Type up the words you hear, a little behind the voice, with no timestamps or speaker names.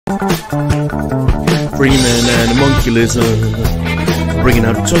Freeman and the monkey lizard bringing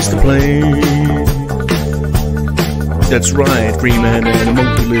out the toys to play. That's right, Freeman and the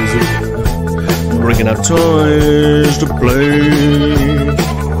monkey lizard bringing out toys to play.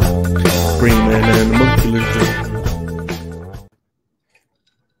 Freeman and the monkey lizard.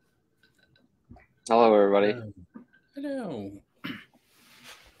 Hello, everybody. Hello.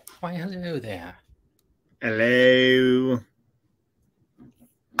 Why, hello there. Hello.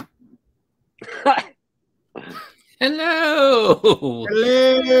 Hello.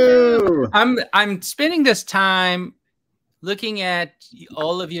 Hello. I'm spending this time looking at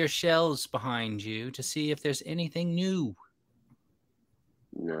all of your shelves behind you to see if there's anything new.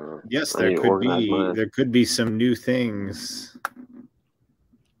 No. Yes, I need to organize mine. there could be some new things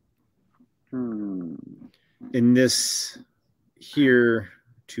Hmm. in this here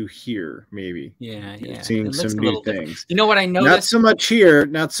to here, maybe. Yeah. Seeing It looks some a new little different. things. You know what I Not noticed? so much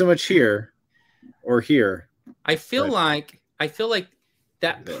here, or here. I feel but- like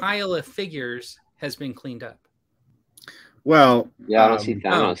that pile of figures has been cleaned up. Well, Yeah, I don't see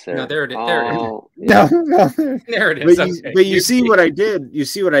Thanos there. No, there it is. There it is. Oh, yeah. no. There it is. But you see what I did. You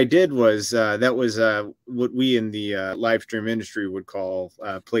see what I did was that was what we in the live stream industry would call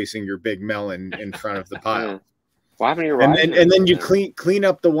placing your big melon in front of the pile. Yeah. What happened to your And then you clean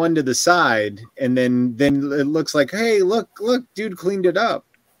up the one to the side, and then it looks like, hey, look, dude cleaned it up,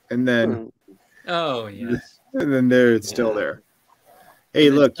 and then Oh yes. and then there it's still there. Hey,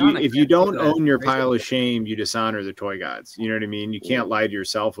 And then look, Sonic if you got don't that own your razor pile of blade. shame, you dishonor the toy gods. You know what I mean? You can't lie to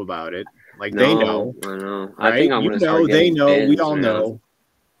yourself about it. Like No, they know, I know. right? I think I'm You gonna start know, they getting know, we bins all now. know.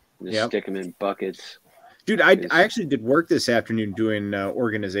 Just Yep. stick them in buckets. Dude, I actually did work this afternoon doing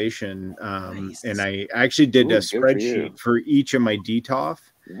organization, Nice. and I actually did Ooh, a good for you. spreadsheet for each of my DTOF,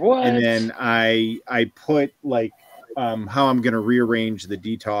 What? and then I put like how I'm going to rearrange the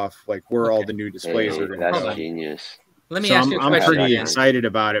DTOF, like where all the new displays Hey, are going that's to Hold on. go. genius. Let me So ask you a I'm question. pretty again. excited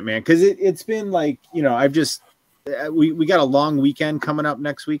about it, man, because it's been like, you know, I've just we got a long weekend coming up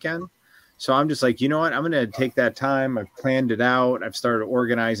next weekend. So I'm just like, you know what? I'm going to take that time. I've planned it out. I've started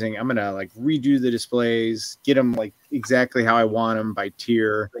organizing. I'm going to like redo the displays, get them like exactly how I want them by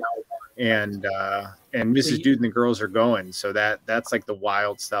tier. And Mrs. Dude and the girls are going. So that's like the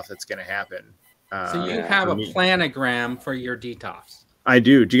wild stuff that's going to happen. So you Yeah, have for a me. planogram for your detox. I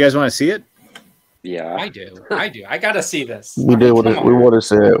do. Do you guys want to see it? Yeah. I do. I gotta see this. We do want Come to. on. We want to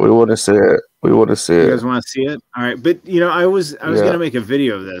see it. We want to see it. We want to see You it. guys want to see it? All right. But you know, I was Yeah. going to make a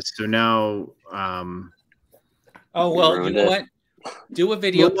video of this. So now, Oh well, you ruined know it. what? Do a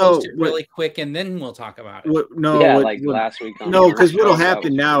video, Well, no, post it really quick, and then we'll talk about it. Like last week. On No, the because what'll show, that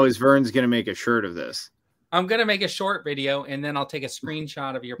happen was- now is Vern's going to make a shirt of this. I'm gonna make a short video, and then I'll take a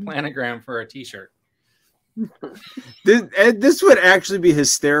screenshot of your planogram for a T-shirt. This would actually be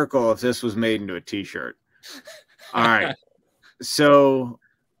hysterical if this was made into a T-shirt. All right. So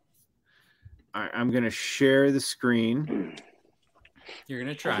I'm going to share the screen. You're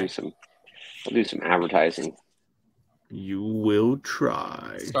gonna I'll try do some advertising. You will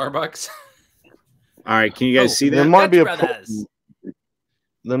try. Starbucks. All right. Can you guys Oh, see There that? might be a Dutch problem. Brothers.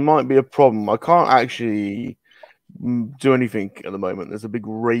 There might be a problem. I can't actually do anything at the moment. There's a big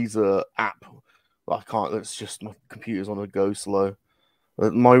Razer app. I can't. It's just my computer's on a go slow. I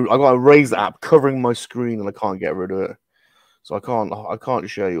got a Razer app covering my screen, and I can't get rid of it. So I can't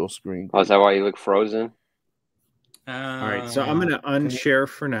share your screen. Oh, is that why you look frozen? All right. So I'm going to unshare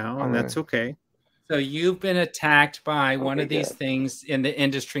for now, and that's okay. So you've been attacked by one Okay, of these good. things in the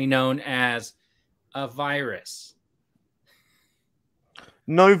industry known as a virus.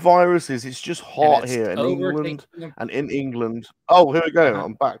 No viruses. It's just hot And it's here in England. overtaking- And in England, oh, here we go.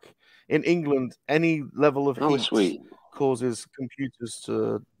 I'm back. In England, any level of Oh, heat sweet. causes computers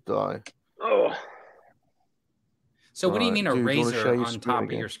to die. Oh, So what do you Right, mean a dude, do you wanna razor share your on screen top of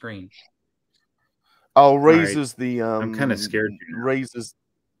again? your screen? Oh, right. Razer's the I'm kind of scared.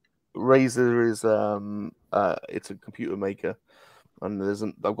 Razer is it's a computer maker, and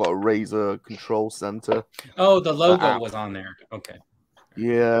I've got a Razer control center. Oh, the logo app. was on there. Okay.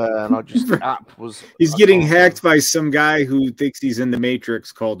 Yeah, and I just the app was. He's I getting can't- hacked by some guy who thinks he's in the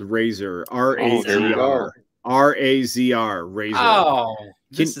Matrix called Razor. here we go. RAZR. Razor. Oh, Can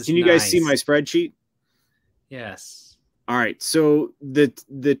this is you guys see nice. my spreadsheet? Yes. All right. So the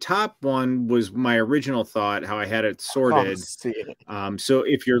top one was my original thought, how I had it I sorted. can't see it. So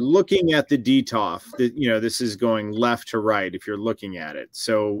if you're looking at the DTOF, this is going left to right if you're looking at it.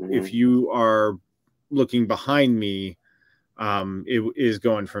 So if you are looking behind me, it is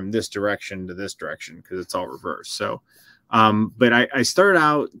going from this direction to this direction because it's all reversed. So But I started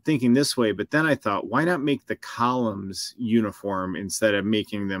out thinking this way, but then I thought, why not make the columns uniform instead of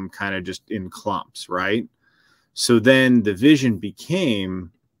making them kind of just in clumps, right? So then the vision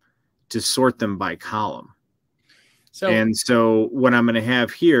became to sort them by column. So what I'm going to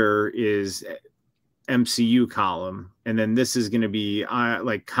have here is MCU column, and then this is going to be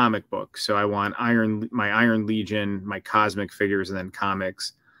like comic book. So I want my Iron Legion, my cosmic figures, and then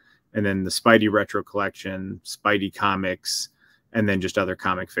comics, and then the Spidey Retro Collection, Spidey comics, and then just other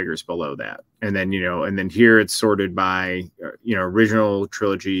comic figures below that. And then, and then here it's sorted by, original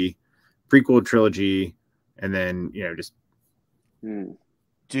trilogy, prequel trilogy, and then, just.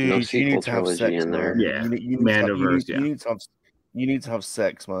 Dude, no you need to have sex in there. Yeah, Mandoverse. You need to have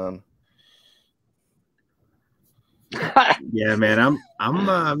sex, man. Yeah, man. I'm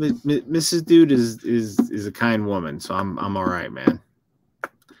Mrs. Dude is a kind woman, so I'm all right, man.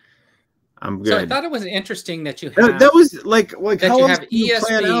 I'm good. So I thought it was interesting that you have that was like how else do you ESB.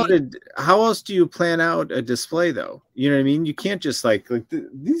 plan out how else do you plan out a display though? You know what I mean? You can't just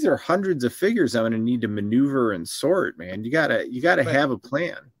these are hundreds of figures I'm going to need to maneuver and sort, man. You gotta have a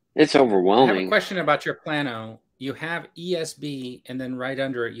plan. It's overwhelming. I have a question about your plano. You have ESB, and then right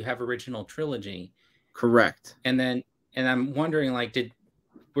under it you have original trilogy. Correct. And I'm wondering,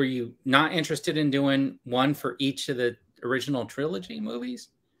 were you not interested in doing one for each of the original trilogy movies?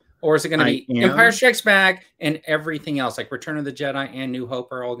 Or is it going to be Empire Strikes Back and everything else, like Return of the Jedi and New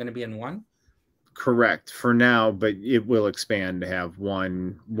Hope are all going to be in one? Correct for now, but it will expand to have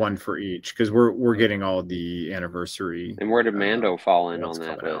one for each because we're getting all the anniversary. And where did Mando fall in on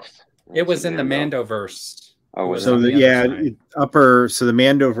that list? It was in the Mandoverse. Oh, so the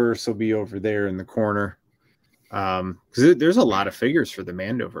Mandoverse will be over there in the corner. Because there's a lot of figures for the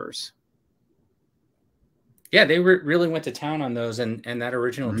Mandoverse. Yeah, they really went to town on those, and that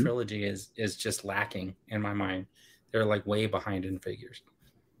original trilogy is just lacking in my mind. They're way behind in figures.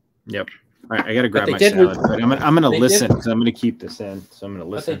 Yep. All right, I got to grab my salad, but I'm going to listen because I'm going to keep this in. So I'm going to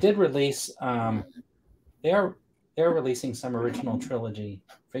listen. But they did release. They're releasing some original trilogy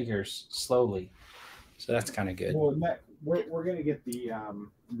figures slowly, so that's kind of good. Well, we're going to get the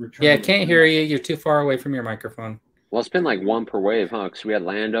return. Yeah, I can't hear you. You're too far away from your microphone. Well, it's been like one per wave, huh? Because we had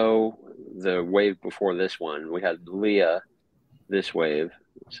Lando the wave before this one. We had Leia this wave.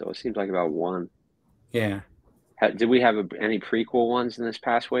 So it seems like about one. Yeah. Did we have any prequel ones in this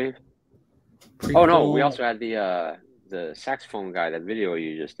past wave? Oh, no. We also had the saxophone guy, that video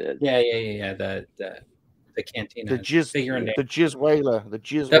you just did. Yeah. The Cantina. The Jizz Whaler.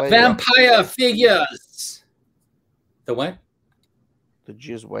 The vampire figures. The what? The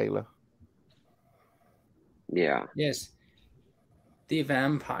Jizz Whaler. Yeah. Yes. The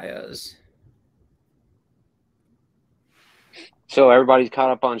vampires. So everybody's caught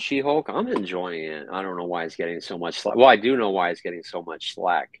up on She-Hulk. I'm enjoying it. I don't know why it's getting so much slack. Well, I do know why it's getting so much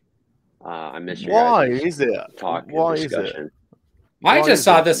slack. I missed your guys' talk and discussion. I just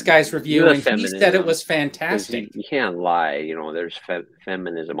saw this guy's review, and he said it was fantastic. You can't lie. There's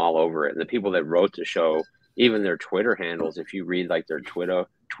feminism all over it. And the people that wrote the show, even their Twitter handles, if you read their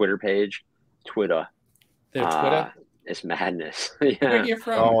Twitter page, it's madness. Yeah. Where are you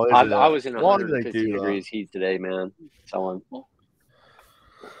from? I was in 150 degrees heat today, man.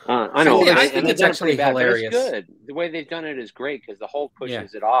 I know. I think it's actually hilarious. It's good. The way they've done it is great because the Hulk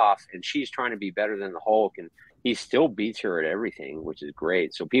pushes it off, and she's trying to be better than the Hulk, and he still beats her at everything, which is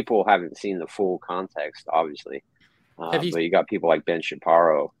great. So people haven't seen the full context, obviously. But you got people like Ben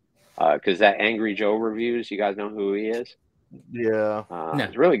Shapiro, because that Angry Joe reviews, you guys know who he is? Yeah.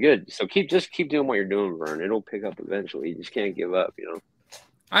 It's really good. So keep doing what you're doing, Vern. It'll pick up eventually. You just can't give up,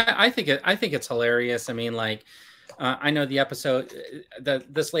 I think it's hilarious. I mean, I know the episode,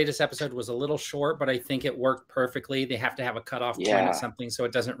 this latest episode was a little short, but I think it worked perfectly. They have to have a cutoff point at something so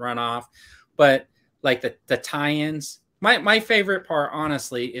it doesn't run off. But the tie-ins, my favorite part,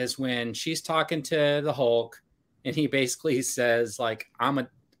 honestly, is when she's talking to the Hulk, and he basically says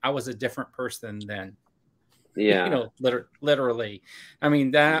I was a different person then. Yeah. Literally. I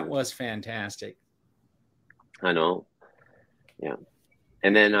mean, that was fantastic. I know. Yeah.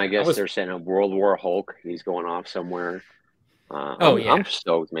 And then I guess they're saying a World War Hulk. He's going off somewhere. I'm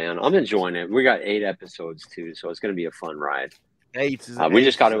stoked, man. I'm enjoying it. We got 8 episodes too, so it's going to be a fun ride. We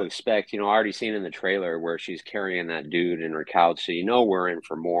just got to expect, I already seen in the trailer where she's carrying that dude in her couch, so we're in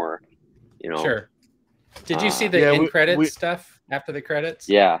for more. Sure. Did you see the end credits stuff after the credits?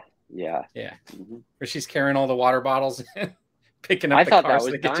 Yeah. Mm-hmm. Where she's carrying all the water bottles and picking up the cars. I thought that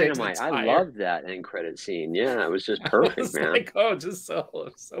was dynamite. I loved that end credit scene. Yeah, it was just perfect, man. Just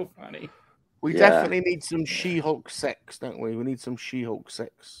so funny. We definitely need some She-Hulk sex, don't we? We need some She-Hulk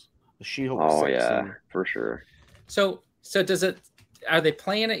sex. The She-Hulk sex. Oh, yeah, for sure. So So are they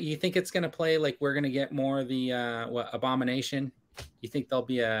playing it? You think it's going to play like we're going to get more of the Abomination? You think there'll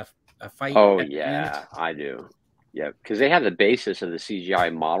be a fight? Oh yeah, I do. Yeah, because they have the basis of the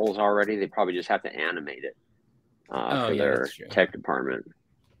CGI models already. They probably just have to animate it for their tech department.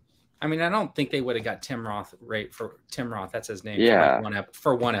 I mean, I don't think they would have got Tim Roth Tim Roth. That's his name. Yeah,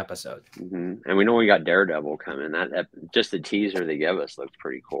 for one episode. Mm-hmm. And we know we got Daredevil coming. Just the teaser they gave us looks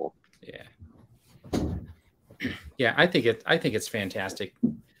pretty cool. Yeah. Yeah, I think it's fantastic.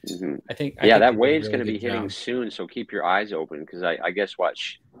 Mm-hmm. I think that wave's going to be hitting soon. So keep your eyes open because I guess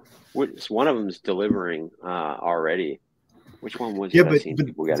one of them's delivering already. Which one was? Yeah, but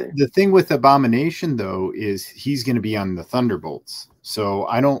the thing with Abomination though is he's going to be on the Thunderbolts. So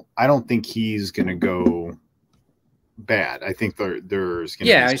I don't think he's going to go bad. I think there's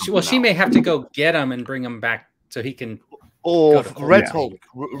going to be she may have to go get him and bring him back so he can. Or Red Hulk.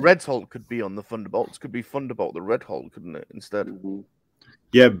 Red Hulk could be on the Thunderbolts. Could be Thunderbolt the Red Hulk, couldn't it? Instead. Mm-hmm.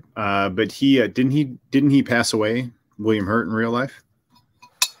 Yeah, but he didn't he pass away? William Hurt in real life.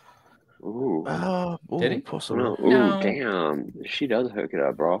 Ooh. Did he? Possibly. No. Ooh, damn. She does hook it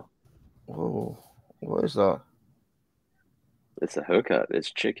up, bro. Oh, what is that? It's a hookup. It's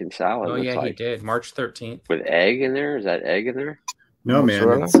chicken salad. Oh, yeah, he did. March 13th. With egg in there? Is that egg in there? No,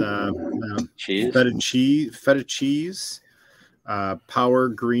 man. It's cheese. Feta cheese, power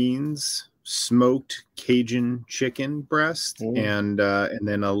greens, smoked Cajun chicken breast, and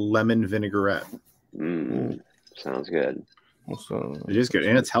then a lemon vinaigrette. Sounds good. It is good,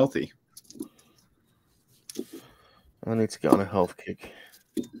 and it's healthy. I need to get on a health kick.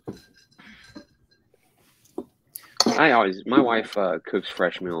 My wife cooks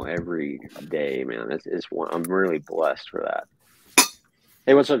fresh meal every day, man. I'm really blessed for that.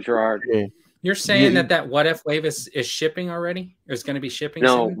 Hey, what's up, Gerard? Hey. You're saying that What If wave is shipping already? Or is going to be shipping?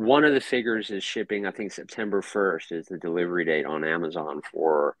 No, soon? One of the figures is shipping. I think September 1st is the delivery date on Amazon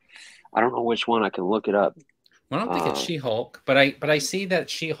for. I don't know which one. I can look it up. Well, I don't think it's She-Hulk, but I see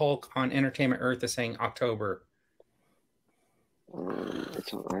that She-Hulk on Entertainment Earth is saying October.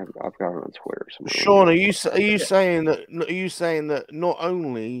 I've got it on Twitter. Sean, are you saying that not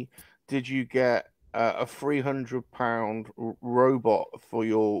only did you get a £300 robot for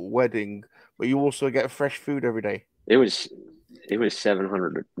your wedding, but you also get fresh food every day? It was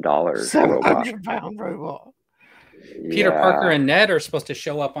 $700. £700 robot. Peter Parker and Ned are supposed to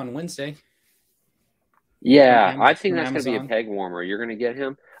show up on Wednesday. Yeah, I think that's going to be a peg warmer. You're going to get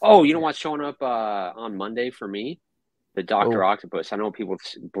him. Oh, you know what's showing up on Monday for me? The Dr. Octopus. I know people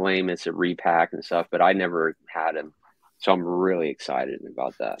blame it's a repack and stuff, but I never had him. So I'm really excited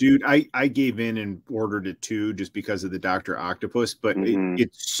about that. Dude, I gave in and ordered it too just because of the Dr. Octopus, but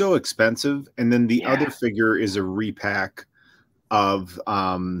it's so expensive. And then the other figure is a repack of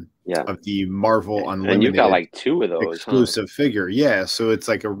the Marvel Unlimited. And you've got like two of those exclusive figure. Yeah, so it's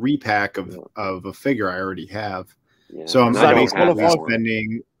like a repack of a figure I already have. Yeah. So I'm basically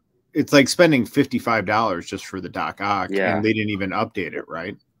spending it's like spending $55 just for the Doc Ock, and they didn't even update it,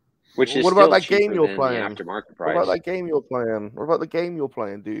 right? Which is what about that game you're playing? Aftermarket price. What about that game you're playing? What about the game you're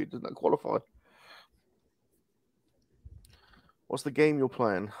playing, dude? Doesn't that qualify? What's the game you're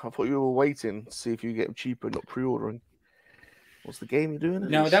playing? I thought you were waiting to see if you get cheaper, not pre-ordering. What's the game you're doing?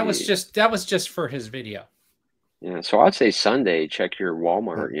 No, that was just for his video. Yeah, so I'd say Sunday. Check your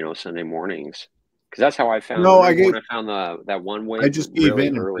Walmart. Sunday mornings. Because that's how I found. I found that one wave. I just gave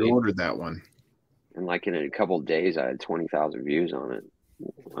in and pre-ordered that one. And like in a couple of days, I had 20,000 views on it.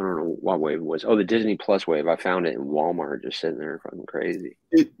 I don't know what wave it was. Oh, the Disney Plus wave. I found it in Walmart, just sitting there, fucking crazy.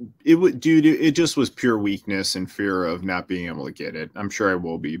 It just was pure weakness and fear of not being able to get it. I'm sure I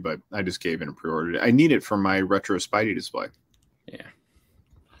will be, but I just gave in and pre-ordered it. I need it for my retro Spidey display. Yeah,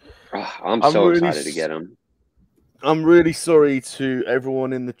 I'm so really excited to get them. I'm really sorry to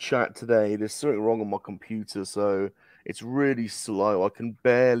everyone in the chat today. There's something wrong on my computer, so it's really slow. I can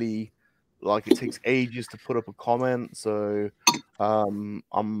barely, it takes ages to put up a comment. So I'm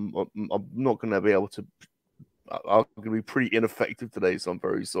not going to be able to. I'm going to be pretty ineffective today, so I'm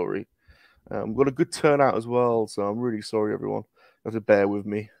very sorry. We've got a good turnout as well, so I'm really sorry, everyone. You have to bear with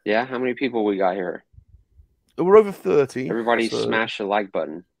me. Yeah, how many people we got here? We're over 30. Everybody smash the like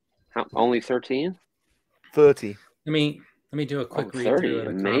button. Only 13? 30. Let me do a quick read 30. Through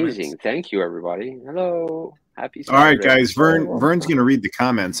amazing. Comments. Thank you, everybody. Hello. Happy Saturday. All right, guys. Vern's going to read the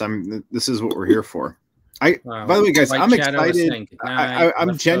comments. This is what we're here for. By the way, guys, I'm excited.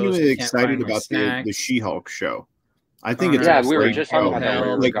 I'm genuinely excited about the She-Hulk show. I think it's we were just talking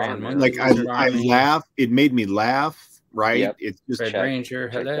about that. I laugh. It made me laugh. Right? Yep. It's just Red Ranger.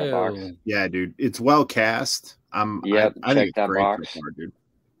 Hello. Yeah, dude. It's well cast. I think it's great so far, dude.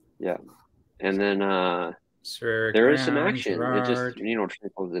 Yeah. And then Sir there Brown, is some action. Gerard, it just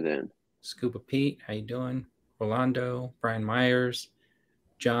trickles it in. Scuba Pete, how you doing? Rolando, Brian Myers,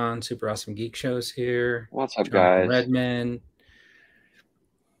 John, Super Awesome Geek Show's here. What's up, Jonathan guys? Redmond,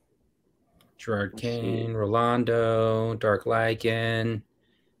 Gerard Kane, Rolando, Dark Lycan.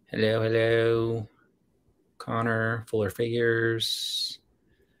 Hello. Connor, Fuller Figures,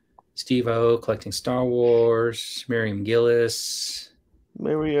 Steve-O, Collecting Star Wars, Miriam Gillis.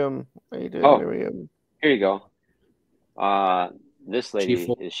 Miriam, how you doing, Miriam? Here you go. This lady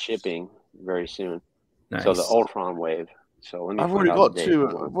is shipping very soon. Nice. So the Ultron Wave. So let me. I've already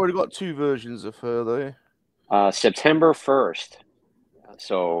got two versions of her though. September 1st.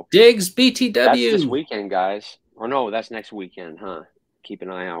 So Diggs BTW. That's this weekend, guys. Or no, that's next weekend, huh? Keep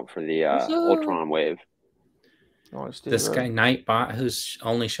an eye out for the Ultron Wave. This guy Nightbot, who's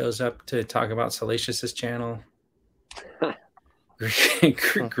only shows up to talk about Salacious's channel.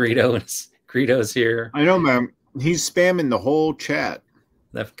 Greedo's here. I know, man. He's spamming the whole chat.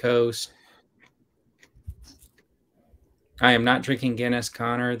 Left Coast. I am not drinking Guinness,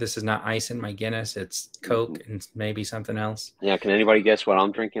 Connor. This is not ice in my Guinness. It's Coke and maybe something else. Yeah, can anybody guess what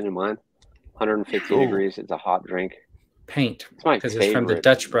I'm drinking in mine? 150 degrees. It's a hot drink. Paint. Because it's from the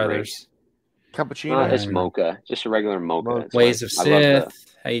Dutch Brothers. Cappuccino. It's mocha. Just a regular mocha. Ways of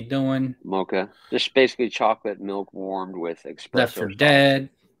Sith. How you doing? Mocha. Just basically chocolate milk warmed with espresso. Left 4 Dead.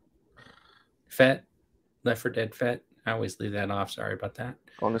 Fett. Left 4 Dead Fett. I always leave that off. Sorry about that.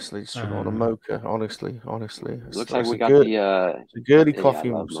 Honestly, it's on a mocha. Honestly. Looks like we got the it's a girly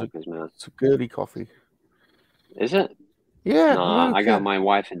coffee. It's a girly coffee. Is it? Yeah. No, I got my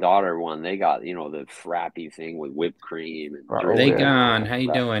wife and daughter one. They got, the frappy thing with whipped cream. And they gone. How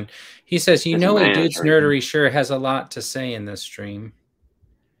you doing? He says, a dude's nerdery sure has a lot to say in this stream.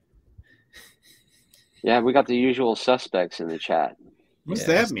 Yeah, we got the usual suspects in the chat. What's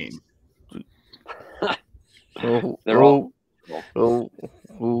that mean? They're all. Or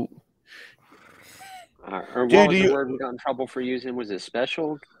what was the word we got in trouble for using? Was it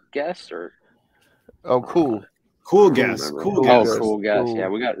special guest or? Oh, cool. Cool guess. Cool guess. Cool guess. Yeah,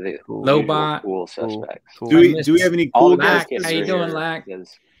 we got the Lobot. Cool suspects. Do we have any cool guys? How you doing, Lack?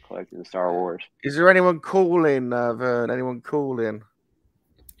 Collecting Star Wars. Is there anyone cool in, Vern? Anyone cool in?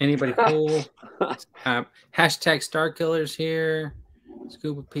 Anybody cool? Hashtag Star Killers here.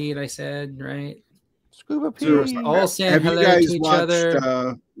 Scuba Pete, I said, right? Scuba Pete. All saying hello to each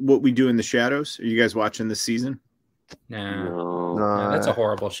other. What We Do in the Shadows? Are you guys watching this season? No, that's a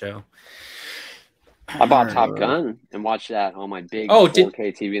horrible show. I bought Top Gun and watched that on my big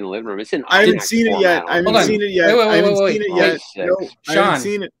 4K TV in the living room. It's in. I haven't seen it yet. I haven't seen it yet. Sean, I haven't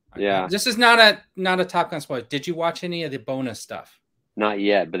seen it. Yeah, this is not a Top Gun spoiler. Did you watch any of the bonus stuff? Not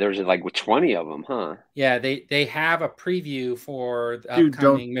yet, but there's like 20 of them, huh? Yeah, they have a preview for the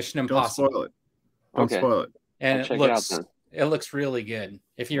upcoming Mission Impossible. Don't spoil it. Don't spoil it. And it looks really good.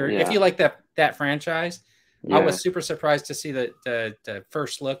 If you like that franchise, I was super surprised to see the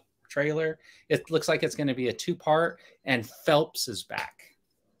first look trailer. It looks like it's going to be a 2-part, and Phelps is back.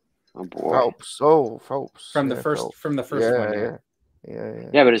 Oh boy, Phelps from the first one.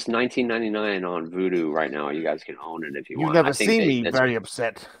 Yeah, but it's $19.99 on Vudu right now. You guys can own it if you want. You've never seen me very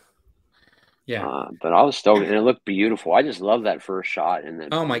upset. Yeah, but I was stoked, and it looked beautiful. I just love that first shot. And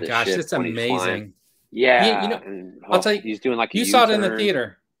oh my gosh, it's amazing. Yeah, I'll tell you, he's doing like you saw it in the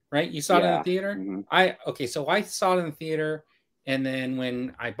theater, right? You saw it in the theater. Mm-hmm. So I saw it in the theater. And then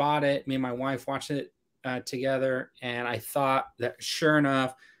when I bought it, me and my wife watched it together. And I thought that sure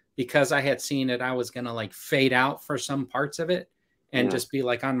enough, because I had seen it, I was going to like fade out for some parts of it and just be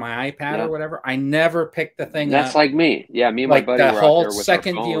like on my iPad or whatever. I never picked the thing up. That's like me. Yeah, me and my buddy the were whole out there with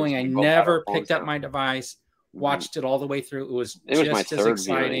second our phones. viewing. I never picked up my device, watched it all the way through. It was just as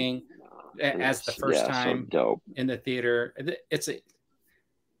exciting as the first time in the theater. It's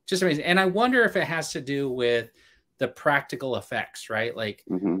just amazing. And I wonder if it has to do with the practical effects, right? Like,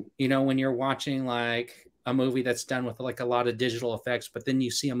 when you're watching like a movie that's done with like a lot of digital effects, but then you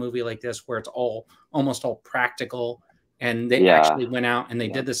see a movie like this where it's almost all practical, and they actually went out and they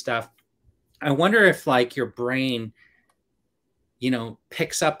did this stuff. I wonder if like your brain,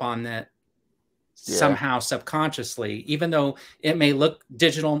 picks up on that somehow subconsciously, even though it may look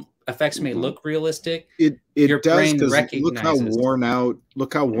digital effects may look realistic. It does, because look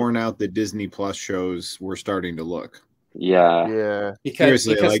how worn out the Disney Plus shows were starting to look. Yeah. Because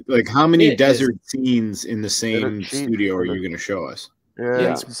like how many desert scenes in the same studio are you going to show us? Yeah,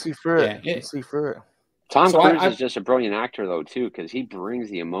 you can see through it. Tom Cruise is just a brilliant actor though too, because he brings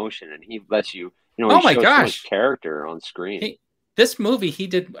the emotion and he lets you. He shows so much character on screen. this movie, he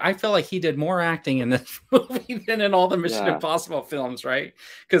did. I feel like he did more acting in this movie than in all the Mission Impossible films, right?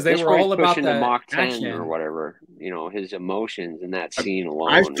 Because they were all about the Mach 10 action or whatever. You know, his emotions in that scene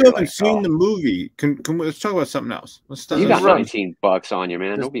alone. I still haven't seen the movie. Let's talk about something else. You got $19 on you,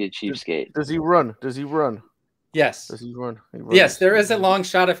 man. Don't be a cheapskate. Does he run? Does he run? Yes. Does he run? Yes, there is a long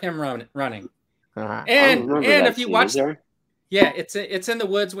shot of him running. And if you watch, it's in the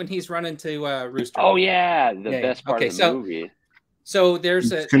woods when he's running to Rooster. Oh yeah, the best part of the movie. So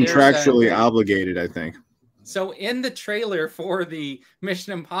there's contractually obligated, I think. So in the trailer for the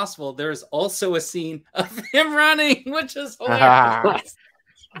Mission Impossible, there's also a scene of him running, which is hilarious.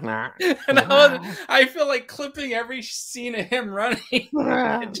 And I feel like clipping every scene of him running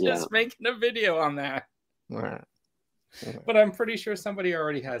and just making a video on that. But I'm pretty sure somebody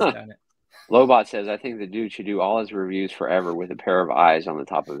already has done it. Lobot says, I think the dude should do all his reviews forever with a pair of eyes on the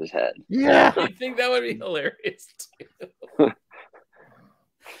top of his head. Yeah. I think that would be hilarious too.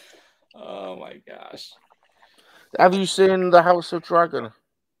 Oh my gosh. Have you seen The House of Dragon?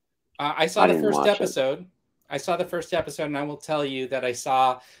 I saw the first episode. I saw the first episode, and I will tell you that I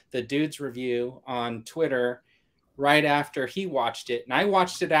saw the dude's review on Twitter right after he watched it. And I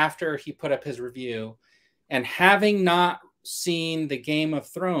watched it after he put up his review. And having not seen the Game of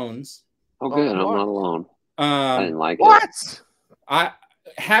Thrones. Oh, good. I'm not alone. I didn't like it.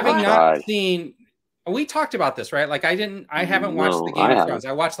 Having not seen... We talked about this, right? Like I haven't watched the Game of Thrones.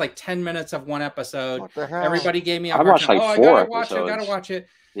 I watched like 10 minutes of one episode. What the hell? Everybody gave me a hard time. I gotta watch it.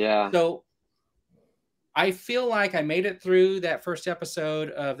 Yeah. So I feel like I made it through that first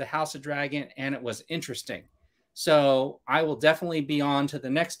episode of The House of Dragon and it was interesting. So I will definitely be on to the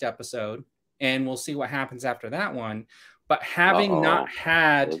next episode and we'll see what happens after that one. But having not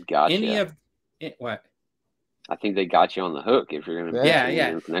had any of it, what? I think they got you on the hook if you're going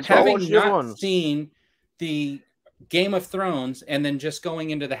to having not seen the Game of Thrones and then just going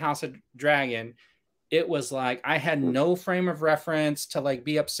into the House of Dragon, it was like I had no frame of reference to like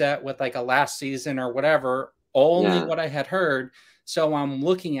be upset with like a last season or whatever, only what I had heard. So I'm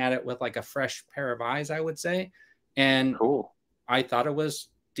looking at it with like a fresh pair of eyes, I would say. And I thought it was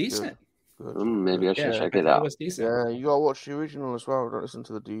decent. Maybe I should check it out. It was decent. Yeah, you got to watch the original as well. Don't listen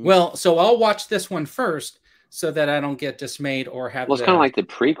to the dude. Well, so I'll watch this one first so that I don't get dismayed or have. Well, it's kind of like the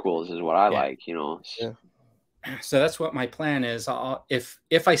prequels, is what I like, you know. Yeah. So that's what my plan is.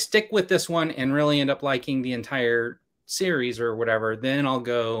 If I stick with this one and really end up liking the entire series or whatever, then I'll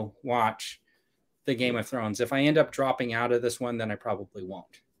go watch the Game of Thrones. If I end up dropping out of this one, then I probably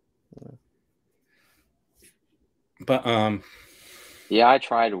won't. Yeah. But yeah, I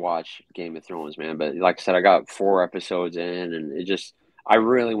tried to watch Game of Thrones, man, but like I said, I got 4 episodes in, and it just. I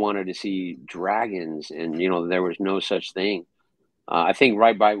really wanted to see dragons, and you know there was no such thing. I think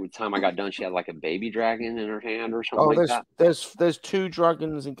right by the time I got done, she had like a baby dragon in her hand or something like that. There's 2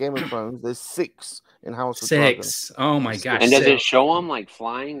 dragons in Game of Thrones. There's 6 in House of Dragon. 6. Oh my gosh! And does it show them like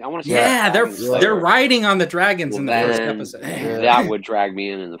flying? I want to see. Yeah, they're riding on the dragons in the first episode. That would drag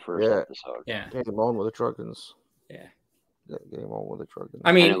me in the first episode. Yeah, get them on with the dragons. Yeah, get them on with the dragons.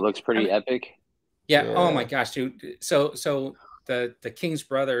 I mean, and it looks pretty epic. Yeah. Oh my gosh, dude. So. The king's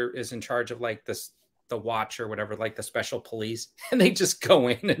brother is in charge of like the watch or whatever, like the special police, and they just go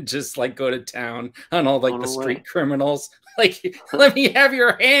in and just like go to town on all like the street criminals. Like, let me have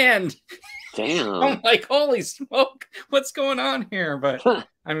your hand. Damn. I'm like, holy smoke, what's going on here? But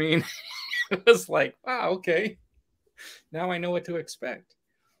I mean, it was like, wow, okay. Now I know what to expect.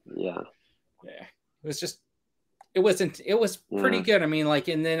 Yeah. Yeah. It was pretty good. I mean, like,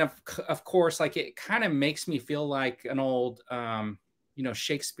 and then of course, like it kind of makes me feel like an old,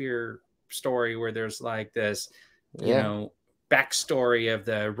 Shakespeare story where there's like this, backstory of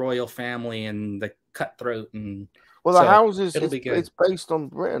the royal family and the cutthroat and. Well, the houses, it's based on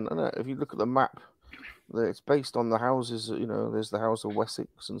Britain, isn't it? If you look at the map, it's based on the houses. You know, there's the House of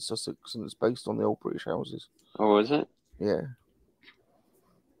Wessex and Sussex, and it's based on the old British houses. Oh, is it? Yeah.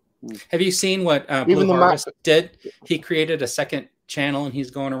 Have you seen what Blue Harvest did? He created a second channel, and he's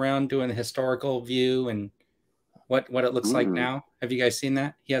going around doing the historical view and what it looks like now. Have you guys seen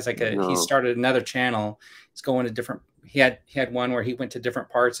that? He has like he started another channel. He's going to different. He had one where he went to different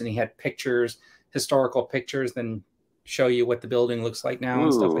parts and he had pictures, historical pictures, then show you what the building looks like now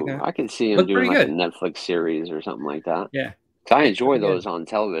and stuff like that. I can see him doing like a Netflix series or something like that. Yeah. I enjoy those on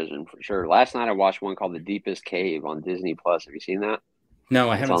television for sure. Last night I watched one called The Deepest Cave on Disney Plus. Have you seen that? No,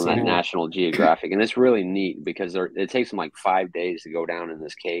 I haven't seen it. It's on that National Geographic, and it's really neat because it takes them like 5 days to go down in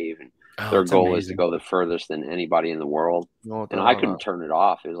this cave, and their goal is to go the furthest than anybody in the world. And I couldn't turn it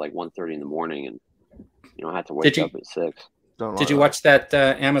off. It was like 1:30 in the morning, and I had to wake up at 6. Did you watch that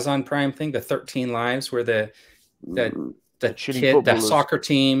Amazon Prime thing, the 13 Lives, where the the soccer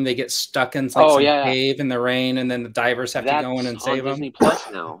team, they get stuck in like some cave in the rain, and then the divers have to go in and save them. Disney Plus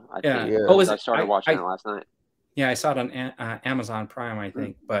now. I think. I started watching it last night. Yeah, I saw it on Amazon Prime, I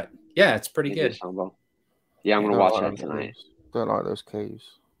think. But yeah, it's pretty good. Yeah, I'm gonna watch that tonight. Don't like those caves.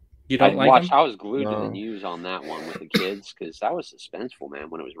 You don't like them? I was glued to the news on that one with the kids because that was suspenseful, man.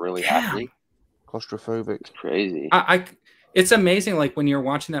 When it was really happening, claustrophobic. It's crazy. It's amazing. Like when you're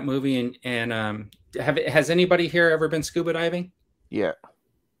watching that movie, and has anybody here ever been scuba diving? Yeah.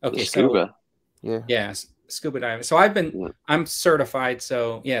 Okay, scuba. Yeah, scuba diving. So I'm certified.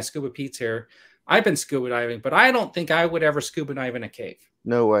 So yeah, Scuba Pete's here. I've been scuba diving, but I don't think I would ever scuba dive in a cave.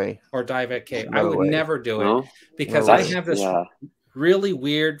 No way. Or dive at a cave. I would never do it because I have this really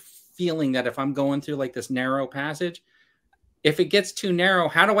weird feeling that if I'm going through like this narrow passage, if it gets too narrow,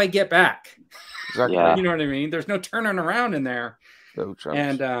 how do I get back? Exactly. You know what I mean? There's no turning around in there. No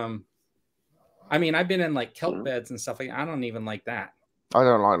chance. And I mean, I've been in like kelp beds and stuff like that. I don't even like that. I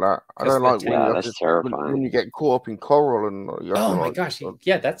don't like that. I don't like that's terrifying. When you get caught up in coral and oh my gosh,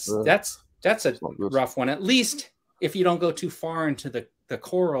 yeah, that's a rough one. At least if you don't go too far into the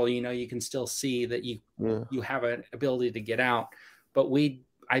coral, you know, you can still see that you have an ability to get out. But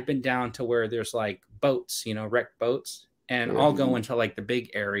I've been down to where there's like boats, you know, wrecked boats, and I'll go into like the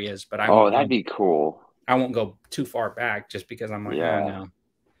big areas. But that'd be cool. I won't go too far back just because I'm like, oh no.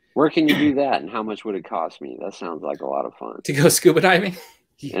 Where can you do that, and how much would it cost me? That sounds like a lot of fun. To go scuba diving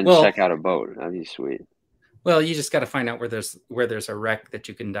and check out a boat. That'd be sweet. Well, you just got to find out where there's a wreck that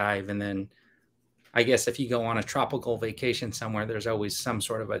you can dive, and then I guess if you go on a tropical vacation somewhere, there's always some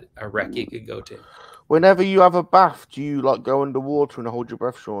sort of a wreck you could go to. Whenever you have a bath, do you like go underwater and hold your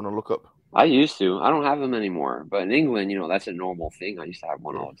breath, Sean, and look up? I used to. I don't have them anymore. But in England, you know, that's a normal thing. I used to have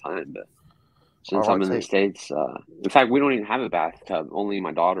one all the time. But since I'm in the States, in fact, we don't even have a bathtub. Only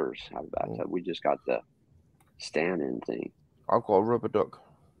my daughters have a bathtub. We just got the stand-in thing. I've got a rubber duck.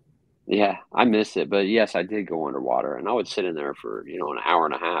 Yeah, I miss it. But yes, I did go underwater, and I would sit in there for, you know, an hour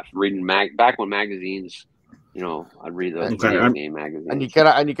and a half reading back when magazines. You know, I'd read those video game magazines. And you get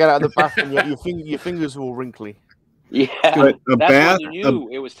out of the bath, and your fingers are all wrinkly. Yeah, but a bath.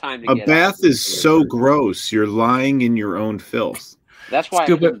 It was time to get bath out. Is so gross. You're lying in your own filth. That's why I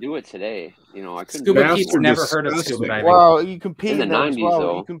couldn't do it today. You know, I couldn't. Scuba Pete's never heard of scuba diving. Well, you can pee in the 90s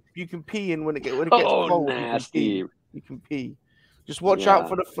though. You can pee in when it gets cold. Nasty. You can pee. Just watch out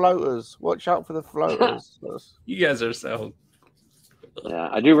for the floaters. Watch out for the floaters. You guys are so. Yeah,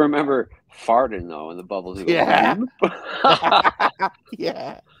 I do remember farting though in the bubbles. Yeah.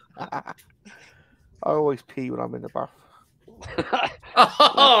 Yeah. I always pee when I'm in the bath.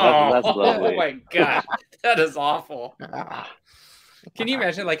 That's lovely. Oh my god, that is awful. Can you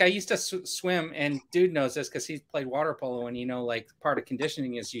imagine? Like I used to swim, and dude knows this because he's played water polo, and you know, like part of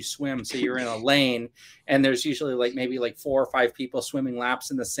conditioning is you swim, so you're in a lane, and there's usually like maybe like 4 or 5 people swimming laps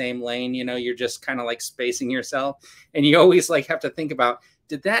in the same lane. You know, you're just kind of like spacing yourself, and you always like have to think about,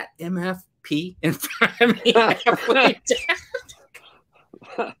 did that MF pee in front of me halfway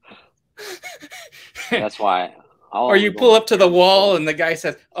down? That's why. Or you pull up to the wall and the guy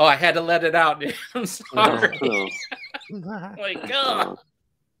says, "Oh, I had to let it out. I'm sorry." Like, God.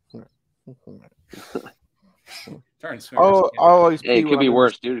 It could be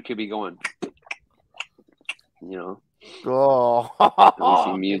worse, dude. It could be going. You know. At least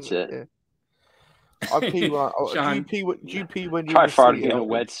he mutes it. I pee when do you pee when you try farting in a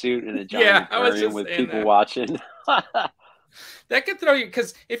wetsuit in a giant aquarium with people watching. That could throw you,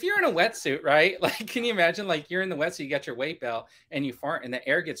 because if you're in a wetsuit, right? Like, can you imagine, like, you're in the wetsuit, you got your weight belt, and you fart, and the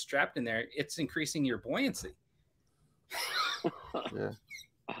air gets trapped in there. It's increasing your buoyancy. Yeah.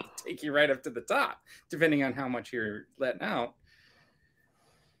 Take you right up to the top, depending on how much you're letting out.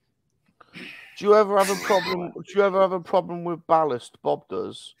 Do you ever have a problem? Do you ever have a problem with ballast? Bob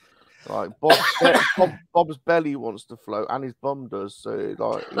does. Like Bob's belly wants to float, and his bum does. So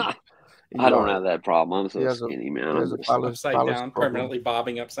like. I don't have that problem. I'm so skinny, man. I'm just upside down, permanently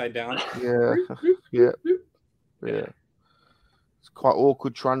bobbing upside down. Yeah, yeah. It's quite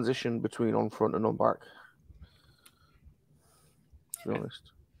awkward transition between on front and on back. To be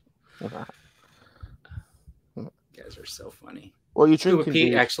honest. You guys are so funny. Well, you drinking?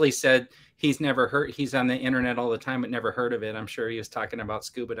 Pete actually said he's never heard. He's on the internet all the time, but never heard of it. I'm sure he was talking about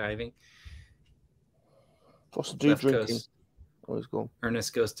scuba diving. What's the dude drinking? Always go.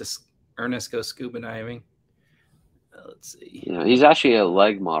 Ernest goes scuba diving. Let's see. Yeah, he's actually a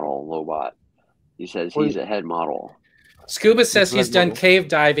leg model, Lobot. He says he's a head model. Scuba says he's done cave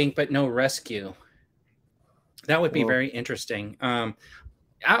diving, but no rescue. That would be very interesting. I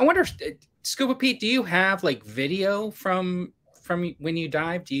wonder, Scuba Pete, do you have like video from when you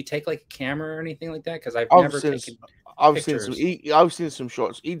dive? Do you take like a camera or anything like that? Because I've never taken I've seen some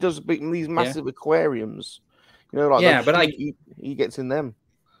shots. He does these massive aquariums. You know, like yeah, but he gets in them.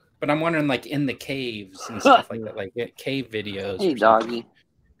 But I'm wondering, like in the caves and stuff like that, like cave videos. Hey, doggy.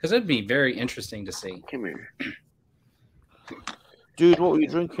 Because it'd be very interesting to see. Come here, dude. What were you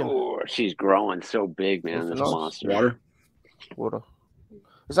drinking? Oh, she's growing so big, man. This monster. Water.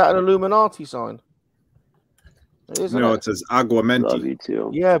 Is that an Illuminati sign? It says Aguamenti. Love you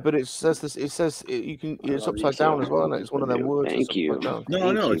too. Yeah, but it says this. It says you can. It's upside down as well, and it's one of them words. Thank you.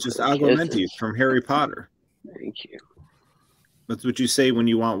 No, it's just Aguamenti. It's from Harry Potter. Thank you. That's what you say when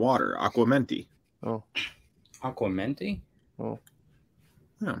you want water. Aquamenti. Oh, Aquamenti. Oh,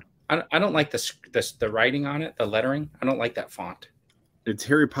 yeah. I don't like the writing on it, the lettering. I don't like that font. It's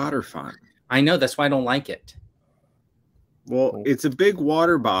Harry Potter font. I know, that's why I don't like it. Well, it's a big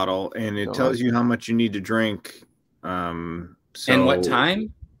water bottle, and it tells you how much you need to drink. And what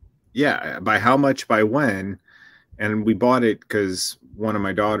time? Yeah, by how much, by when. And we bought it because one of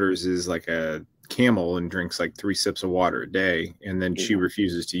my daughters is like a camel and drinks like 3 sips of water a day, and then she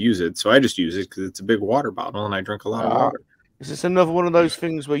refuses to use it. So I just use it because it's a big water bottle, and I drink a lot of water. Is this another one of those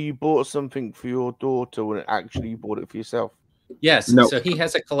things where you bought something for your daughter when actually you bought it for yourself? Yes. No. So he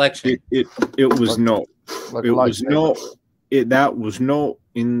has a collection. It was no. It was no. That was no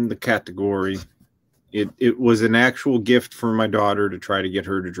in the category. It was an actual gift for my daughter to try to get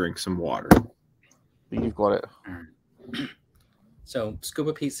her to drink some water. You've got it. So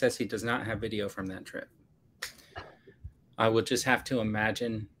Scuba Pete says he does not have video from that trip. I will just have to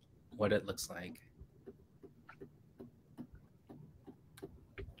imagine what it looks like.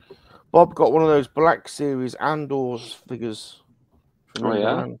 Bob got one of those Black Series Andor's figures. Oh,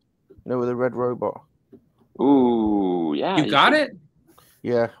 yeah? You know, with the red robot. Ooh, yeah. You got it?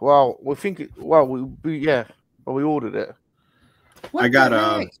 Yeah. Well, we think we ordered it. I got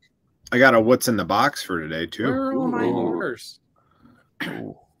a what's in the box for today too. Where are all my orders?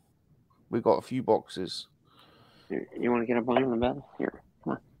 We got a few boxes. You want to get up on the bed? Here,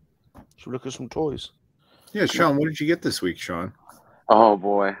 come on. Should we look at some toys? Yeah, Sean, what did you get this week, Sean? Oh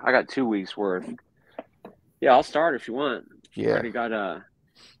boy, I got 2 weeks worth. Yeah, I'll start if you want. Yeah. I got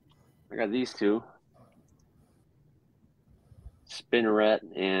these two. Spinneret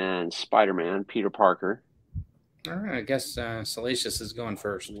and Spider-Man, Peter Parker. All right, I guess Salacious is going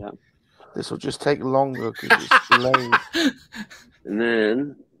first. Yeah. This will just take longer because it's delayed. And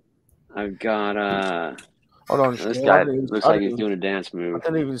then I've got hold on, this guy looks like he's doing a dance move. I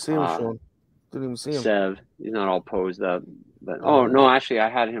didn't even see him, Sean. Didn't even see him. Sev. He's not all posed up. But no, actually I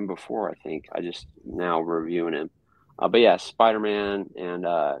had him before, I think. I just now reviewing him. But yeah, Spider-Man and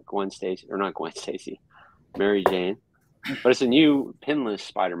Gwen Stacy, or not Gwen Stacy, Mary Jane. But it's a new pinless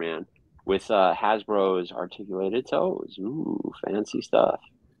Spider-Man with Hasbro's articulated toes. Ooh, fancy stuff.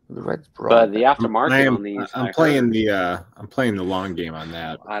 The red's bright. But the aftermarket on these, I'm playing the long game on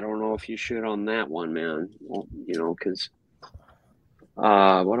that. I don't know if you should on that one, man. Well, because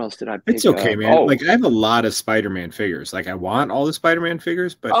what else did I pick? It's okay, man. Oh. Like I have a lot of Spider-Man figures. Like I want all the Spider-Man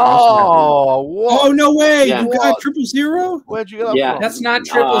figures, but oh no way! Yeah. You got 000? Where'd you get that from? That's not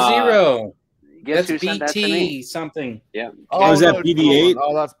 000. That's BT something. Yeah. Oh, is that BD8?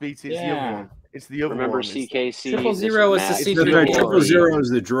 Oh, that's BT. It's the other one. It's the other Remember one. CKC? 000 is the C3. 000 is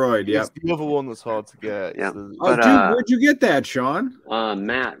the droid. Yeah. It's the other one that's hard to get. Yeah. Dude, where'd you get that, Sean?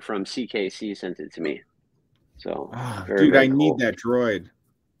 Matt from CKC sent it to me. So, I need that droid.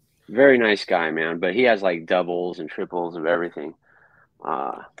 Very nice guy, man. But he has like doubles and triples of everything.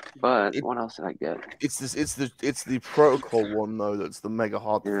 But what else did I get? It's the protocol one though. That's the mega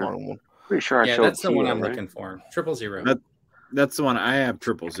hard to find one. Pretty sure I showed that's the one I'm looking for. 000. That's the one I have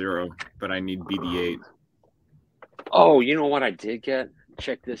 000, but I need BD8. Oh, you know what I did get?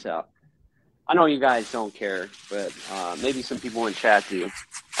 Check this out. I know you guys don't care, but maybe some people in chat do.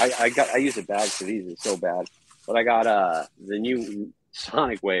 I use a bag for these. It's so bad, but I got the new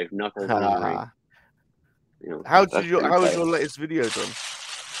Sonic Wave Knuckles. How was your latest video done?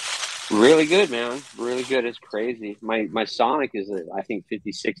 Really good, man. Really good. It's crazy. My Sonic is at, I think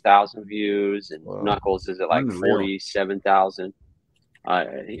 56,000 views, and Knuckles is at like 47,000.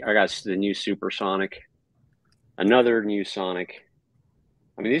 I got the new Super Sonic, another new Sonic.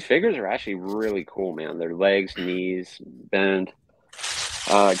 I mean, these figures are actually really cool, man. Their legs, knees, bend.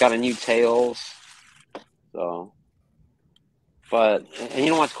 Got a new Tails. So, but and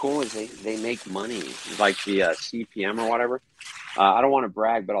you know what's cool is they make money, like the CPM or whatever. I don't want to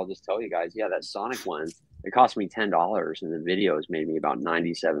brag, but I'll just tell you guys. Yeah, that Sonic one, it cost me $10, and the videos made me about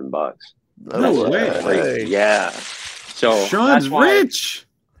 $97. No way! Yeah. So Sean's rich.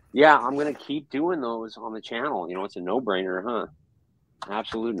 Yeah, I'm gonna keep doing those on the channel. It's a no-brainer, huh?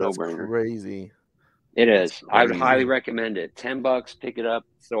 Absolute no-brainer. Crazy. It is. I would highly recommend it. $10, pick it up,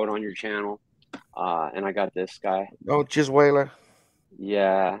 throw it on your channel. And I got this guy. Oh, Chiswhaler.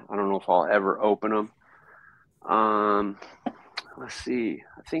 Yeah, I don't know if I'll ever open them. Let's see.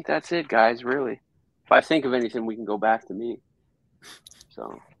 I think that's it, guys. Really. If I think of anything, we can go back to me.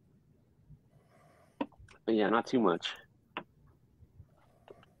 So, but yeah, not too much.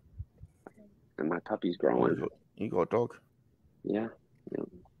 And my puppy's growing. You got a dog? Yeah.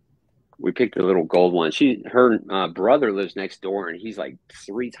 We picked a little gold one. Her brother lives next door, and he's like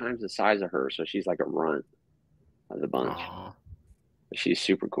 3 times the size of her. So she's like a runt of the bunch. Aww. She's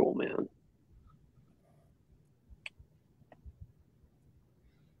super cool, man.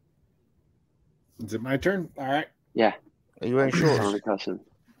 Is it my turn? All right. Yeah. Are you wearing shorts? Are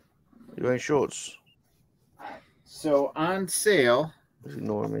you wearing shorts? So on sale,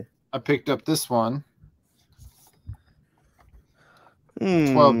 ignore me. I picked up this one.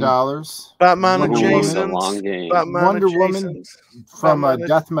 $12. Batman adjacent. Wonder Woman from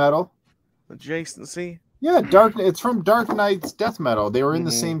Death Metal. Adjacency. Yeah, it's from Dark Knight's Death Metal. They were in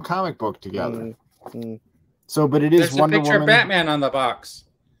the same comic book together. So, but it is There's Wonder a picture Woman. of Batman on the box.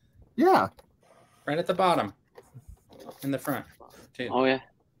 Yeah. Right at the bottom. In the front, too. Oh, yeah.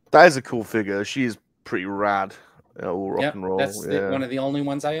 That is a cool figure. She's pretty rad. All rock and roll. That's one of the only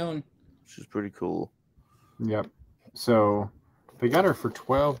ones I own. She's pretty cool. Yep. So they got her for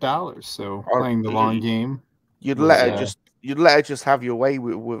 $12. So playing the long game. You'd let her just have your way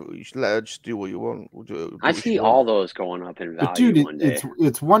with you should let her just do what you want. I see all those going up in value, dude, one day.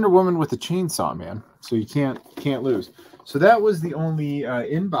 It's Wonder Woman with a chainsaw, man. So you can't lose. So that was the only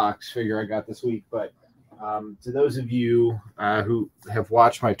inbox figure I got this week. But to those of you who have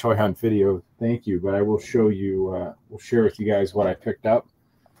watched my toy hunt video, thank you. But I will show you, we'll share with you guys what I picked up.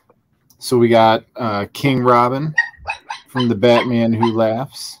 So we got King Robin from the Batman Who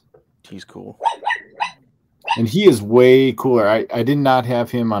Laughs. He's cool. And he is way cooler. I did not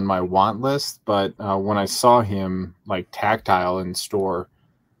have him on my want list, but when I saw him like tactile in store,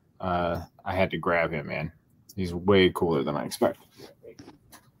 I had to grab him, man. He's way cooler than I expected.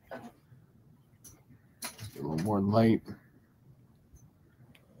 Get a little more light.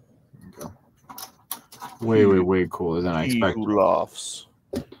 There we go. Way cooler than I expected. Who laughs.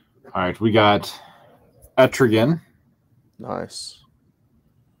 All right, we got Etrigan. Nice.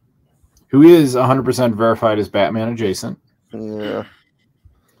 Who is 100% verified as Batman adjacent. Yeah.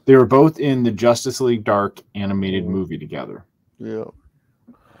 They were both in the Justice League Dark animated movie together. Yeah.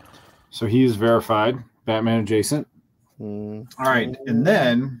 So he is verified, Batman adjacent. All right. And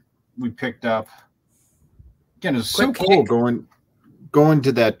then we picked up, again, it's so cool going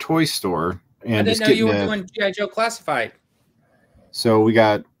to that toy store and I didn't know you were doing G.I. Joe Classified. So we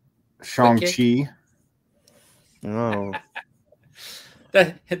got Shang-Chi. Oh.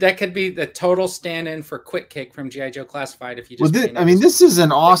 That could be the total stand-in for Quick Kick from G.I. Joe Classified. If you just, this is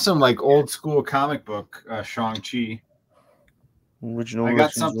an awesome, like old school comic book, Shang-Chi. Original. I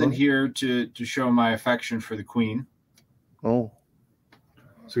got something here to show my affection for the Queen. Oh,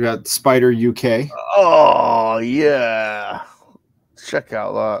 so we got Spider UK. Oh yeah, check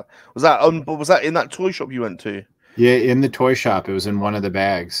out that. Was that in that toy shop you went to? Yeah, in the toy shop. It was in one of the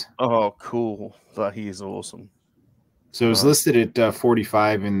bags. Oh, cool! That he is awesome. So it was listed at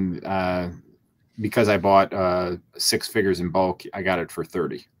 $45, and because I bought 6 figures in bulk, I got it for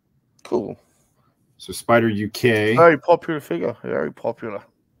 $30. Cool. So Spider UK, very popular figure, very popular.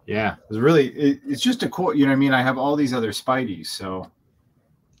 Yeah, it's just a cool. You know what I mean? I have all these other Spideys, so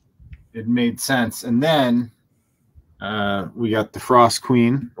it made sense. And then we got the Frost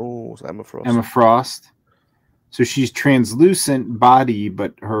Queen. Oh, it's Emma Frost. Emma Frost. So she's translucent body,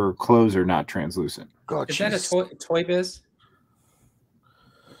 but her clothes are not translucent. God, is that a Toy Biz?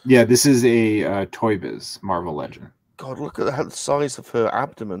 Yeah, this is a Toy Biz Marvel Legend. God, look at the size of her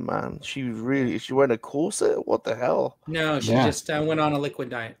abdomen, man. Is she wearing a corset? What the hell? No, she just went on a liquid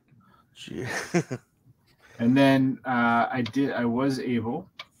diet. And then I was able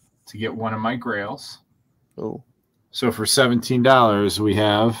to get one of my grails. Oh. So for $17, we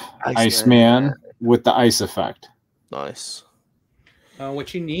have Iceman with the ice effect. Nice.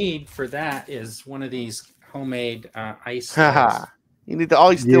 What you need for that is one of these homemade ice. You need the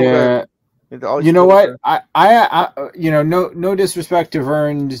ice still there. You know what? I no disrespect to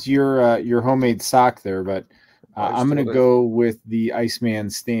Vern's your homemade sock there, but I'm gonna go with the Iceman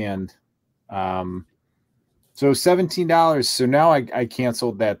stand. So $17. So now I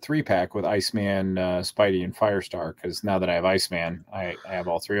canceled that 3-pack with Iceman, Spidey, and Firestar because now that I have Iceman, I have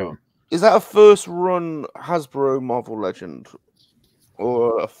all 3 of them. Is that a first run Hasbro Marvel Legend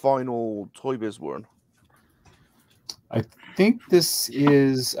or a final Toy Biz one? I think this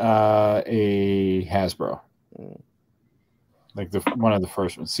is a Hasbro, like one of the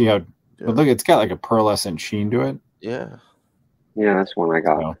first ones. See how? Yeah. But look, it's got like a pearlescent sheen to it. Yeah, that's one I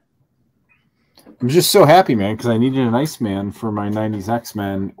got. So, I'm just so happy, man, because I needed an Iceman for my 90s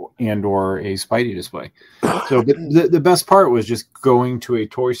X-Men and/or a Spidey display. So, but the best part was just going to a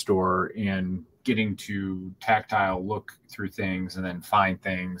toy store and getting to tactile look through things and then find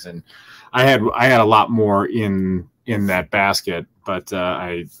things. And I had a lot more in that basket, but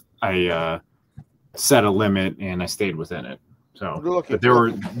I set a limit and I stayed within it. So, but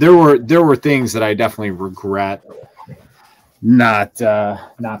there were things that I definitely regret not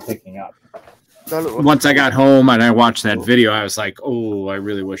picking up. Once I got home and I watched that video, I was like, "Oh, I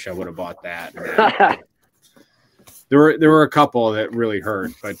really wish I would have bought that." There were a couple that really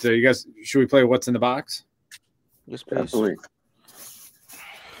hurt, but you guys, should we play What's in the Box? Yes, please.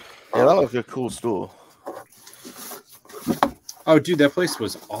 Yeah, that was a cool store. Oh, dude, that place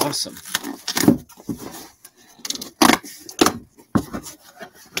was awesome.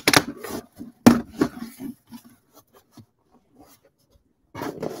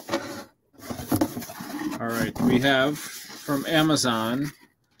 All right, we have from Amazon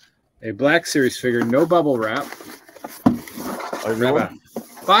a Black Series figure, no bubble wrap.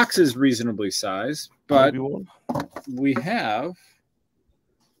 Box is reasonably sized, but we have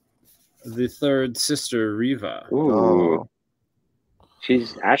the third sister, Reva. Ooh.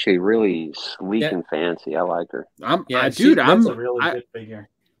 She's actually really sleek and fancy. I like her. That's a really good figure.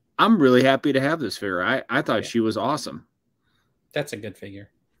 I'm really happy to have this figure. I thought she was awesome. That's a good figure.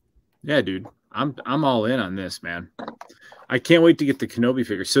 Yeah, dude. I'm all in on this, man. I can't wait to get the Kenobi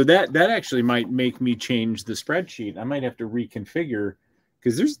figure. So that actually might make me change the spreadsheet. I might have to reconfigure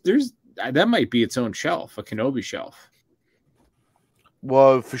because there's that might be its own shelf, a Kenobi shelf.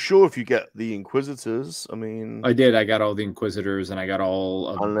 Well, for sure, if you get the Inquisitors, I mean, I did. I got all the Inquisitors, and I got all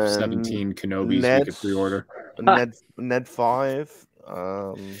of 17 Kenobis we could pre-order. Ned 5.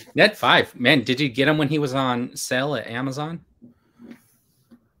 Ned 5, man, did you get him when he was on sale at Amazon?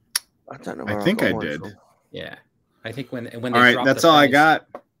 I don't know. I think I did. Yeah, I think when they all right, that's all I got.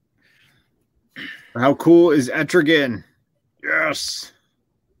 How cool is Etrigan? Yes,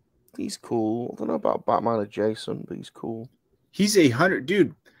 he's cool. I don't know about Batman adjacent, but he's cool. He's 100,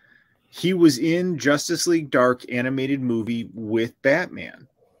 dude. He was in Justice League Dark animated movie with Batman.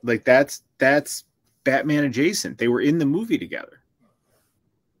 Like that's Batman adjacent. They were in the movie together.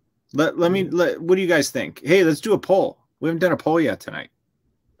 What do you guys think? Hey, let's do a poll. We haven't done a poll yet tonight.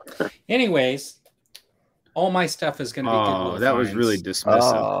 Anyways, all my stuff is going to be good. Oh, that was really dismissive.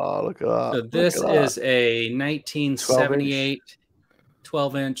 Oh, look at that. So this is a 1978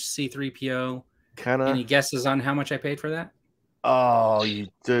 12-inch C-3PO. Any guesses on how much I paid for that? Oh, you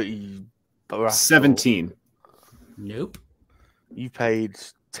dirty rascal. 17. Nope. You paid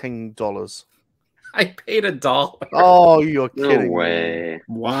 $10. I paid $1. Oh, you're kidding! No way!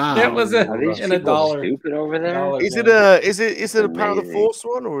 Me. Wow, that was in $1. Stupid over there. Is it a Power of the Force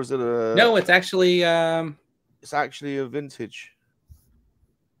one or is it a? No, it's actually It's actually a vintage.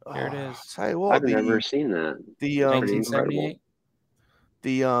 Here it is. Tell you what, I've never seen that. The 1978.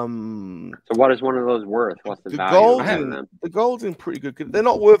 So what is one of those worth? What's the value? The gold's in pretty good. They're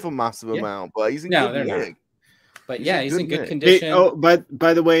not worth a massive amount, but he's in good nick. But he's in good condition. But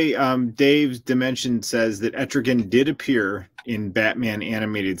by the way, Dave's Dimension says that Etrigan did appear in Batman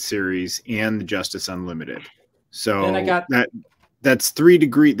animated series and the Justice Unlimited. So then I got that's 3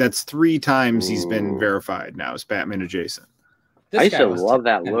 degree. That's 3 times he's been verified now as Batman adjacent. I used to love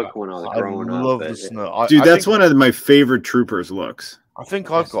that look when I was growing up. I love the snow. Dude, that's one of my favorite Troopers looks. I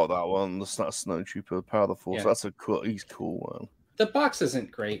think I've got that one. The Snow Trooper, Power of the Force. Yeah. That's a cool. He's cool, man. The box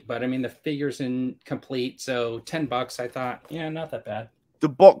isn't great, but I mean the figure's incomplete, so $10. I thought, not that bad. The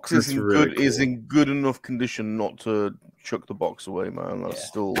box is in good enough condition not to chuck the box away, man. That's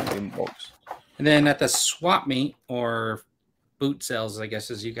still in box. And then at the swap meet or boot sales, I guess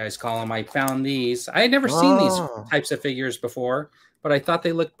as you guys call them, I found these. I had never seen these types of figures before, but I thought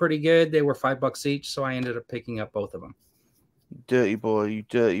they looked pretty good. They were $5 each, so I ended up picking up both of them. Dirty boy, you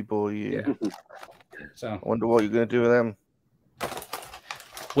dirty boy, you. Yeah. So I wonder what you're gonna do with them.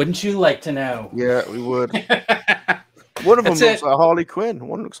 Wouldn't you like to know? Yeah, we would. One of them looks like Harley Quinn.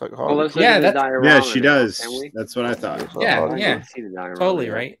 One looks like Harley. Quinn. She does. That's what I thought. Yeah. Totally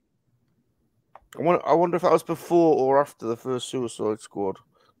right. I wonder if that was before or after the first Suicide Squad.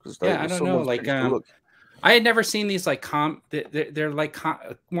 I don't know. Like, I had never seen these like they're like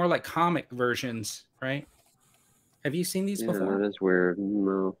more like comic versions, right? Have you seen these before? That is weird.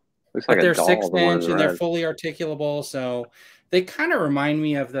 No. Looks but like they're a doll, 6-inch and they're fully articulable, so they kind of remind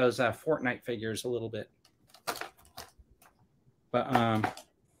me of those Fortnite figures a little bit. But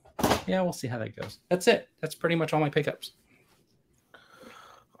yeah, we'll see how that goes. That's it. That's pretty much all my pickups.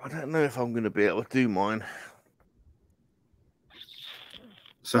 I don't know if I'm going to be able to do mine.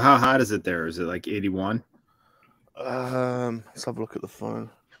 So how hot is it there? Is it like 81? Let's have a look at the phone.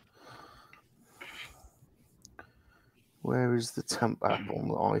 Where is the temp app on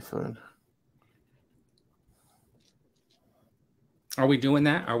the iPhone? Are we doing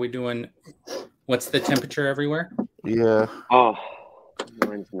that? Are we doing what's the temperature everywhere? Yeah. Oh,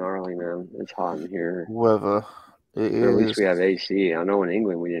 mine's gnarly, man. It's hot in here. Weather. It is. At least we have AC. I know in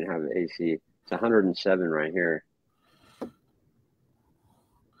England we didn't have AC. It's 107 right here.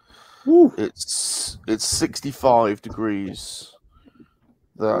 Woo. It's 65 degrees.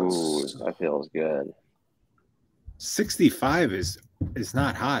 Ooh, that feels good. 65 is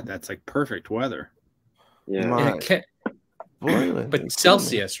not hot. That's like perfect weather. Yeah. But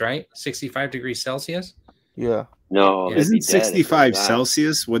Celsius, right? 65 degrees Celsius? Yeah. No, isn't 65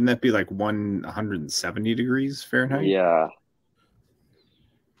 Celsius? Wouldn't that be like 170 degrees Fahrenheit? Yeah.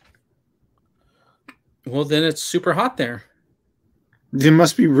 Well, then it's super hot there. It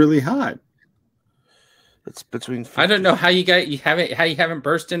must be really hot. It's between. 50. I don't know how you haven't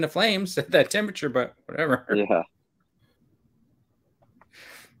burst into flames at that temperature, but whatever. Yeah.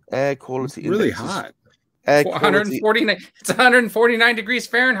 Air quality. It's really hot. 149. It's 149 degrees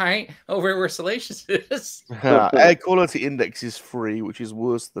Fahrenheit over where Salacious is. Air quality index is 3, which is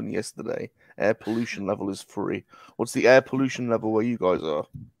worse than yesterday. Air pollution level is 3. What's the air pollution level where you guys are?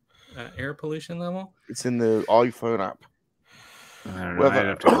 Air pollution level? It's in the iPhone app. I don't know. I'd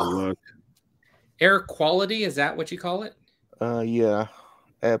have to go look. Air quality, is that what you call it? Yeah.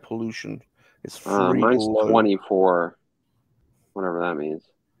 Air pollution. It's 3. Mine's 24. Whatever that means.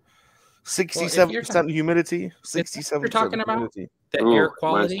 67% humidity. 67%. You're talking about the air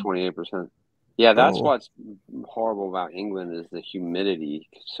quality. Mine's 28%. Yeah, that's what's horrible about England is the humidity.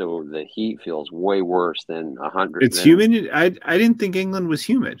 So the heat feels way worse than 100. It's humid. I didn't think England was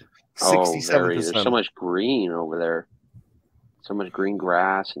humid. 67%. There's so much green over there. So much green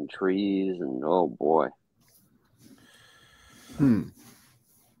grass and trees, and oh boy.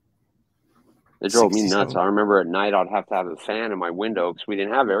 It drove me nuts. I remember at night I'd have to have a fan in my window because we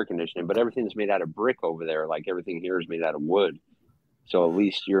didn't have air conditioning, but everything's made out of brick over there. Like everything here is made out of wood. So at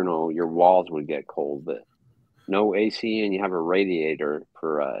least, your walls would get cold, but no AC, and you have a radiator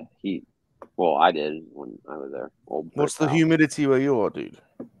for heat. Well, I did when I was there. What's the humidity where you are, dude?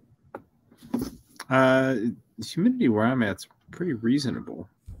 The humidity where I'm at's pretty reasonable.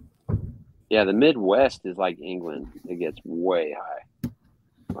 Yeah, the Midwest is like England. It gets way high.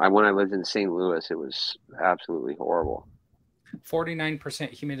 When I lived in St. Louis, it was absolutely horrible.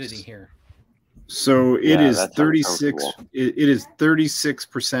 49% humidity here. So it is 36. It is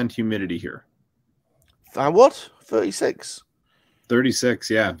 36% humidity here. What? 36. 36.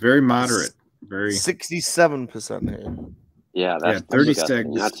 Yeah, very moderate. Very 67% here. Yeah, that's 36.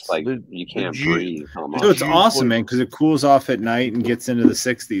 That's like you can't breathe. So it's awesome, man, because it cools off at night and gets into the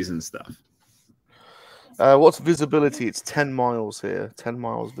 60s and stuff. What's visibility? It's 10 miles here. 10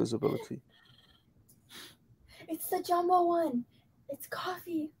 miles visibility. It's the jumbo one. It's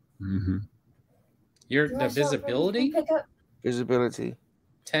coffee. Mm-hmm. The visibility? Visibility.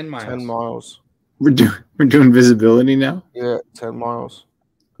 10 miles. 10 miles. We're doing visibility now? Yeah, 10 miles.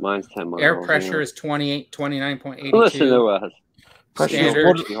 Mine's 10 miles. Air pressure is 29.82. Listen to us.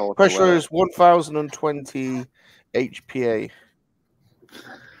 Pressure is 1,020 HPA.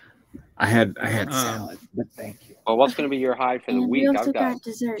 I had salad, but thank you. Well, what's going to be your high for the week? I've got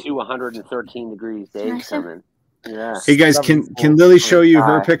 113 degrees days coming. Yeah. Hey guys, can Lily show you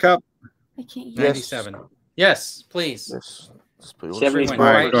her pickup? I can't hear. 97. Yes, please. Yes. 75%.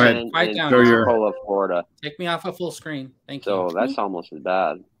 Right, go ahead. Right down. Pensacola, Florida. Take me off a full screen. Thank you. So that's almost as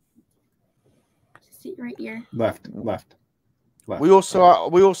bad. See right here. Left. We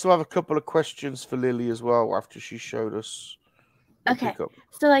also have a couple of questions for Lily as well after she showed us. Okay.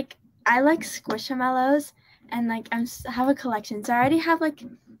 So like I like Squishmallows and like I have a collection. So I already have like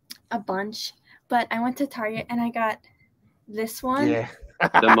a bunch, but I went to Target and I got this one. Yeah.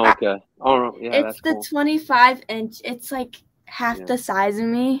 The mocha. Oh yeah, it's that's the cool. 25-inch. It's like half the size of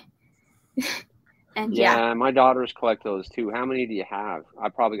me. And yeah, my daughters collect those too. How many do you have? I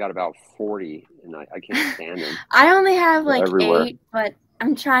probably got about 40, and I can't stand them. I only have like 8, but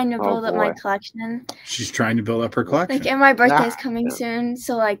I'm trying to build up my collection. She's trying to build up her collection. Like, and my birthday's coming soon,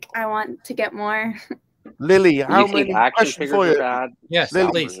 so like I want to get more. Lily, how many? Question for you. Yes,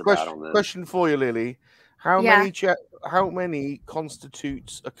 Lily. Question for you, Lily. How many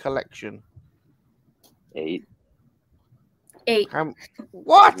constitutes a collection? 8. 8.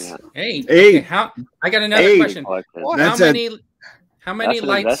 What? Yeah. 8. 8. Okay, I got another 8. question. How many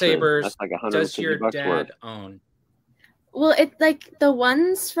lightsabers like does your dad worth. own? Well, it's like the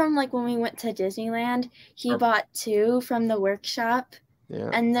ones from like when we went to Disneyland, he bought 2 from the workshop. Yeah.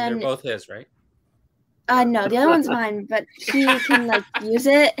 And then they're both his, right? No, the other one's mine, but he can like use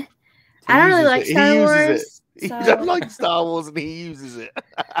it. I don't really like Star Wars. He doesn't like Star Wars and he uses it.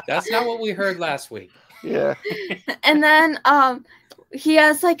 That's not what we heard last week. Yeah. And then he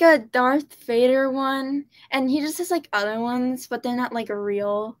has like a Darth Vader one, and he just has like other ones, but they're not like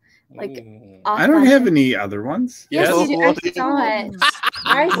real. Like I don't have any other ones. Yes, you do. I saw it.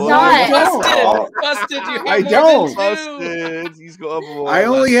 I saw it. Busted. You I don't. Busted. He's got other ones. I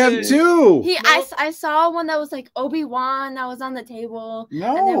only have 2. I saw one that was like Obi-Wan that was on the table.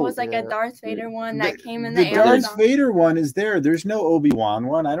 No. And there was like a Darth Vader one that came in the Darth Vader one is there. There's no Obi-Wan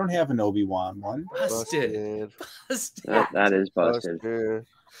one. I don't have an Obi-Wan one. Busted. That is busted.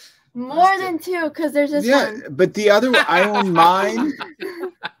 More than 2, because there's this one. But the other one, I own mine.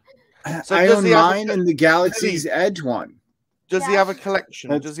 So I own mine and the Galaxy's Edge one. Does he have a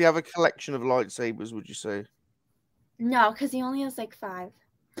collection? Does he have a collection of lightsabers, would you say? No, because he only has like 5.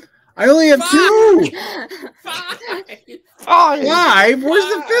 I only have 2. 5. 5? Where's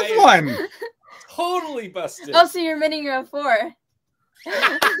the 5th one? Totally busted. Oh, so you're admitting you're a 4.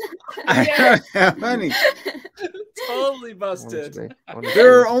 I don't have any. Totally busted.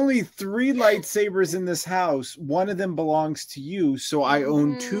 There are only 3 lightsabers in this house. One of them belongs to you, so I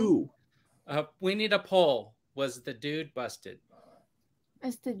own 2. We need a poll. Was the dude busted?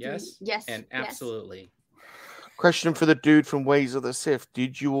 Yes. And absolutely. Question for the dude from Ways of the Sith.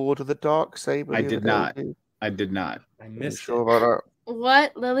 Did you order the dark saber? I did not. I did not. I missed sure about that.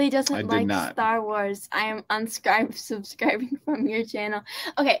 What? Lily doesn't like Star Wars. I am subscribing from your channel.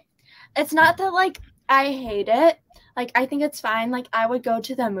 Okay. It's not that like I hate it. Like I think it's fine. Like I would go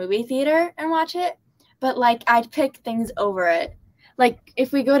to the movie theater and watch it, but like I'd pick things over it. Like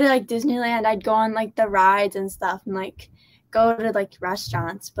if we go to like Disneyland, I'd go on like the rides and stuff and like go to like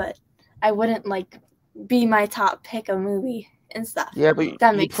restaurants, but I wouldn't like be my top pick a movie and stuff. Yeah, but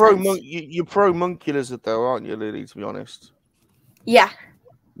that makes sense. You're pro Monkey Lizard though, aren't you, Lily, to be honest? Yeah.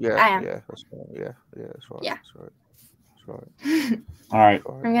 Yeah, I am. Yeah, that's right. Yeah, that's right. Yeah. That's right. All right.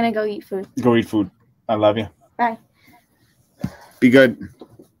 I'm gonna go eat food. Go eat food. I love you. Bye. Be good.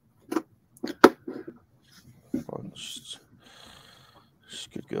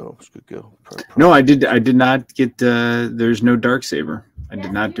 Just good girl. Just good girl. No, I did not get. There's no Darksaber. I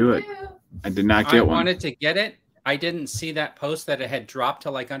did not do it. I did not get one. I wanted to get it. I didn't see that post that it had dropped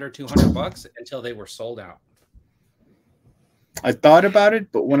to like under $200 until they were sold out. I thought about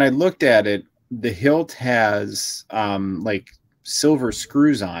it, but when I looked at it, the hilt has like silver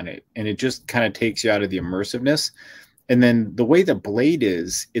screws on it, and it just kind of takes you out of the immersiveness. And then the way the blade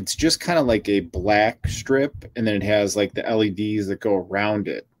is, it's just kind of like a black strip, and then it has like the LEDs that go around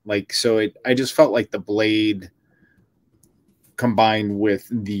it. Like so, I just felt like the blade combined with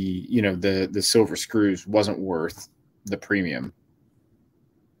the the silver screws wasn't worth the premium,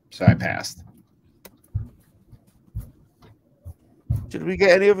 so I passed. Did we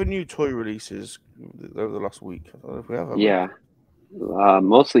get any other new toy releases over the last week? I don't know if we have. Yeah,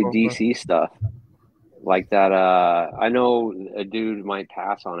 mostly DC stuff. Like that, I know a dude might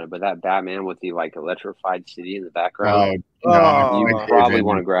pass on it, but that Batman with the like electrified city in the background, you probably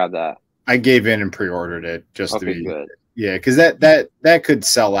want to grab that. I gave in and pre-ordered it just to be good. Yeah, because that could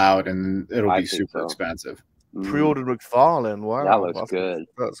sell out and it'll be super expensive. Pre-ordered McFarlane. Wow, that looks good.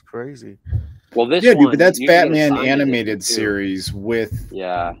 That's crazy. Well, this dude, one, but that's Batman animated series with you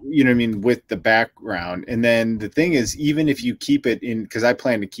know what I mean, with the background. And then the thing is, even if you keep it in, because I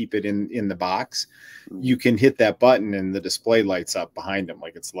plan to keep it in the box, you can hit that button and the display lights up behind him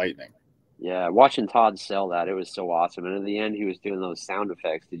like it's lightning. Yeah, watching Todd sell that, it was so awesome. And in the end, he was doing those sound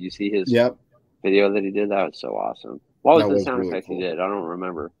effects. Did you see his video that he did? That was so awesome. What was the sound effect he did? I don't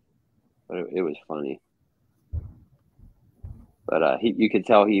remember, but it was funny. But you could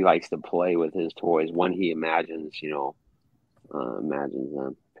tell he likes to play with his toys when he imagines, imagines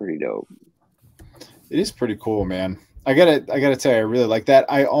them. Pretty dope. It is pretty cool, man. I gotta tell you, I really like that.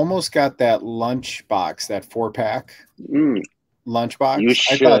 I almost got that lunch box, that 4-pack lunch box. You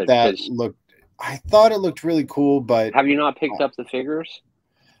should. I thought it looked really cool, but have you not picked up the figures?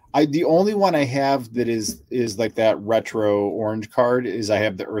 The only one I have that is like that retro orange card is I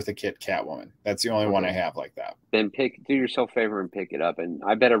have the Eartha Kitt Catwoman. That's the only one I have like that. Then do yourself a favor and pick it up. And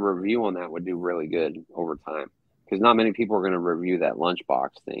I bet a review on that would do really good over time. Because not many people are going to review that lunchbox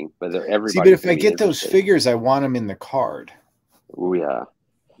thing. But everybody. See, but if I get those figures, I want them in the card. Oh, yeah.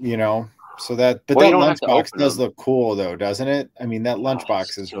 So that, but that lunchbox does look cool, though, doesn't it? I mean, that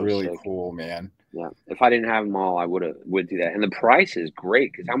lunchbox is so really cool, man. Yeah, if I didn't have them all, I would do that. And the price is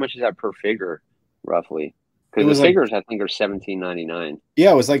great because how much is that per figure, roughly? Because the figures I think are $17.99.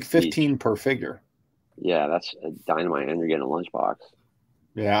 Yeah, it was like 15 per figure. Yeah, that's a dynamite, and you're getting a lunchbox.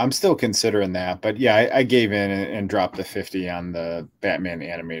 Yeah, I'm still considering that, but yeah, I gave in and dropped the 50 on the Batman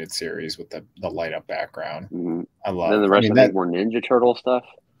animated series with the light up background. Mm-hmm. I love. And then the rest of that more Ninja Turtle stuff.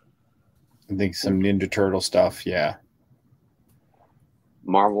 I think some Ninja Turtle stuff. Yeah.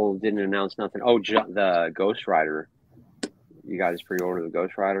 Marvel didn't announce nothing. Oh, the Ghost Rider. You guys pre-order the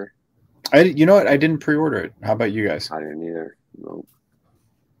Ghost Rider? You know what? I didn't pre-order it. How about you guys? I didn't either. No.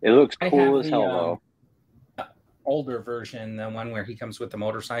 It looks cool as hell, though. Older version, the one where he comes with the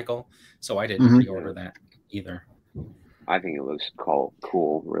motorcycle. So I didn't pre-order that either. I think it looks cool,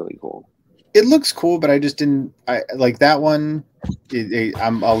 really cool. It looks cool, but I just didn't. I like that one.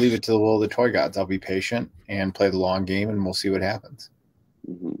 I'll leave it to the will of the toy gods. I'll be patient and play the long game, and we'll see what happens.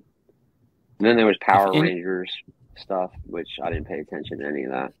 Mm-hmm. And then there was Power Rangers stuff, which I didn't pay attention to any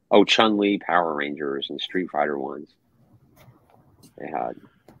of that. Oh, Chun-Li Power Rangers and Street Fighter ones. They had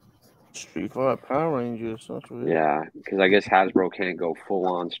Street Fighter Power Rangers. That's weird. Yeah, because I guess Hasbro can't go full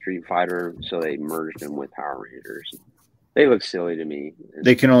on Street Fighter, so they merged them with Power Rangers. They look silly to me.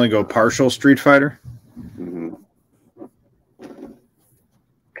 They can only go partial Street Fighter. Mm-hmm.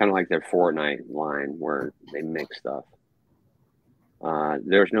 Kind of like their Fortnite line where they mix stuff.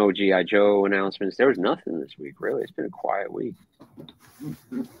 There's no G.I. Joe announcements. There was nothing this week, really. It's been a quiet week.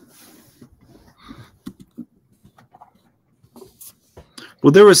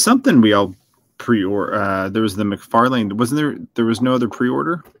 Well, there was something we all pre-order. There was the McFarlane. Wasn't there? There was no other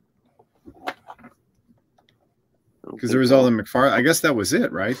pre-order? Because there was all the McFarlane. I guess that was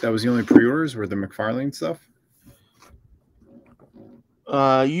it, right? That was the only pre-orders were the McFarlane stuff.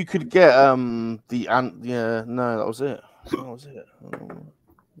 You could get no, that was it. That was it.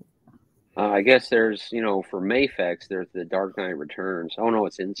 I guess there's, for Mayfex, there's the Dark Knight Returns. Oh no,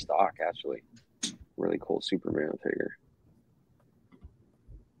 it's in stock actually. Really cool Superman figure.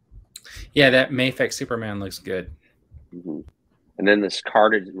 Yeah, that Mayfex Superman looks good. Mm-hmm. And then this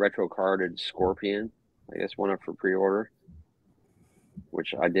retro carded Scorpion, I guess went up for pre-order,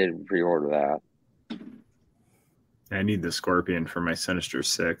 which I did pre-order that. I need the Scorpion for my Sinister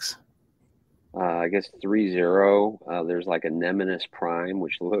Six. I guess 3-0. There's like a Nemesis Prime,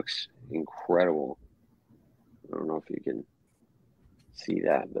 which looks incredible. I don't know if you can see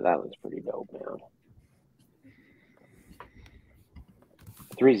that, but that looks pretty dope, man.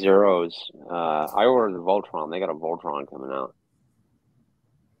 3-0s. I ordered the Voltron. They got a Voltron coming out.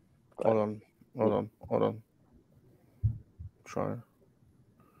 Hold on. Try.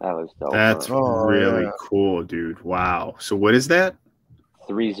 That was dope. That's really cool, dude. Wow. So what is that?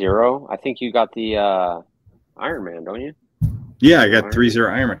 3-0. I think you got the Iron Man, don't you? Yeah, I got 3-0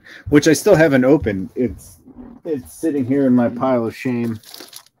 Iron Man, which I still haven't opened. It's sitting here in my pile of shame.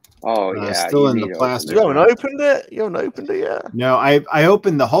 Oh yeah, still in the plastic. You haven't opened it? You haven't opened it yet? No, I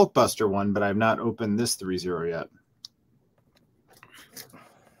opened the Hulkbuster one, but I've not opened this 3-0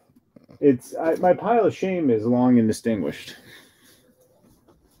 yet. My pile of shame is long and distinguished.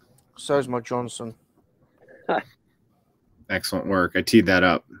 So's my Johnson. Excellent work. I teed that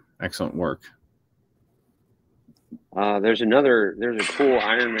up. Excellent work. There's a cool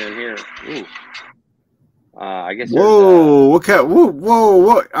Iron Man here. Ooh. I guess. Whoa! Whoa!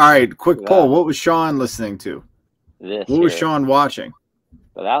 All right, quick poll. What was Sean listening to? What was Sean watching?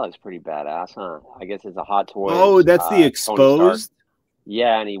 But that looks pretty badass, huh? I guess it's a Hot Toys. Oh, that's the exposed.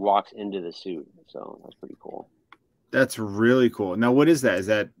 Yeah, and he walks into the suit, so that's pretty cool. That's really cool. Now, what is that? Is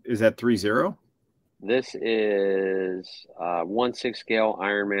that 3-0? This is 1/6 scale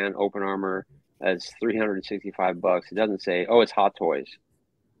Iron Man open armor. That's $365. It doesn't say. Oh, it's Hot Toys.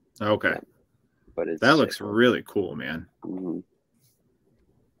 Okay. Yeah. But that looks really cool, man. Mm-hmm.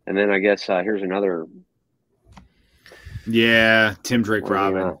 And then I guess here's another. Yeah, Tim Drake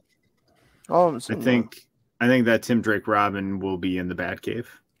Robin. Oh, I think that Tim Drake Robin will be in the Batcave.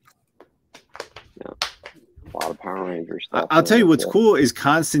 Yeah, a lot of Power Rangers stuff. I'll tell you what's cool is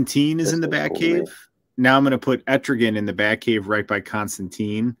Constantine is in the Batcave. Cool, now I'm going to put Etrigan in the Batcave right by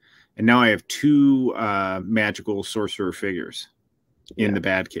Constantine, and now I have 2 magical sorcerer figures in the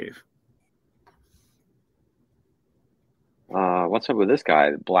Batcave. What's up with this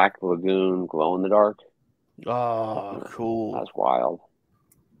guy? Black Lagoon glow in the dark. Oh, cool. That's wild.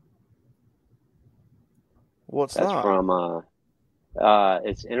 That's that? From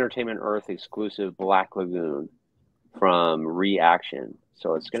it's Entertainment Earth exclusive Black Lagoon from Reaction.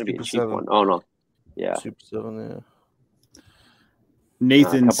 So it's going to be a cheap one. Oh no, yeah, Super 7, yeah.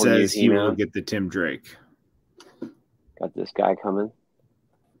 Nathan says he will get the Tim Drake. Got this guy coming.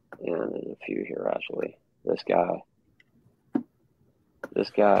 And there's a few here, actually. This guy.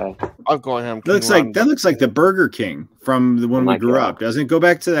 I've got him. That looks like the Burger King from when we grew up, doesn't it? Go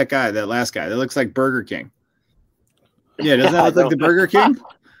back to that guy, that last guy. That looks like Burger King. Yeah, doesn't that look like the Burger King?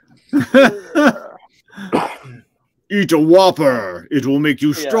 Eat a Whopper. It will make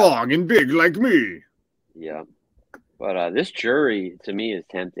you strong and big like me. Yeah. But this jury, to me, is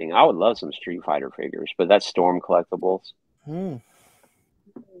tempting. I would love some Street Fighter figures, but that's Storm Collectibles.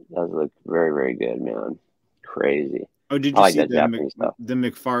 Does look very, very good, man. Crazy. Oh, did you see the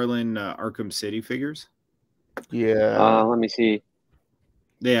McFarlane Arkham City figures? Yeah. Let me see.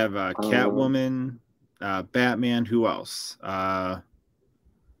 They have Catwoman, Batman. Who else? I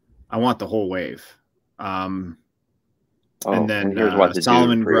want the whole wave. And then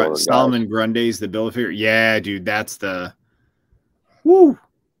Solomon Grundy's the bill of figure. Yeah, dude, that's the. Woo!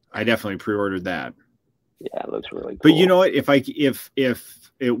 I definitely pre-ordered that. Yeah, it looks really cool. But you know what? If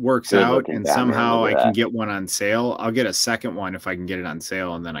it works out and somehow I can get one on sale, I'll get a second one if I can get it on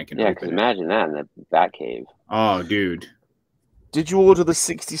sale, and then I can. Yeah, because imagine that in the Batcave. Oh, dude! Did you order the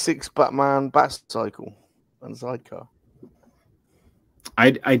 66 Batman Batcycle and sidecar? I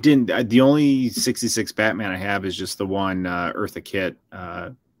didn't. The only 66 Batman I have is just the one Eartha Kitt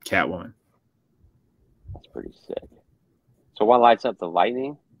Catwoman. That's pretty sick. So what lights up? The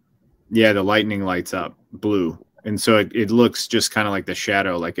lightning? Yeah, the lightning lights up blue. And so it looks just kind of like the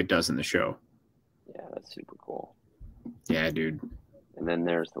shadow like it does in the show. Yeah, that's super cool. Yeah, dude. And then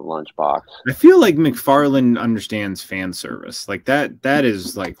there's the lunchbox. I feel like McFarlane understands fan service. Like that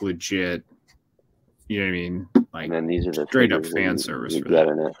is like legit. You know what I mean? Like, and then these are the straight up fan service for that.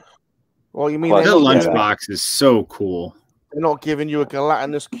 In it. Well, you mean that lunchbox is so cool. They're not giving you a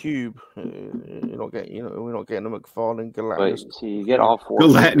gelatinous cube. You're not getting, we're not getting a McFarlane gelatinous. Wait, so you get all four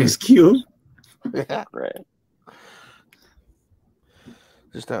gelatinous cube. Yeah, right.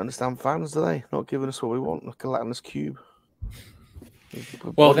 Just don't understand fans, do they? Not giving us what we want, a gelatinous cube.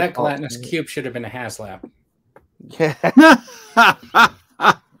 Well, that gelatinous cube should have been a HasLab. Yeah.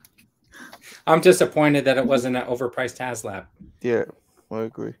 I'm disappointed that it wasn't an overpriced HasLab. Yeah, I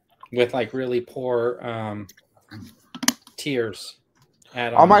agree. With like really poor tiers.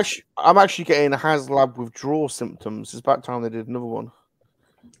 I'm actually getting a HasLab withdrawal symptoms. It's about time they did another one.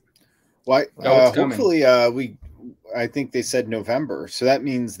 Well, hopefully I think they said November, so that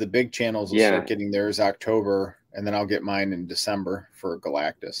means the big channels will start getting theirs October, and then I'll get mine in December for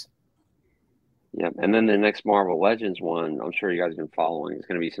Galactus. Yeah, and then the next Marvel Legends one, I'm sure you guys have been following, is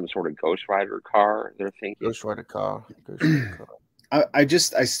going to be some sort of Ghost Rider car. They're thinking Ghost Rider car. I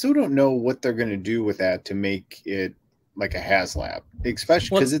still don't know what they're going to do with that to make it like a HasLab,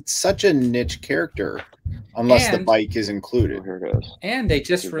 especially because it's such a niche character. Unless the bike is included. And they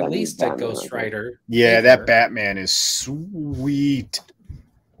just released a Ghost Rider. Yeah, that Batman is sweet.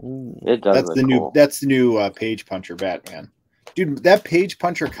 It does. That's the new Page Puncher Batman. Dude, that Page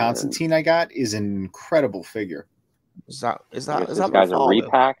Puncher Constantine I got is an incredible figure. Is that this guy's a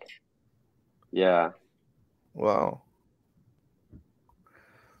repack? Yeah. Wow.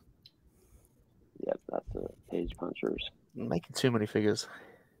 Yep, that's the Page Punchers. I'm making too many figures.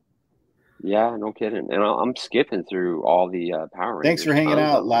 Yeah, no kidding. And I'm skipping through all the Power Rangers. Thanks for hanging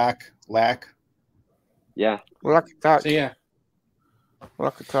out, Lack. Yeah. Lack attack. So, yeah.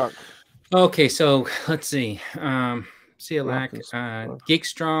 Lack attack. Okay, so let's see. See you, Lack. Geek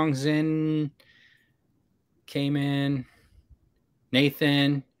Strong's in. Came in.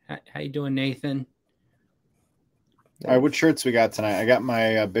 Nathan. How you doing, Nathan? All right, what shirts we got tonight? I got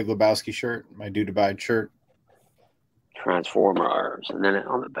my Big Lebowski shirt, my Dude Abide shirt. Transformers, and then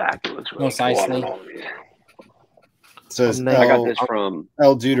on the back it looks really Most nicely. So I got this from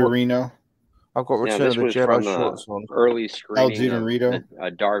El Duderino. I've got Return of the Jedi shorts on. Early screening of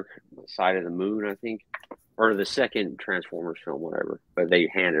A Dark Side of the Moon, I think, or the second Transformers film, whatever. But they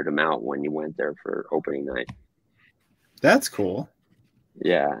handed them out when you went there for opening night. That's cool.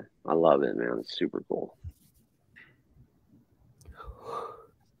 Yeah, I love it, man. It's super cool.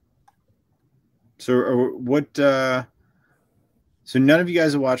 So what? So none of you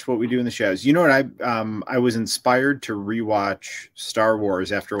guys have watched What We Do in the Shadows. You know what? I was inspired to rewatch Star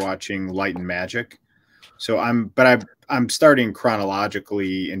Wars after watching Light and Magic. So I'm starting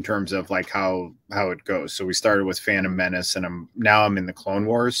chronologically in terms of like how it goes. So we started with Phantom Menace, and I'm in the Clone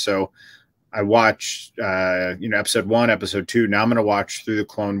Wars. So I watched episode 1, episode 2. Now I'm going to watch through the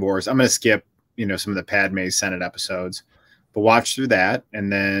Clone Wars. I'm going to skip some of the Padme Senate episodes, but watch through that,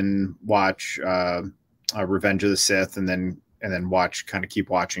 and then watch Revenge of the Sith, and then keep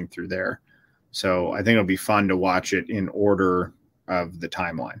watching through there. So I think it'll be fun to watch it in order of the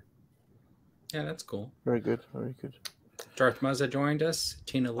timeline. Yeah, that's cool. Very good. Very good. Darth Muzza joined us.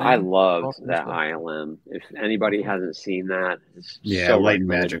 Tina Lynn. I loved that ILM. If anybody hasn't seen that, it's so Light and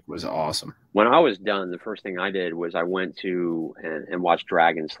Magic was awesome. When I was done, the first thing I did was I went to and watched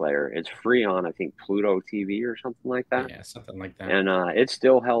Dragon Slayer. It's free on, I think, Pluto TV or something like that. Yeah, something like that. And it's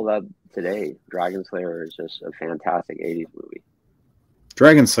still held up today. Dragon Slayer is just a fantastic 80s movie.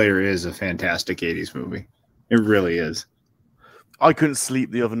 Dragon Slayer is a fantastic 80s movie. It really is. I couldn't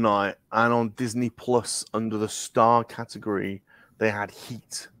sleep the other night, and on Disney Plus, under the star category, they had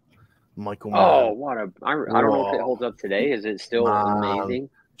Heat. Michael Mann. Oh, what a! I don't know if it holds up today. Is it still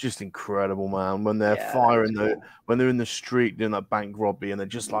amazing? Just incredible, man. When they're firing, when they're in the street doing that bank robbery, and they're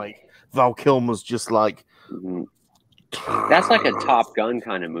just like Val Kilmer's just like. That's like a Top Gun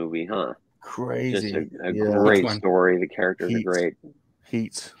kind of movie, huh? Crazy. Just a great story. The characters are great.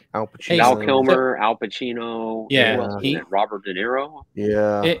 Heat. Al Pacino. Val Kilmer, Al Pacino. Yeah. Robert De Niro.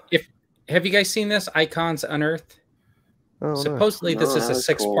 Yeah. Have you guys seen this? Icons Unearthed? Oh, supposedly this is a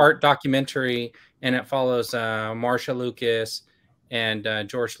 6-part documentary, and it follows Marsha Lucas and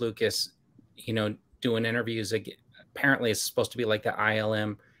George Lucas, doing interviews. Apparently it's supposed to be like the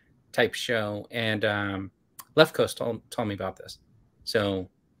ILM type show, and Left Coast told me about this, so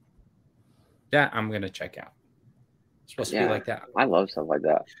that I'm gonna check out. It's supposed to be like that. I love stuff like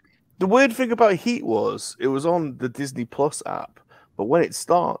that. The weird thing about Heat was it was on the Disney Plus app, but when it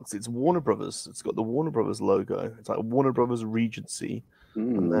starts, it's Warner Brothers. It's got the Warner Brothers logo. It's like Warner Brothers Regency.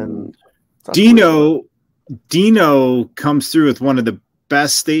 And then Dino comes through with one of the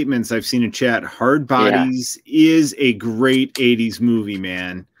best statements I've seen in chat. Hard Bodies is a great 80s movie,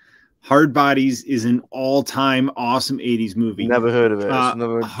 man. Hard Bodies is an all-time awesome 80s movie. Never heard of it.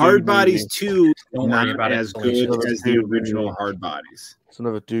 Hard Bodies 2 is not as good as the original Hard Bodies. It's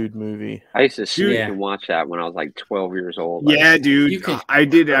another dude movie. I used to sneak and watch that when I was like 12 years old. Yeah, dude. I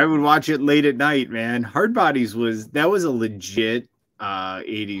did. I would watch it late at night, man. Hard Bodies was a legit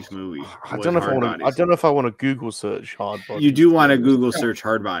 80s movie. I don't know if I want to Google search Hard Bodies. You do want to Google search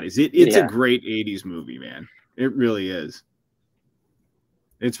Hard Bodies. It's a great 80s movie, man. It really is.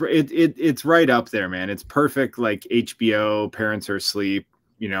 It's right up there, man. It's perfect, like HBO. Parents are asleep.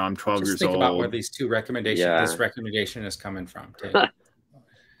 I'm 12 years old. Think about where these two recommendations. Yeah. This recommendation is coming from.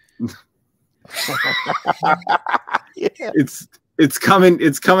 It's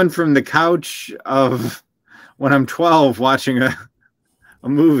coming from the couch of when I'm 12 watching a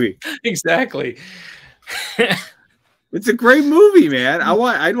movie. Exactly. It's a great movie, man.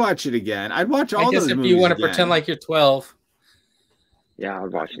 I'd watch it again. I'd watch all those movies. If you want to pretend like you're 12. Yeah, I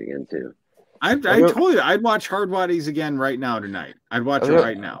would watch it again too. I told you I'd watch Hard Bodies again right now tonight. I'd watch it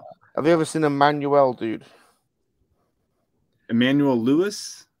right now. Have you ever seen Emmanuel, dude? Emmanuel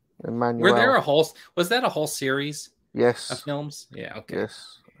Lewis? Was that a whole series? Yes. Of films? Yeah, okay.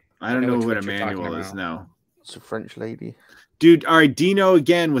 Yes. I don't know what Emmanuel is now. It's a French lady. Dude, all right, Dino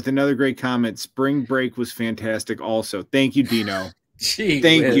again with another great comment. Spring Break was fantastic also. Thank you, Dino.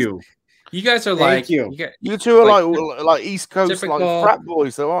 Thank you. You guys are you two are like East Coast typical, like frat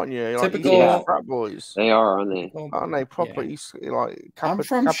boys, though, aren't you? Like typical frat boys. They are, aren't they? Aren't they proper East? Like I'm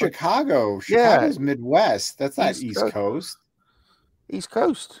from Chicago. Chicago's Midwest. That's not East Coast. East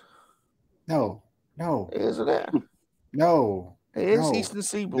Coast. No. Isn't it? No. It is Eastern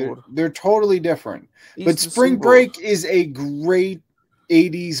Seaboard. They're totally different. But Spring Break is a great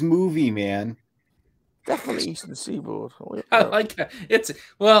 80s movie, man. Definitely Eastern Seaboard. I like that.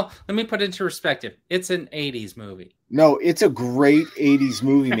 Let me put it into perspective. It's an 80s movie. No, it's a great 80s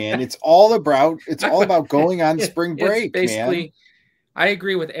movie, man. It's all about going on spring break, basically, man. I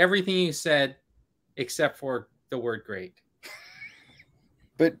agree with everything you said except for the word great.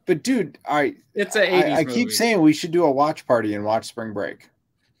 But dude, it's an 80s I keep saying we should do a watch party and watch Spring Break.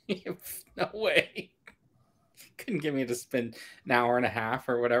 No way. Couldn't get me to spend an hour and a half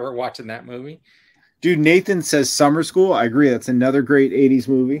or whatever watching that movie. Dude, Nathan says Summer School. I agree. That's another great 80s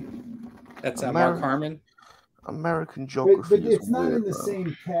movie. That's Mark Harmon. American Geography. But it's not in the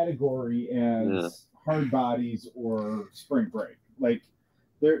same category as Hard Bodies or Spring Break. Like,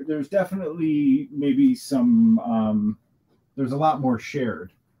 there's definitely maybe some... there's a lot more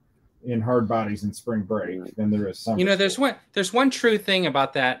shared in Hard Bodies and Spring Break than there is Summer School. There's one true thing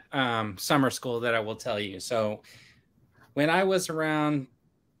about that Summer School that I will tell you. So when I was around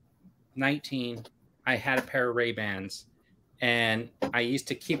 19, I had a pair of Ray-Bans, and I used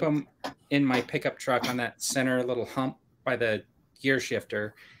to keep them in my pickup truck on that center little hump by the gear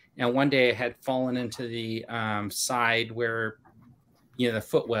shifter. And one day I had fallen into the side where, the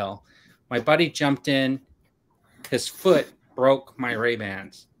footwell. My buddy jumped in, his foot broke my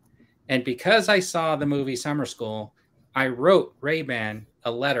Ray-Bans. And because I saw the movie Summer School, I wrote Ray-Ban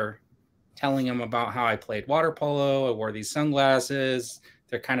a letter telling him about how I played water polo. I wore these sunglasses.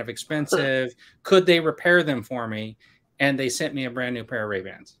 They're kind of expensive. Could they repair them for me? And they sent me a brand new pair of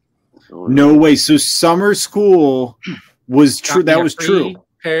Ray-Bans. No way. So summer school was true. That was true.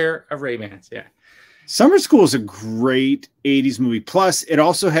 Pair of Ray-Bans. Yeah. Summer School is a great 80s movie. Plus, it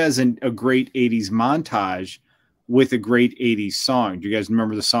also has a great 80s montage with a great 80s song. Do you guys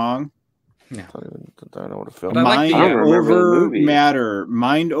remember the song? No. I don't know what a film. Mind Over Matter.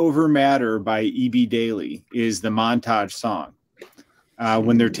 Mind Over Matter by E.B. Daly is the montage song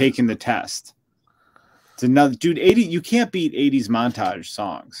when they're taking the test. It's another dude. 80. You can't beat 80s montage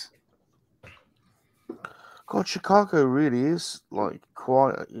songs. God, Chicago really is like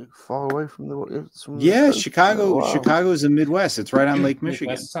quite far away from the. Yeah, Chicago. Wow. Chicago is the Midwest. It's right on Lake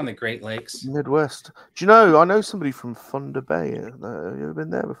Michigan. It's on the Great Lakes. Midwest. Do you know? I know somebody from Thunder Bay. Have you ever been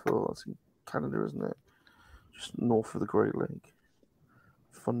there before? That's in Canada, isn't it? Just north of the Great Lake.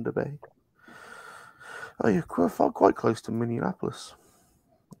 Thunder Bay. Oh, you're quite close to Minneapolis,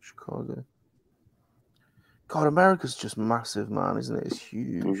 Chicago. God, America's just massive, man, isn't it? It's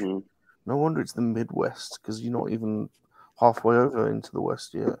huge. Mm-hmm. No wonder it's the Midwest, because you're not even halfway over into the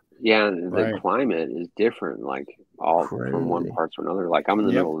West yet. Yeah, and the climate is different, like all from one part to another. Like I'm in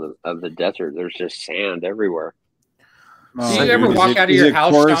the middle of the desert. There's just sand everywhere. Do you ever walk out of your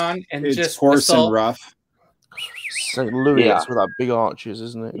house, Sean, and just coarse and rough? St. Louis, that's where that big arches,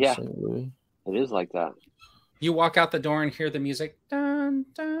 isn't it? Yeah, St. Louis. It is like that. You walk out the door and hear the music. Dun,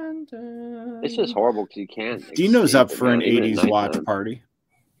 dun, dun. It's just horrible because you can't. Dino's up for an 80s watch party.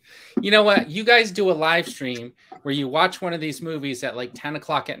 You know what? You guys do a live stream where you watch one of these movies at like 10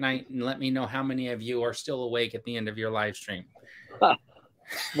 o'clock at night and let me know how many of you are still awake at the end of your live stream.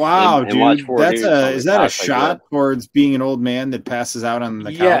 Wow, dude. Is that a shot towards being an old man that passes out on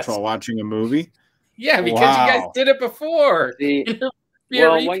the couch while watching a movie? Yeah, because you guys did it before.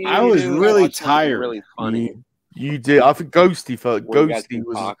 I was really tired. Really funny. You did. I think Ghosty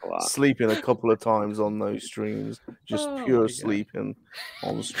was sleeping a couple of times on those streams. Just pure sleeping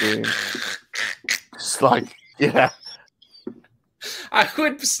on the stream. It's like, yeah. I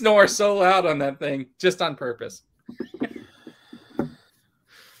would snore so loud on that thing, just on purpose.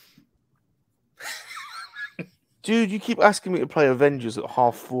 Dude, you keep asking me to play Avengers at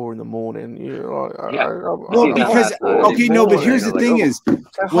 4:30 in the morning. You're like, but here's the thing: is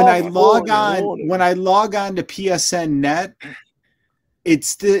when I log on to PSN Net,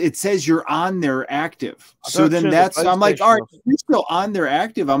 it says you're on there active. So then I'm like, all right, if you're still on there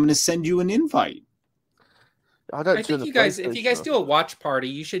active, I'm going to send you an invite. I think if you guys do a watch party,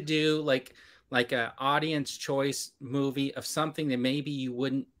 you should do like a audience choice movie of something that maybe you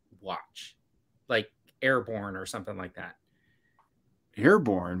wouldn't watch, like Airborne or something like that.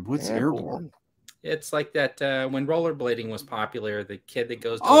 Airborne? What's Airborne? It's like that when rollerblading was popular, the kid that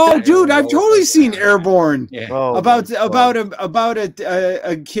goes to dude, I've totally seen Airborne. Yeah. About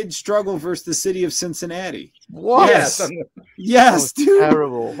a kid struggle versus the city of Cincinnati. What? Yes, dude.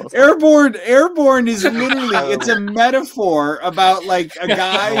 Terrible. Airborne is literally it's a metaphor about like a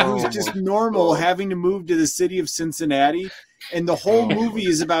guy who's just normal having to move to the city of Cincinnati. And the whole movie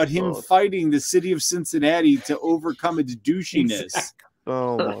is about him fighting the city of Cincinnati to overcome its douchiness.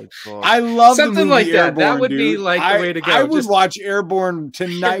 Oh my god! I love something the movie like that. Airborne, that would dude. be like the way to go. I would watch Airborne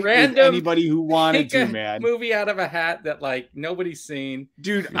tonight with anybody who wanted to, man. Movie out of a hat that like nobody's seen,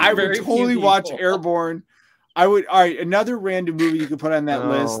 dude. I would totally watch Airborne. I would. All right, another random movie you could put on that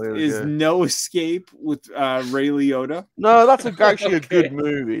list is No Escape with Ray Liotta. No, that's actually a good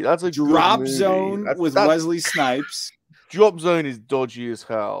movie. That's a Drop Zone with Wesley Snipes. Drop Zone is dodgy as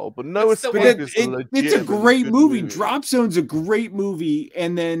hell, but No Escape is it's a great movie. Drop Zone's a great movie,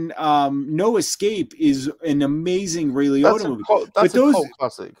 and then No Escape is an amazing Ray Liotta movie. That's a cult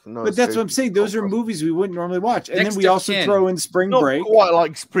classic. But that's what I'm saying. Those are movies we wouldn't normally watch. And then we also throw in Spring Break. Not quite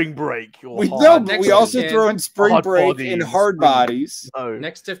like Spring Break. We also throw in Spring Break and Hard Bodies. No.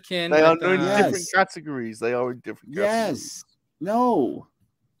 Next of Kin. They are in different categories. They are in different categories. Yes. No.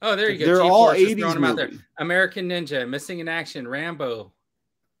 Oh, there you go. They're all 80s movies. Out there. American Ninja, Missing in Action, Rambo.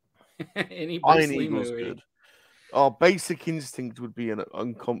 Any Bruce Lee movie. Good. Oh, Basic Instinct would be an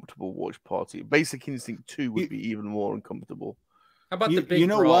uncomfortable watch party. Basic Instinct 2 would be even more uncomfortable. How about the big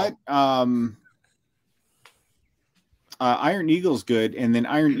brawl? What? Iron Eagle's good, and then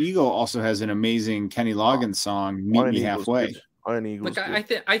Iron Eagle also has an amazing Kenny Loggins song, Meet Me Halfway. Iron Eagle's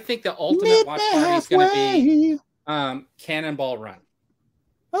good. I think the ultimate watch party is going to be Cannonball Run.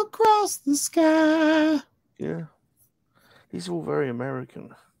 Across the sky. Yeah. These are all very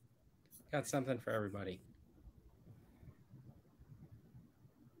American. Got something for everybody.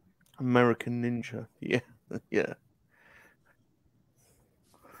 American Ninja. Yeah. Yeah.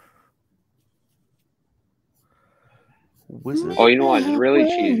 Wizard. Oh, you know what? It's really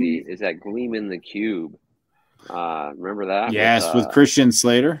cheesy. Is that Gleam in the Cube? Remember that? Yes, with Christian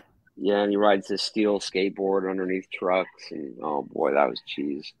Slater. Yeah, and he rides his steel skateboard underneath trucks, and oh boy, that was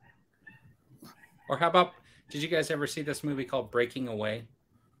cheese. Or how about? Did you guys ever see this movie called Breaking Away?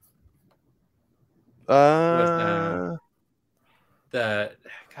 It's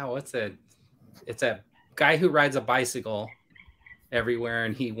a guy who rides a bicycle everywhere,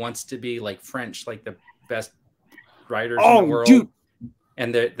 and he wants to be like French, like the best riders in the world. Dude.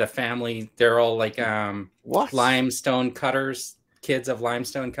 And the family, they're all like limestone cutters, kids of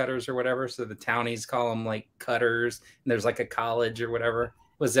limestone cutters or whatever. So the townies call them like cutters, and there's like a college or whatever. It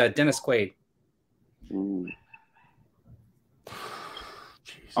was Dennis Quaid. Ooh.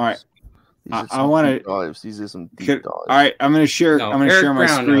 All right. I want to. These are some deep dives. All right, I'm going to share. I'm going to share my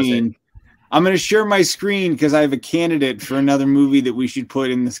screen. I'm going to share my screen because I have a candidate for another movie that we should put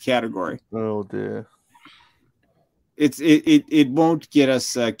in this category. Oh dear. It won't get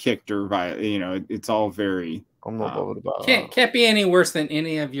us kicked or it's all very. I'm not bothered about that. Can't be any worse than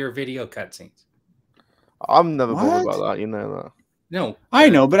any of your video cutscenes. I'm never bothered about that. You know that. No, I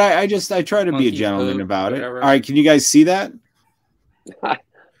know, but I try to be a gentleman about it. All right, can you guys see that?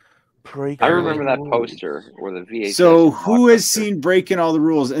 I remember that poster or the VHS. So who has seen Breaking All the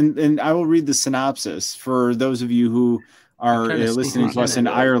Rules? And I will read the synopsis for those of you who are listening to us in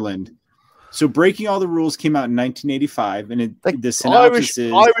Ireland. So Breaking All the Rules came out in 1985, and the synopsis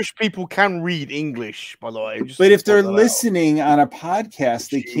is Irish people can read English, by the way. But if they're listening on a podcast,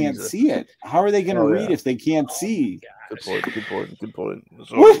 they can't see it. How are they going to read if they can't see? Good point.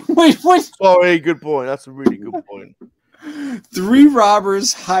 Sorry. Wait. Sorry, good point. That's a really good point. 3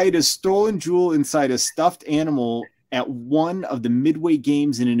 robbers hide a stolen jewel inside a stuffed animal at one of the Midway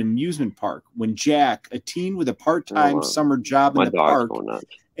games in an amusement park when Jack, a teen with a part-time summer job in the park,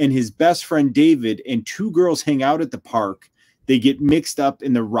 and his best friend David and 2 girls hang out at the park, they get mixed up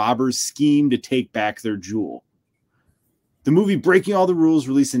in the robbers' scheme to take back their jewel. The movie Breaking All the Rules,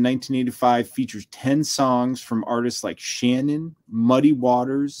 released in 1985, features 10 songs from artists like Shannon, Muddy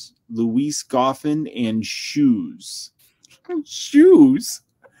Waters, Louise Goffin, and Shoes.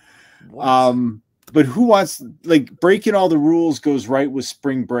 But who wants, Breaking All the Rules goes right with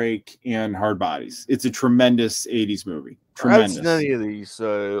Spring Break and Hard Bodies. It's a tremendous 80s movie. Tremendous. I haven't seen any of these,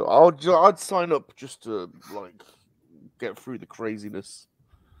 so I'd sign up just to get through the craziness.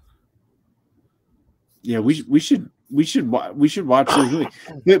 Yeah, we should watch this movie.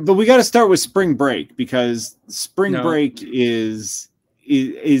 But we got to start with Spring Break because Spring Break is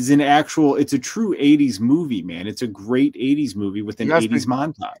it's a true 80s movie, man. It's a great 80s movie with an 80s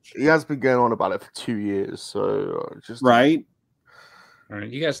montage. He has been going on about it for 2 years, so just right. All right,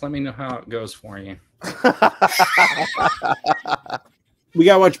 you guys let me know how it goes for you. We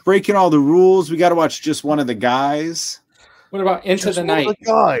got to watch Breaking All the Rules. We got to watch Just One of the Guys. What about Into the Night? The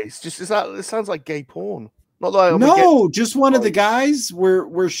guys, it sounds like gay porn. Not that just one of the guys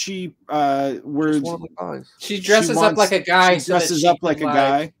where she she dresses up like a guy. She dresses up like a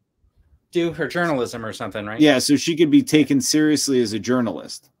guy. Do her journalism or something, right? Yeah, so she could be taken seriously as a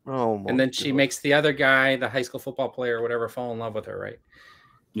journalist. Oh, and then she makes the other guy, the high school football player or whatever, fall in love with her, right?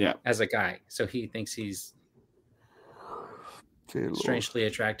 Yeah, as a guy, so he thinks he's strangely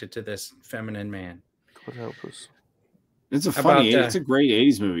attracted to this feminine man. God help us. It's a funny. It's a great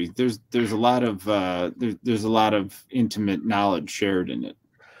 80s movie. There's a lot of there's a lot of intimate knowledge shared in it.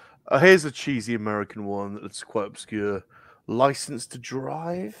 Here's a cheesy American one that's quite obscure. License to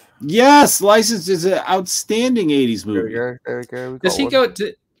Drive. Yes, License is an outstanding 80s movie. There we go. Does he go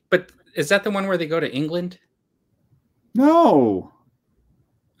to? But is that the one where they go to England? No.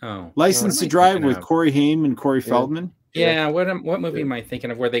 Oh, License to Drive with Corey Haim and Corey Feldman. Yeah. What movie am I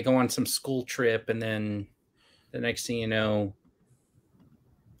thinking of? Where they go on some school trip and then. The next thing you know,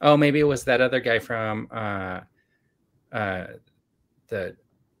 maybe it was that other guy from the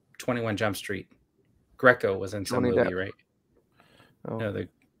 21 Jump Street. Greco was in some movie, right? Oh. No,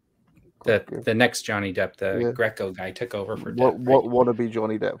 the next Johnny Depp, the Greco guy took over for Depp. What wannabe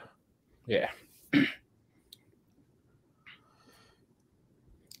Johnny Depp? Yeah. You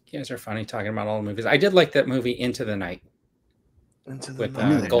guys are funny talking about all the movies. I did like that movie Into the Night. Into the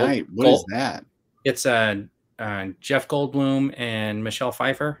Night. What is that? It's Jeff Goldblum and Michelle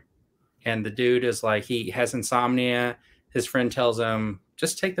Pfeiffer, and the dude is like, he has insomnia. His friend tells him,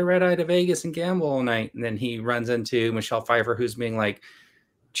 just take the red eye to Vegas and gamble all night. And then he runs into Michelle Pfeiffer, who's being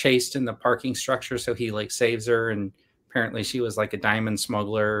chased in the parking structure. So he saves her. And apparently she was a diamond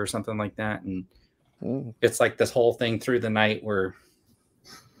smuggler or something like that. And it's this whole thing through the night where,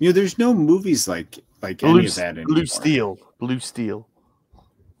 there's no movies like any of that anymore. Blue Steel.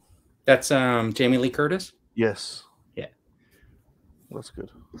 That's Jamie Lee Curtis. Yes. Yeah. That's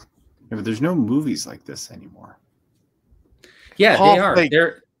good. Yeah, but there's no movies like this anymore. Yeah, they are.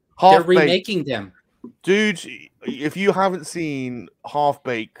 They're remaking them. Dude, if you haven't seen Half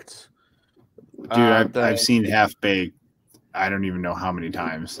Baked, dude, I've seen Half Baked. I don't even know how many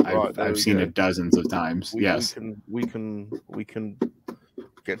times. I've seen it dozens of times. Yes, we can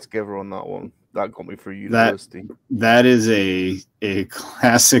get together on that one. That got me through university. That is a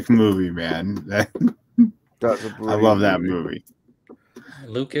classic movie, man. That's a I love that movie.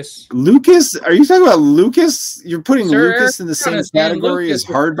 Lucas, are you talking about Lucas? You're putting Lucas in the same category as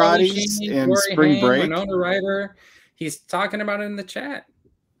Hard Bodies and Spring Break? Winona Ryder. He's talking about it in the chat.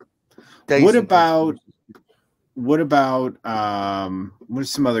 What about what are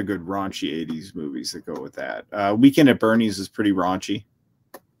some other good raunchy 80s movies that go with that? Weekend at Bernie's is pretty raunchy.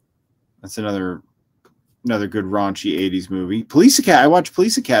 That's another good raunchy 80s movie. Police Academy. I watched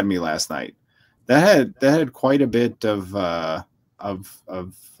Police Academy last night. That had quite a bit of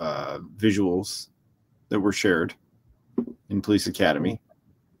visuals that were shared in Police Academy.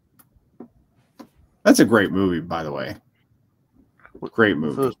 That's a great movie, by the way. Great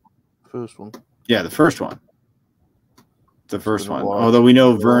movie. First one. Yeah, the first one. The first one. Although we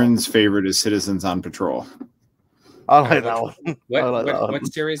know Vern's favorite is Citizens on Patrol. I like that one. What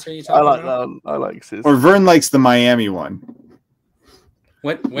series are you talking about? I like Citizens. Or Vern likes the Miami one.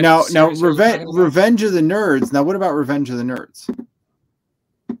 What now Revenge of the Nerds. Now what about Revenge of the Nerds?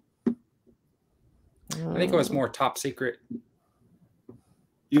 I think it was more Top Secret.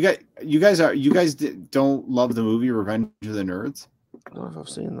 You guys don't love the movie Revenge of the Nerds? I don't know if I've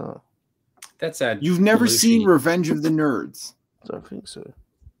seen that. That's sad. You've never seen Revenge of the Nerds? I don't think so.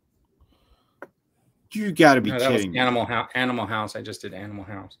 You got to be kidding me. Animal House. I just did Animal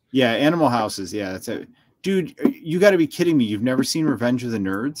House. Yeah, Animal Houses. Yeah, that's it. Dude, you got to be kidding me. You've never seen Revenge of the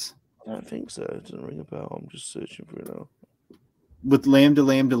Nerds? I don't think so. It doesn't ring a bell. I'm just searching for it now. With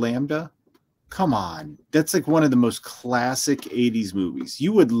Lambda? Come on. That's like one of the most classic 80s movies.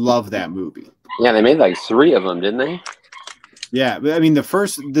 You would love that movie. Yeah, they made like 3 of them, didn't they? Yeah, but I mean the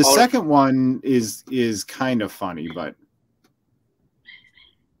second one is kind of funny, but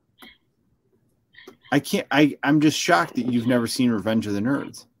I'm just shocked that you've never seen Revenge of the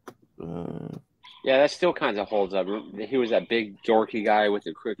Nerds. Yeah, that still kind of holds up. He was that big dorky guy with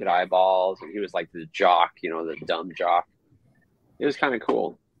the crooked eyeballs, and he was like the jock, the dumb jock. It was kind of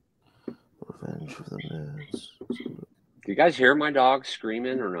cool. Revenge of the Nerds. Do you guys hear my dog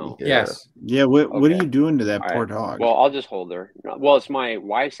screaming or no? Yes. Yeah, what are you doing to that poor dog? Well, I'll just hold her. Well, it's my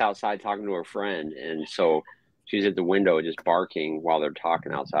wife's outside talking to her friend, and so she's at the window just barking while they're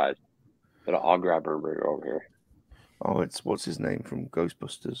talking outside. But I'll grab her and bring her over here. Oh, what's his name from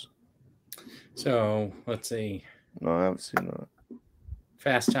Ghostbusters? So, let's see. No, I haven't seen that.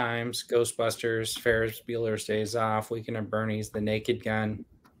 Fast Times, Ghostbusters, Ferris Bueller's Days Off, Weekend at Bernie's, The Naked Gun.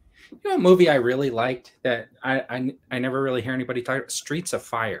 You know, a movie I really liked that I never really hear anybody talk about? Streets of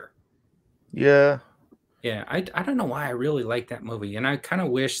Fire. Yeah. Yeah, I don't know why I really like that movie, and I kind of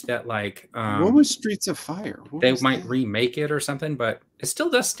wish that what was Streets of Fire? They might remake it or something, but it still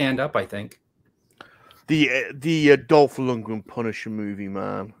does stand up, I think. The Dolph Lundgren Punisher movie,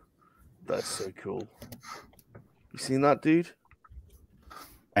 man, that's so cool. You seen that, dude?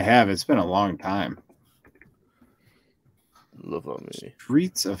 I have. It's been a long time. Love that movie.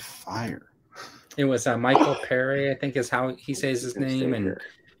 Streets of Fire. It was Michael Perry, I think is how he says his name,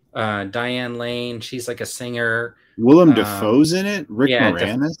 and Diane Lane. She's like a singer. Willem Dafoe's in it. Rick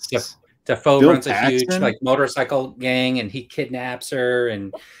Moranis. Dafoe runs a huge motorcycle gang, and he kidnaps her.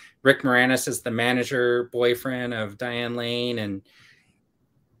 And Rick Moranis is the manager boyfriend of Diane Lane, and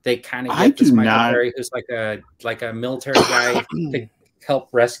they kind of get this Michael Perry, who's like a military guy, to help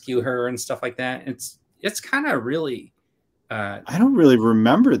rescue her and stuff like that. It's kind of really. I don't really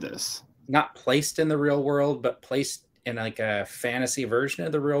remember this. Not placed in the real world, but placed in like a fantasy version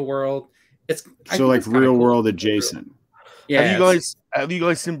of the real world. It's so like real world adjacent. Yeah. Have you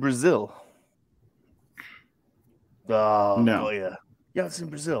guys seen Brazil? No. Oh yeah. Yeah, it's in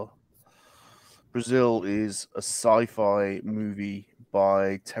Brazil. Brazil is a sci-fi movie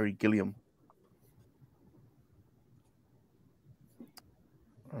by Terry Gilliam.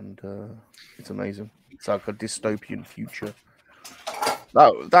 And it's amazing. It's like a dystopian future.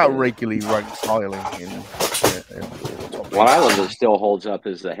 That regularly ranks highly in top. One island that still holds up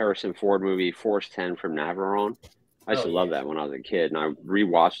is the Harrison Ford movie Force 10 from Navarone. I used to love that when I was a kid, and I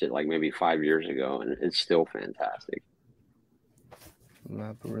rewatched it like maybe 5 years ago, and it's still fantastic.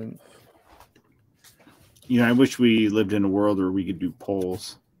 Labyrinth. I wish we lived in a world where we could do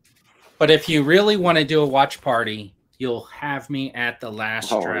polls. But if you really want to do a watch party, you'll have me at The Last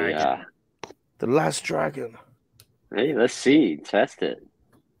Dragon. Yeah. The Last Dragon. Hey, let's see. Test it.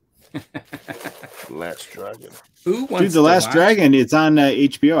 Last Dragon. Who wants Dude, The Last Dragon, it's on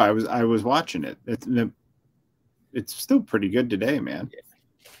HBO. I was watching it. It's still pretty good today, man.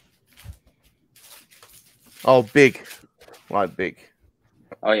 Oh, Big. Like Big.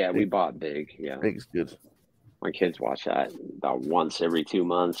 Oh, yeah, we bought Big. Yeah. Big's good. My kids watch that about once every 2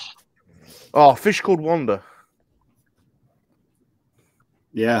 months. Oh, Fish Called Wanda.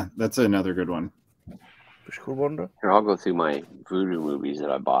 Yeah, that's another good one. Fish Called Wanda. Here, I'll go through my voodoo movies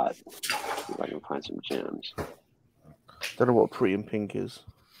that I bought. See if I can find some gems. Don't know what Pretty in Pink is.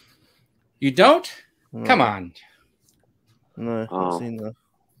 You don't? No. Come on. No, I haven't seen that.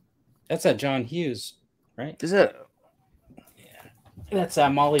 That's a John Hughes, right? Is it? Yeah. That's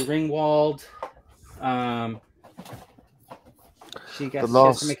Molly Ringwald. She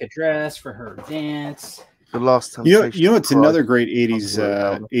has to make a dress for her dance. The Last time. You know, it's another great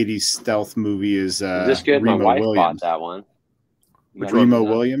 80s stealth movie is this good? Remo My wife Williams. bought that one. Remo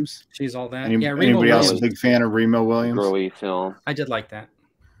Williams. She's all that. Remo anybody else a big fan of Remo Williams? Girly film. I did like that.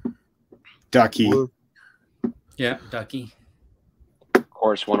 Ducky. Yeah, Ducky. Of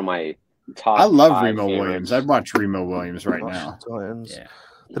course, one of my top. I love Remo Williams. I'd watch Remo Williams right now. Yeah.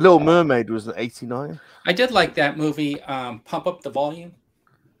 The Little Mermaid was in '89. I did like that movie. Pump Up the Volume.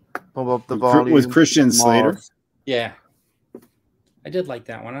 Pump Up the Volume with Christian Slater. Yeah, I did like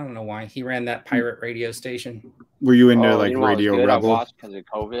that one. I don't know why he ran that pirate radio station. Were you into Radio Rebel? I watched because of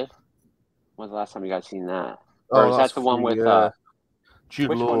COVID. When's the last time you guys seen that? Or is that the one with? Which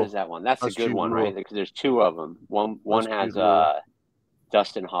one is that one? That's a good one, right? Because there's two of them. One has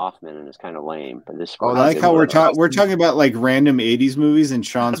Dustin Hoffman, and it's kind of lame. But this one, I like how we're talking about like random '80s movies, and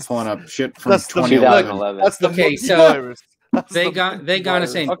Sean's pulling up shit from 2011. That's the okay. So they got to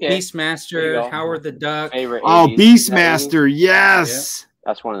say Beastmaster, Howard the Duck. Beastmaster, yes. Yeah.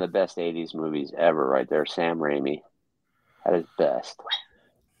 That's one of the best '80s movies ever, right there. Sam Raimi, at his best.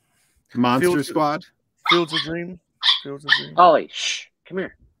 Monster Squad. Fields of Dream. Ollie, shh. Come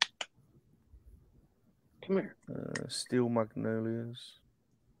here. Come here. Steel Magnolias.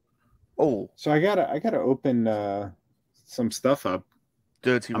 Oh, so I gotta open some stuff up.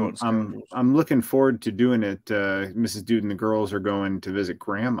 Dirty Rotten. I'm looking forward to doing it. Mrs. Dude and the girls are going to visit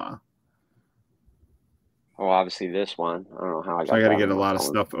Grandma. Oh, obviously this one. I don't know how I got. So I got to get a lot of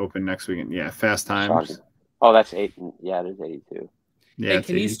stuff open next weekend. Yeah, Fast Times. Oh, that's 8. Yeah, it is 82. Yeah. Hey,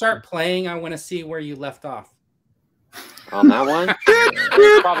 can you start playing? I want to see where you left off. On that one?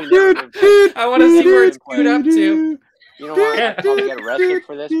 I want to see where it's queued up to. You know what? I'll probably get arrested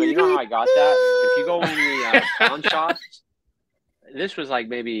for this, but you know how I got that? If you go in the pawn shops, this was like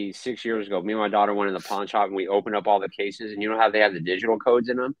maybe 6 years ago. Me and my daughter went in the pawn shop and we opened up all the cases, and you know how they have the digital codes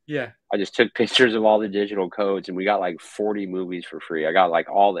in them? Yeah. I just took pictures of all the digital codes, and we got like 40 movies for free. I got like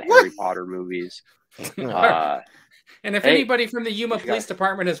all the Harry Potter movies. And if anybody from the Yuma Police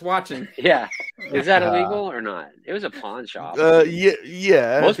Department is watching, is that illegal or not? It was a pawn shop.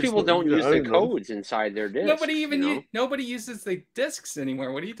 Yeah. Most people don't use the codes inside their discs. Nobody uses the discs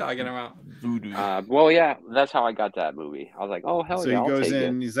anymore. What are you talking about? Voodoo. Well, yeah, that's how I got that movie. I was like, oh hell so yeah! So he goes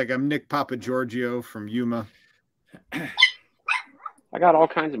in. He's like, I'm Nick Papagiorgio from Yuma. I got all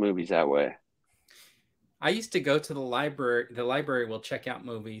kinds of movies that way. I used to go to the library. The library will check out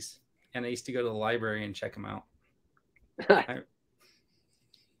movies, and I used to go to the library and check them out.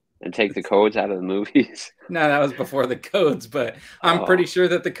 And take the codes out of the movies. No, that was before the codes, but I'm pretty sure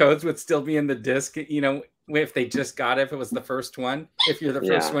that the codes would still be in the disc. You know, if they just got it, if it was the first one, if you're the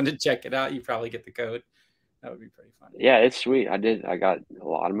first one to check it out, you probably get the code. That would be pretty funny. Yeah, it's sweet. I got a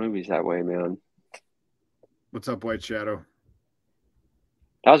lot of movies that way, man. What's up, White Shadow?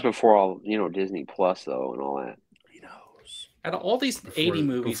 That was before all, Disney Plus though, and all that. He knows. Out of all these 80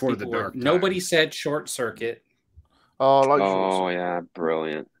 movies, nobody said Short Circuit. Oh, yeah,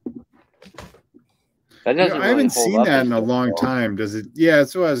 brilliant. That doesn't I haven't seen that in a long time. Does it? Yeah,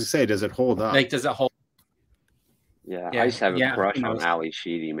 that's what I was going to say. Does it hold up? Like, does it hold? Yeah, I used to have a crush on Ali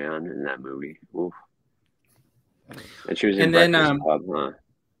Sheedy, man, in that movie. Oof. And she was in Breakfast Club, huh?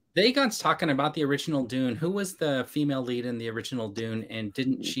 Dagon's talking about the original Dune. Who was the female lead in the original Dune, and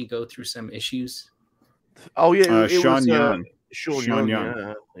didn't she go through some issues? Oh, yeah. Sean Young. Sean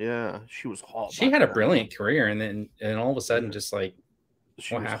Young. Yeah, she was hot. She had a brilliant career, and all of a sudden, just like,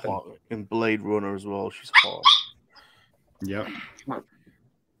 what happened? Hot. In Blade Runner as well, she's hot. Yep.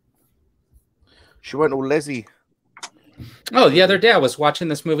 She went all Leslie. Oh, the other day I was watching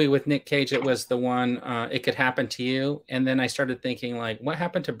this movie with Nick Cage. It was the one, It Could Happen to You. And then I started thinking, like, what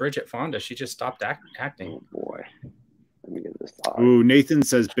happened to Bridget Fonda? She just stopped acting. Oh, boy. Let me get this thought. Ooh, Nathan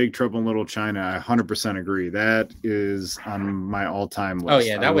says Big Trouble in Little China. I 100% agree. That is on my all-time list. Oh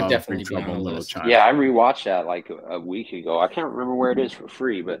yeah, that would definitely be on the list. China. Yeah, I rewatched that like a week ago. I can't remember where it is for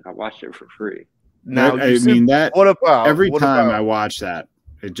free, but I watched it for free. Now, I mean that. What about every time I watch that?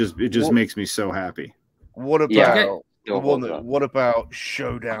 It just makes me so happy. What about what about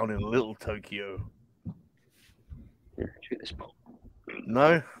Showdown in Little Tokyo? Here, check this book.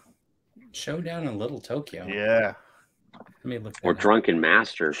 No. Showdown in Little Tokyo. Yeah. Let me look. Or Drunken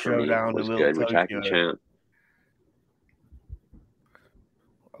Master for Showdown me was good with Jackie Chan.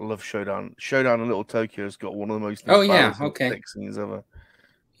 I love Showdown. Showdown in Little Tokyo has got one of the most sex scenes ever.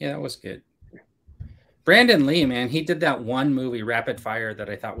 Yeah, that was good. Brandon Lee, man, he did that one movie, Rapid Fire, that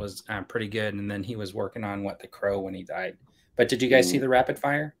I thought was pretty good, and then he was working on The Crow when he died. But did you guys see the Rapid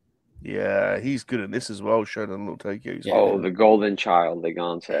Fire? Yeah, he's good at this as well. Showdown in Little Tokyo. Oh, The Golden Child, they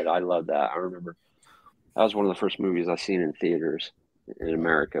gone said. I love that. I remember that was one of the first movies I seen in theaters in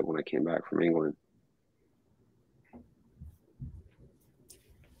America when I came back from England.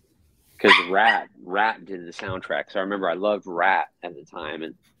 Because Rat did the soundtrack. So I remember I loved Rat at the time,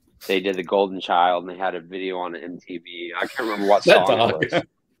 and they did The Golden Child, and they had a video on MTV. I can't remember what song it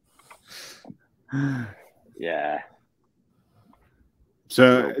was. Yeah.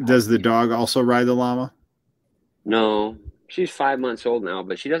 So does the dog also ride the llama? No. She's 5 months old now,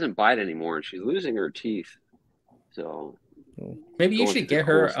 but she doesn't bite anymore, and she's losing her teeth. So maybe you should get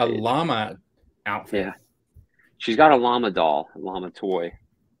her a llama outfit. Yeah. She's got a llama doll, a llama toy,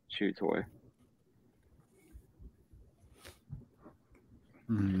 chew toy.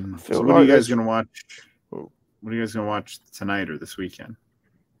 So what are you guys gonna watch? What are you guys gonna watch tonight or this weekend?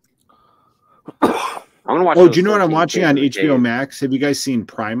 I'm gonna watch. Oh, do you know what I'm watching on HBO Max? Have you guys seen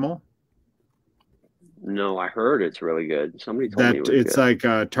Primal? No, I heard it's really good. Somebody told me it was it's good.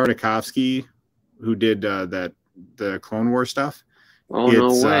 like Tartakovsky, who did the Clone War stuff. Oh,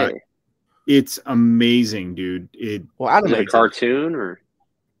 no way! It's amazing, dude. Is it a cartoon or?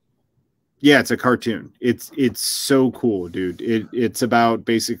 Yeah, it's a cartoon. It's so cool, dude. It's about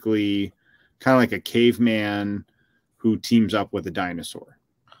basically kind of like a caveman who teams up with a dinosaur.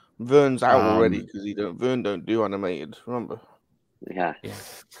 Vern's out already because Vern don't do animated. Remember? Yeah.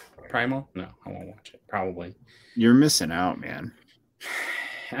 Primal? No, I won't watch it. Probably. You're missing out, man.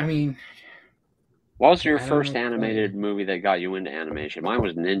 I mean, what was your first animated movie that got you into animation? Mine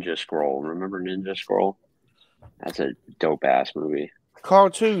was Ninja Scroll. Remember Ninja Scroll? That's a dope ass movie.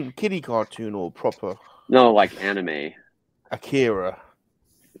 Cartoon, kiddie cartoon, or proper? No, like anime. Akira.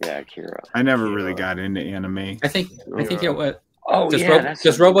 Yeah, Akira. I never really got into anime. I think it was. Oh, does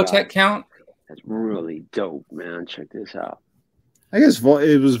does Robotech count? That's really dope, man. Check this out. I guess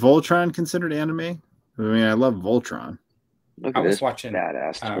it was Voltron considered anime. I mean, I love Voltron. Look at this watching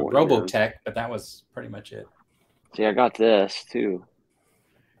badass toy, Robotech, man. But that was pretty much it. See, I got this too.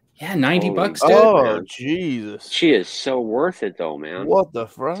 Yeah, $90, dude. Oh, man. Jesus. She is so worth it, though, man. What the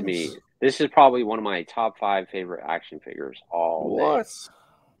fuck? To me, this is probably one of my top 5 favorite action figures all day.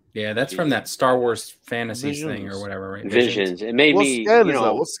 Yeah, that's from that Star Wars Fantasies thing or whatever, right? Visions. It made me.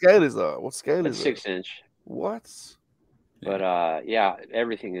 What scale is that? What scale is it? 6-inch. What? But yeah,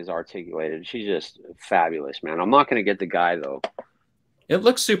 everything is articulated. She's just fabulous, man. I'm not gonna get the guy though. It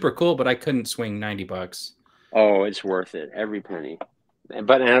looks super cool, but I couldn't swing $90. Oh, it's worth it, every penny.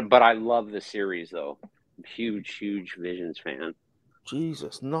 But I love the series though. Huge Visions fan.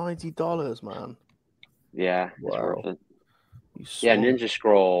 Jesus, $90, man. Yeah, it's worth it. Yeah, Ninja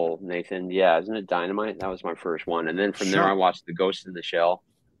Scroll, Nathan. Yeah, isn't it Dynamite? That was my first one, and then from there I watched The Ghost in the Shell.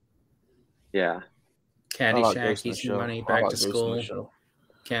 Yeah. Caddyshack, Easy Money, Back to School,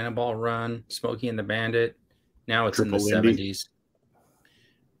 Cannonball Run, Smokey and the Bandit. Now it's Triple in the Lindy. 70s.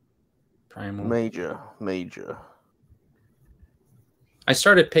 Primal. Major. I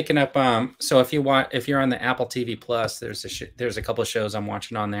started picking up. So if you're on the Apple TV Plus, there's a couple of shows I'm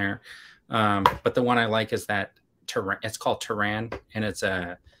watching on there. But the one I like is that it's called Tehran, and it's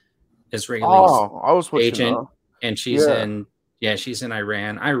a Israeli agent, and she's in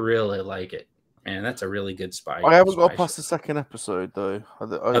Iran. I really like it. Man, that's a really good spy. I haven't got past the second episode though.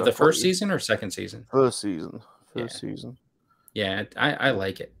 Of the first season or second season? First season. Season. Yeah, I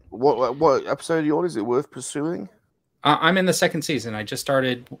like it. What episode are you on? Is it worth pursuing? I'm in the second season. I just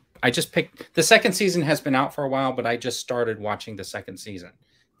picked the second season. Has been out for a while, but I just started watching the second season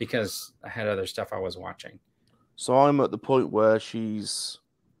because I had other stuff I was watching. So I'm at the point where she's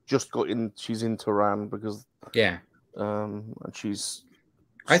in Tehran because and she's.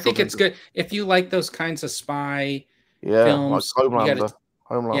 I think it's good if you like those kinds of spy films. Like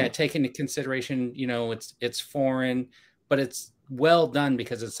Homelander. Yeah, take into consideration, it's foreign, but it's well done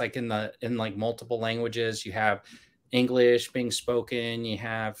because it's like in multiple languages. You have, English being spoken. You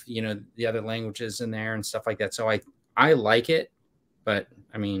have, you know, the other languages in there and stuff like that. So I like it, but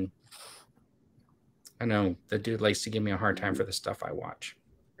I mean, I know the dude likes to give me a hard time for the stuff I watch.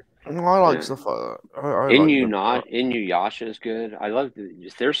 I like stuff like that. Inuyasha is good. I love.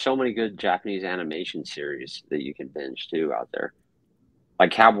 There's so many good Japanese animation series that you can binge too out there,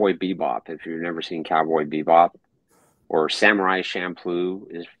 like Cowboy Bebop. If you've never seen Cowboy Bebop, or Samurai Champloo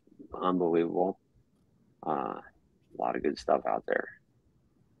is unbelievable. A lot of good stuff out there.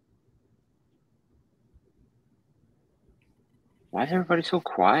 Why is everybody so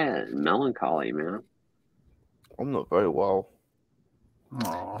quiet and melancholy, man? I'm not very well.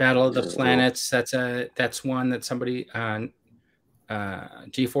 Aww. Battle of the Planets. That's one that somebody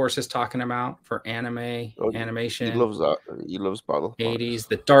G-Force is talking about for animation. He loves that. He loves Battle of the 80s.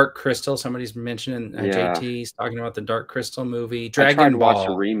 The Dark Crystal. Somebody's mentioning JT's talking about the Dark Crystal movie. Dragon Ball. Watch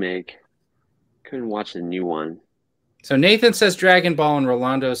the remake. Couldn't watch the new one. So Nathan says Dragon Ball and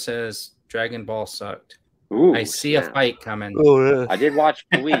Rolando says Dragon Ball sucked. Ooh, I see a fight coming. Oh, yeah. I did watch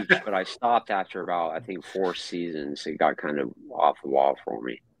Bleach, but I stopped after about, I think, 4 seasons. It got kind of off the wall for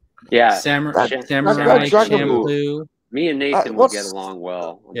me. Yeah. Samurai Champloo. Me and Nathan would get along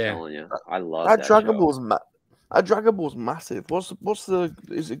well. I'm telling you. I love that Dragon Ball's Dragon Ball's massive. What's the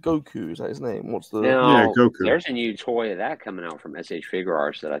is it Goku? Is that his name? What's the Goku. There's a new toy of that coming out from SH Figure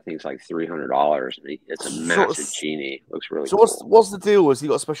Arts that I think is like $300. And it's a massive genie. Looks really cool. What's the deal? Has he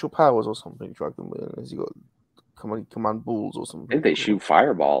got special powers or something? Dragon Ball? Has he got command balls or something? I think they shoot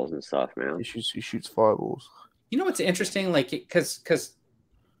fireballs and stuff, man. He shoots fireballs. You know what's interesting? Like, because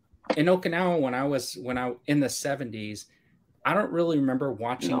in Okinawa when I in the 70s, I don't really remember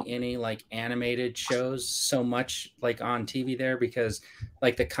watching any like animated shows so much like on TV there, because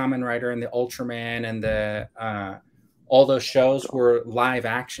like the Kamen Rider and the Ultraman and the all those shows were live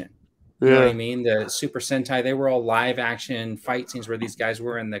action. You know what I mean? The Super Sentai, they were all live action fight scenes where these guys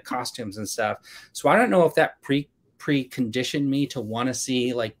were in the costumes and stuff. So I don't know if that preconditioned me to want to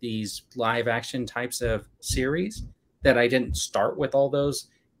see like these live action types of series, that I didn't start with all those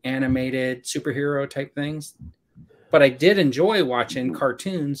animated superhero type things. But I did enjoy watching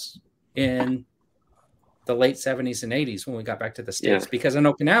cartoons in the late 70s and 80s when we got back to the States, because in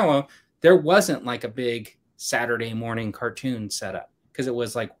Okinawa, there wasn't like a big Saturday morning cartoon setup, because it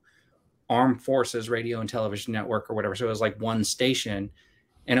was like Armed Forces Radio and Television Network or whatever. So it was like one station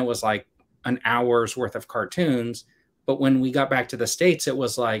and it was like an hour's worth of cartoons. But when we got back to the States, it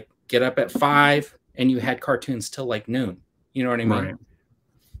was like get up at 5 and you had cartoons till like noon. You know what I mean? Right.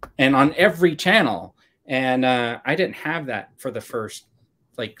 And on every channel. And I didn't have that for the first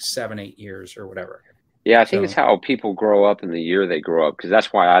like 7-8 years or whatever. Yeah, I think it's how people grow up in the year they grow up, because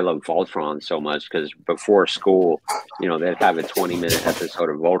that's why I love Voltron so much, because before school, you know, they'd have a 20-minute episode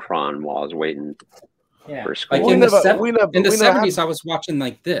of Voltron while I was waiting for school. Like in the 70s, I was watching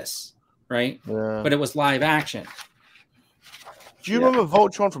like this, right? Yeah. But it was live action. Do you remember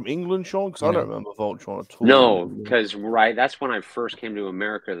Voltron from England, Sean? Because I don't remember Voltron at all. No, because that's when I first came to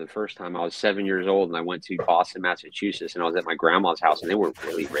America the first time. I was 7 years old, and I went to Boston, Massachusetts, and I was at my grandma's house, and they were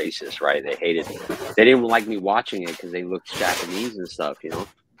really racist, right? They didn't like me watching it because they looked Japanese and stuff, you know?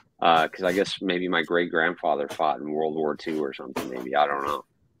 Because I guess maybe my great-grandfather fought in World War II or something, maybe. I don't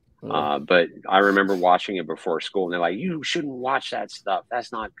know. But I remember watching it before school, and they're like, you shouldn't watch that stuff.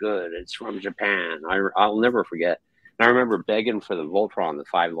 That's not good. It's from Japan. I'll never forget. I remember begging for the Voltron, the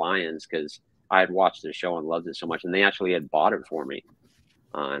 5 Lions, because I had watched the show and loved it so much, and they actually had bought it for me,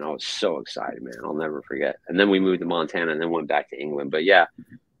 and I was so excited, man. I'll never forget. And then we moved to Montana, and then went back to England. But yeah,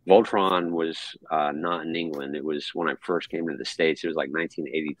 Voltron was not in England. It was when I first came to the States. It was like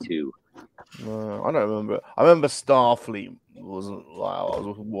 1982. I don't remember. I remember Starfleet wasn't like I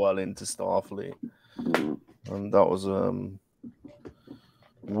was well into Starfleet, and that was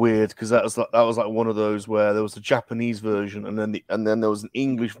weird, because that was like one of those where there was a Japanese version and then there was an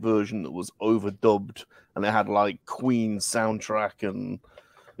English version that was overdubbed, and it had like Queen soundtrack and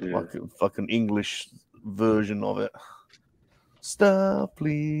like a fucking English version of it.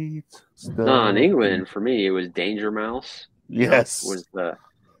 Starfleet. No, in England for me it was Danger Mouse. Yes, was the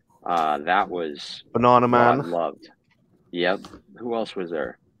that was Banana Man. I loved. Yep. Who else was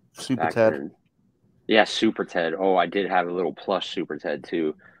there? Super Ted. Then? Yeah, Super Ted. Oh, I did have a little plush Super Ted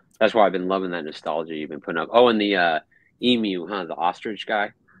too. That's why I've been loving that nostalgia you've been putting up. Oh, and the emu, the ostrich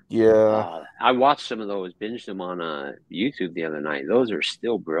guy. Yeah. I watched some of those, binged them on YouTube the other night. Those are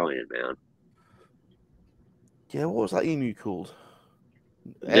still brilliant, man. Yeah, what was that emu called?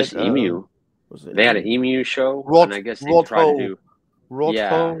 Just emu. They had an emu show, and I guess they tried to do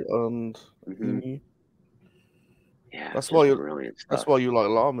and emu. Yeah, that's why you like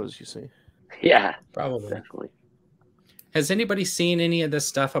llamas, you see. Yeah, probably. Definitely. Has anybody seen any of this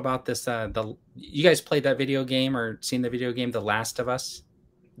stuff about this? You guys played that video game or seen the video game, The Last of Us?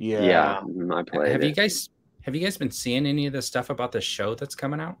 Yeah, I played. Have you guys been seeing any of this stuff about the show that's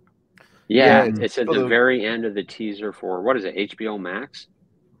coming out? Yeah, it's at the very end of the teaser for what is it, HBO Max?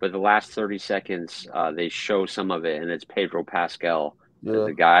 But the last 30 seconds, they show some of it, and it's Pedro Pascal as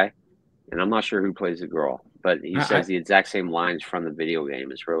the guy, and I'm not sure who plays the girl, but he says the exact same lines from the video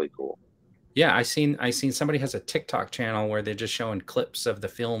game. It's really cool. Yeah, I seen somebody has a TikTok channel where they're just showing clips of the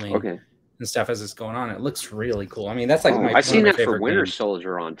filming and stuff as it's going on. It looks really cool. I mean, that's like I've seen that for Winter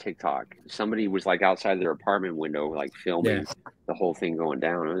Soldier on TikTok. Somebody was like outside their apartment window, like filming the whole thing going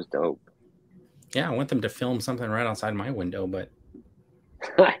down. It was dope. Yeah, I want them to film something right outside my window, but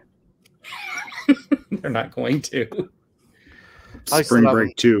they're not going to. Spring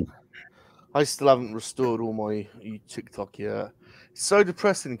Break 2. I still haven't restored all my TikTok yet. It's so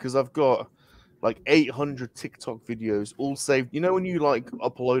depressing because I've got like 800 TikTok videos all saved. You know when you like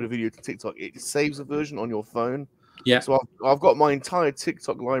upload a video to TikTok, it saves a version on your phone. Yeah. So I've got my entire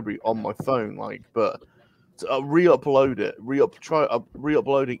TikTok library on my phone, but to re-upload it, try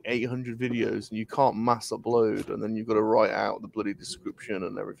re-uploading 800 videos, and you can't mass upload, and then you've got to write out the bloody description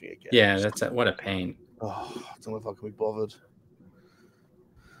and everything again. Yeah, what a pain. Oh, I don't know if I can be bothered.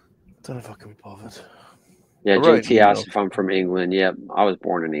 Yeah, JT asked if I'm from England. Yep, I was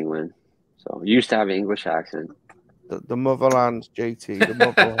born in England. So used to have an English accent. The motherland, JT. The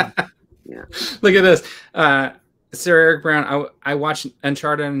motherland. Yeah. Look at this. Sir Eric Brown, I watched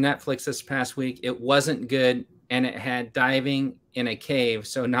Uncharted on Netflix this past week. It wasn't good, and it had diving in a cave,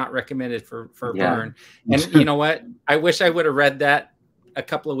 so not recommended for burn. And you know what? I wish I would have read that a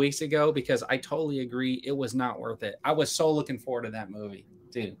couple of weeks ago because I totally agree. It was not worth it. I was so looking forward to that movie.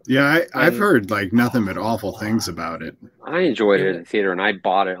 Dude. Yeah, I've heard like nothing but awful things about it. I enjoyed it in the theater, and I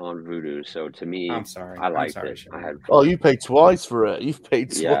bought it on Vudu. So to me, I'm sorry, I liked it. I had you paid twice for it. You've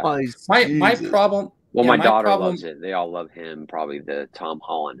paid twice. My problem. Well, my daughter loves it. They all love him. Probably the Tom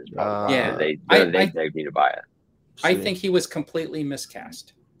Holland is probably. They begged me to buy it. I think he was completely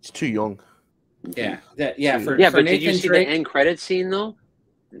miscast. He's too young. Yeah, for but Nathan did you see Drake, the end credit scene though?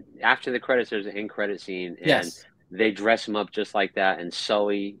 After the credits, there's an end credit scene, and they dress him up just like that. And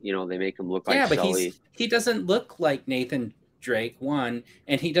Sully, they make him look like Sully. But he doesn't look like Nathan Drake, one,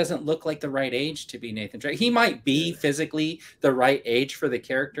 and he doesn't look like the right age to be Nathan Drake. He might be physically the right age for the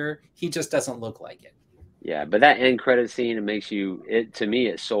character. He just doesn't look like it. Yeah, but that end credit scene, to me,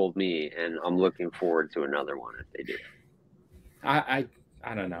 it sold me, and I'm looking forward to another one if they do. I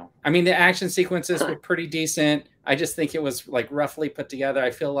don't know. I mean, the action sequences were pretty decent. I just think it was like roughly put together.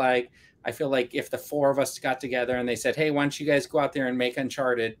 I feel like if the four of us got together and they said, "Hey, why don't you guys go out there and make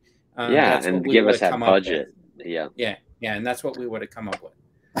Uncharted?" and give us that budget. Yeah, and that's what we would have come up with.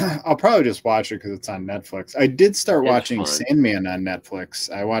 I'll probably just watch it because it's on Netflix. I did start watching Sandman on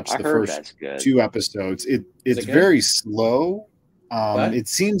Netflix. I watched the first 2 episodes. It's very slow. It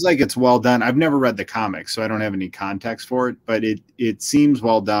seems like it's well done. I've never read the comics, so I don't have any context for it. But it seems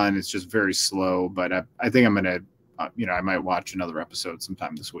well done. It's just very slow. But I think I'm gonna, I might watch another episode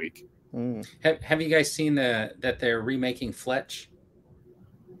sometime this week. Have you guys seen that they're remaking Fletch?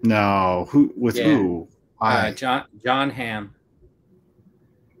 No. Who? John Hamm.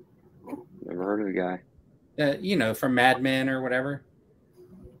 Never heard of the guy. From Mad Men or whatever.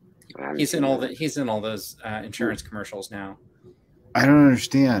 He's in all those insurance commercials now. I don't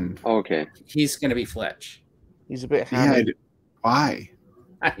understand. Okay. He's going to be Fletch. He's a bit hammy. Yeah, why?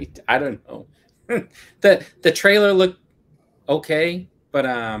 I don't know. the trailer looked okay, but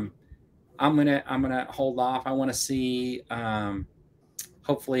I'm gonna hold off. I want to see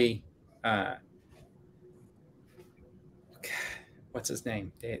hopefully what's his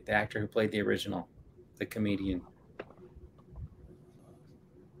name? The actor who played the original, the comedian.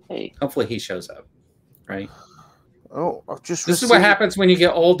 Hey. Hopefully he shows up, right? Oh, This is what happens when you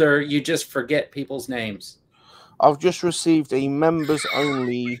get older. You just forget people's names. I've just received a members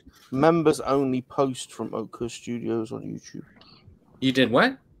only post from Oakhurst Studios on YouTube. You did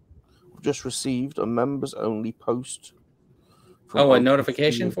what? I've just received a members only post. A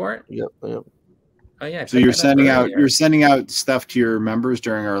notification for it? Yep. Oh yeah. So you're sending out stuff to your members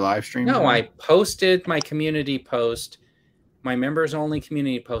during our live stream? No, I posted my community post, my members only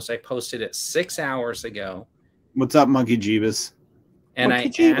community post. I posted it 6 hours ago. What's up, Monkey Jeebus? And I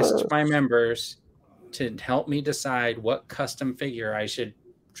asked my members to help me decide what custom figure I should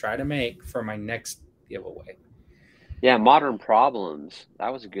try to make for my next giveaway. Yeah, Modern Problems.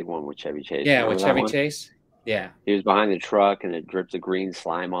 That was a good one with Chevy Chase. Yeah, with Chevy Chase. Yeah. He was behind the truck and it dripped the green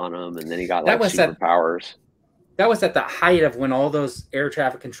slime on him, and then he got superpowers. That was at the height of when all those air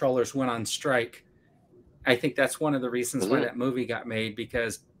traffic controllers went on strike. I think that's one of the reasons why that movie got made,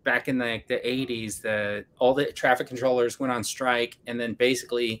 because back in the 80s, all the traffic controllers went on strike, and then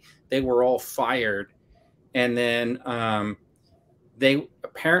basically they were all fired. And then they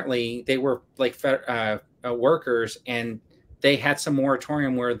were like workers, and they had some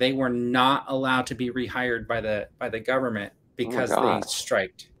moratorium where they were not allowed to be rehired by the government because they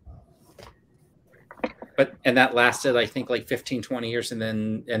striked. And that lasted, I think, like 15, 20 years, and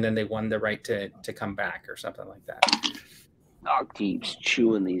then they won the right to come back or something like that. Dog keeps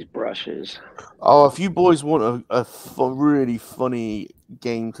chewing these brushes. Oh, if you boys want a really funny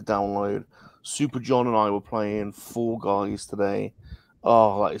game to download, Super John and I were playing Fall Guys today.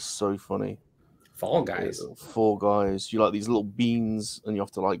 Oh, that is so funny. Fall Guys. Fall Guys. You like these little beans, and you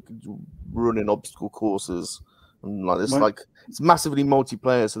have to like run in obstacle courses, and like this, like it's massively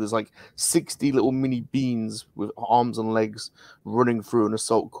multiplayer. So there's like 60 little mini beans with arms and legs running through an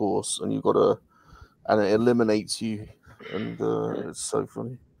assault course, and and it eliminates you, and it's so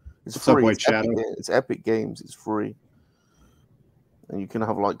funny. It's free. It's Epic Games. It's free, and you can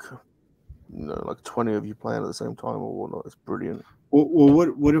have like 20 of you playing at the same time or whatnot. It's brilliant. Well,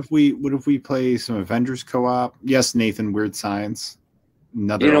 what if we play some Avengers co-op? Yes, Nathan, Weird Science,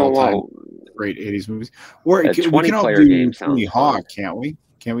 another all-time great 80s movies. Or we can all do Tony Hawk, can't we?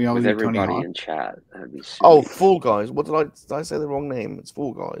 Can't we all do Tony Hawk? Everybody in chat. That'd be sweet. Oh, Fall Guys. What did I say the wrong name? It's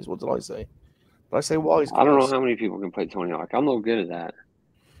Fall Guys. What did I say? Did I say Wise Guys? I don't know how many people can play Tony Hawk. I'm no good at that.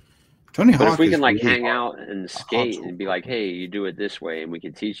 Tony Hawk. But if we can like hang out and skate and be like, hey, you do it this way, and we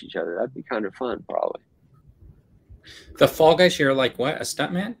can teach each other, that'd be kind of fun, probably. The Fall Guys, you're like what? A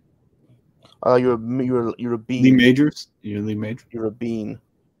stuntman? You're a bean. Lee Majors. You're Lee Majors. You're a bean.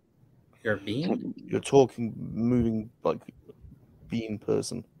 You're a bean. You're talking, moving like bean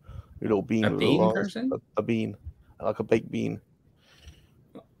person. You're a little bean. A bean person. A bean, like a baked bean.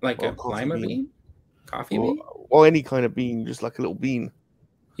 Like a lima bean? Coffee bean? Or any kind of bean, just like a little bean.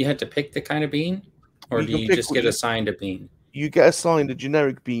 You had to pick the kind of bean, or do you just get assigned a bean? You get assigned a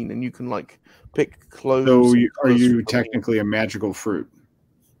generic bean, and you can like pick clothes. So are you technically a magical fruit?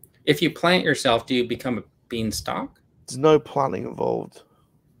 If you plant yourself, do you become a beanstalk? There's no planning involved.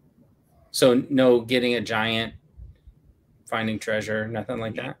 So no getting a giant, finding treasure, nothing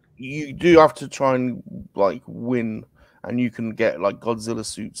like that? You do have to try and like win, and you can get like Godzilla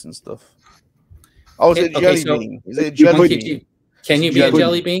suits and stuff. Oh, is it jelly bean? Is it a jelly bean? Can you be a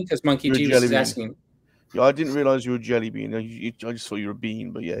jelly bean? Because Monkey G was asking. Yeah, I didn't realize you were a jelly bean. I just thought you were a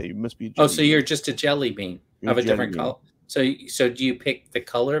bean, but yeah, you must be a jelly bean. So you're just a jelly bean of a different color. So do you pick the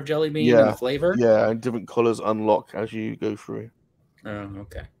color of jelly bean and the flavor? Yeah, and different colors unlock as you go through. Oh,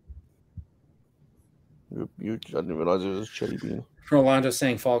 okay. I didn't realize it was a jelly bean. Rolando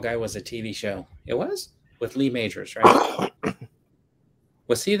saying Fall Guy was a TV show. It was? With Lee Majors, right?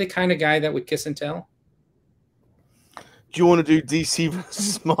 Was he the kind of guy that would kiss and tell? Do you want to do DC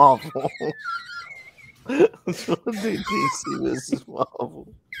versus Marvel? Do you want to do DC versus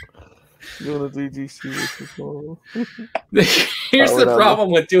Marvel? You want to do DC versus Marvel? Here's the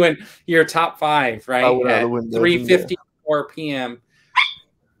problem with doing your top 5, right? At 3:54 p.m.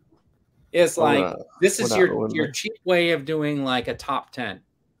 It's like this is your cheap way of doing like a top 10.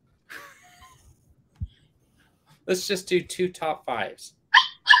 Let's just do 2 top 5s.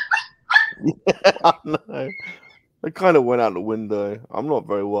 Yeah, I know. It kind of went out the window. I'm not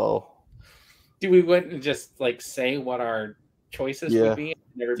very well. Do we wouldn't just like say what our choices would be?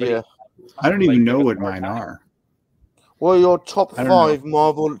 Yeah. I don't even know what mine are. Well, your top 5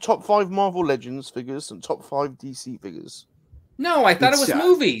 Marvel Legends figures and top 5 DC figures. No, I thought it was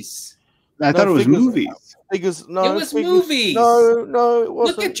movies. I thought it was movies. Figures. No, it was movies. No, it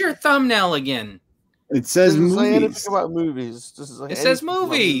wasn't. Look at your thumbnail again. It says movies. Say anything about movies. It says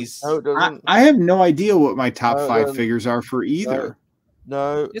movies. No, it doesn't. I have no idea what my top 5 figures are for either.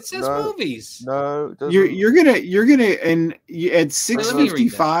 No, it says movies. No, it doesn't. You're gonna and at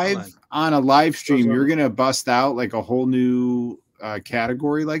 6:55 on a live stream, you're gonna bust out like a whole new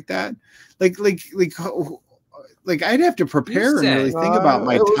category like that. Like I'd have to prepare and really think about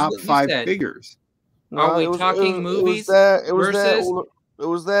my top 5 figures. Are we talking movies versus? It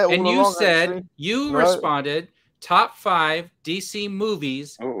was there all and you along, said actually. You responded top 5 DC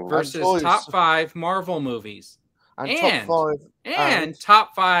movies versus top 5 Marvel movies, and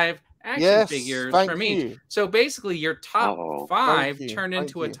top 5 action figures for me. So basically, your top 5 turned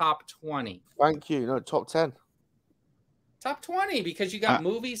into a top 20. Thank you. No, top 10. Top 20 because you got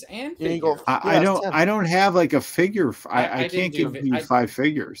movies and figures. I don't have like a figure. I can't give you 5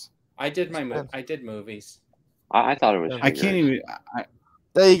 figures. I did movies. I thought it was. I can't even.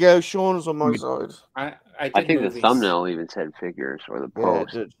 There you go. Sean's on my side. I think movies. The thumbnail even said figures or the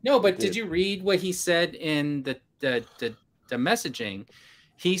post. No, but did you read what he said in the messaging?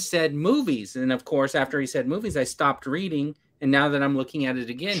 He said movies, and of course, after he said movies, I stopped reading, and now that I'm looking at it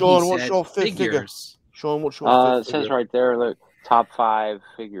again, Sean, he what's said your fifth figures. Figure? Sean, what's your fifth it says right there, look, top 5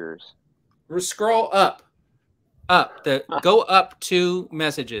 figures. Scroll up. Go up 2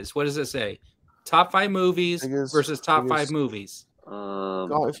 messages. What does it say? Top 5 movies versus top 5 movies.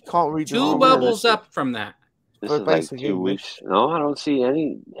 If you can't read 2 bubbles up from that. This is like 2 weeks. No, I don't see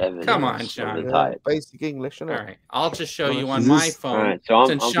any evidence. Come on, Sean. Basic English. All right, I'll just show you on my phone. All right, so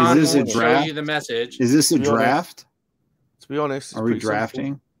since Sean won't show you the message. Is this a draft? To be honest, are we drafting?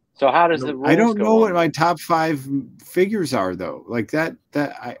 Simple. So how does the rules I don't know what my top 5 figures are though. Like that.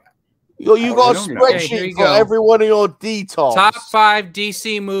 You got a spreadsheet for every one of your details. Top 5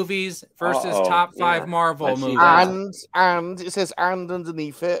 DC movies versus top 5 Marvel movies. And it says and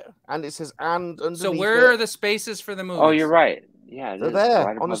underneath it. And it says and underneath it. So where are the spaces for the movies? Oh, you're right. Yeah, they're there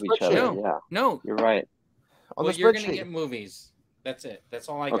right on the spreadsheet. No. You're right. Well, you're going to get movies. That's it. That's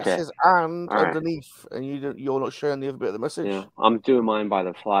all I got. It says and underneath, and you're not showing the other bit of the message. Yeah, I'm doing mine by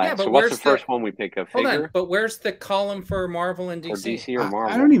the fly. Yeah, so what's the first one we pick? A figure? Hold on, but where's the column for Marvel and DC? For DC or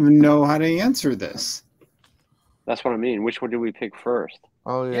Marvel? I don't even know how to answer this. That's what I mean. Which one do we pick first?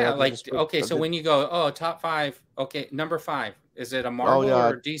 Oh yeah. Yeah, like okay, so when you go, top 5, okay, number 5, is it a Marvel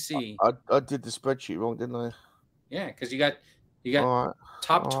or DC? I did the spreadsheet wrong, didn't I? Yeah, because you got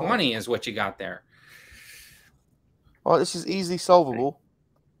top 20 is what you got there. Oh, this is easily solvable.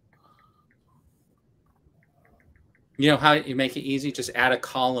 You know how you make it easy? Just add a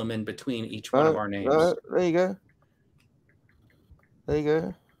column in between each one of our names. There you go. There you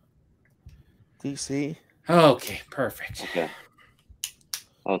go. DC. Okay, perfect. Okay.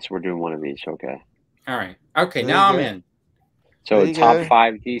 Oh, so we're doing one of each. Okay. All right. Okay, now I'm in. So top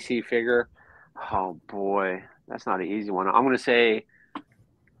 5 DC figure. Oh boy, that's not an easy one. I'm going to say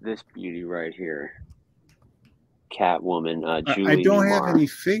this beauty right here. Catwoman, Julie I don't Newmar. have any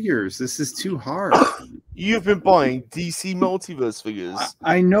figures. This is too hard. You've been buying DC Multiverse figures.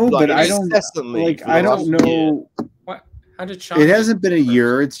 I know, but I don't like. I don't know. What? How did Sean? It hasn't been a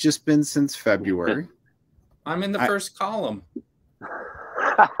year. It's just been since February. I'm in the first column.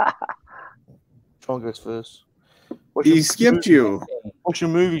 Sean goes first. He skipped you. What's your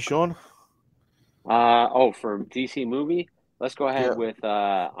movie, Sean? For DC movie. Let's go ahead with,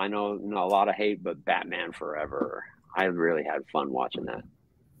 I know a lot of hate, but Batman Forever. I really had fun watching that.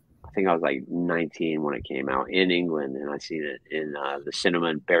 I think I was like 19 when it came out in England, and I seen it in the cinema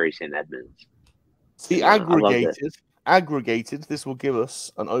in Bury St. Edmunds. See, aggregated, this will give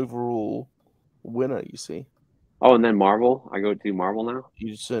us an overall winner, you see. Oh, and then Marvel. I go to Marvel now?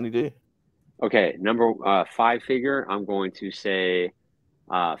 You certainly do. Okay, number 5 figure, I'm going to say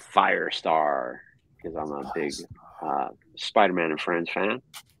Firestar, because I'm a big Spider-Man and Friends fan.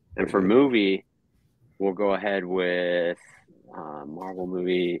 And for movie, we'll go ahead with Marvel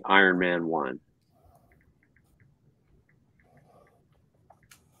movie Iron Man 1.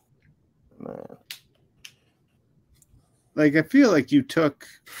 Man. Like, I feel like you took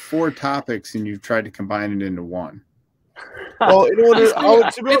 4 topics and you tried to combine it into one. Well, to be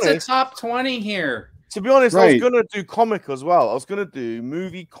honest, it's a top 20 here. To be honest, I was going to do comic as well. I was going to do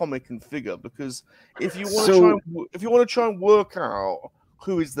movie, comic, and figure, because if you want to try and work out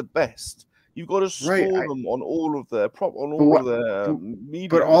who is the best, you've got to score them on all of their media.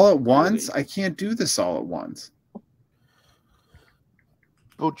 But all at once, I can't do this all at once.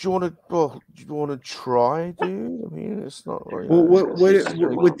 Well, do you want to try, dude? I mean, it's not. Like, well,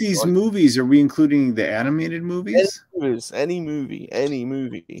 with these movies, are we including the animated movies? Any movie,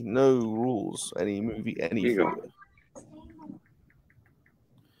 no rules. Any movie, any figure.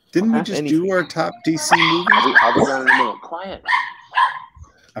 Didn't we just do our top DC movies? I'll be running a minute. Quiet.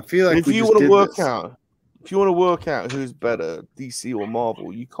 I feel like if you want to work out who's better, DC or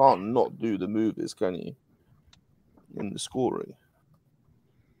Marvel, you can't not do the movies, can you? In the scoring.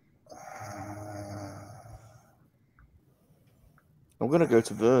 I'm going to go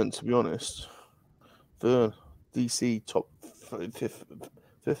to Vern, to be honest. Vern, DC top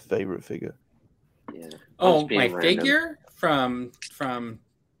fifth favorite figure. Yeah. Oh, my figure from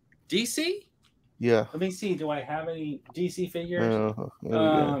DC? Yeah. Let me see. Do I have any DC figures?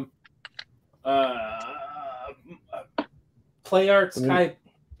 Play Arts type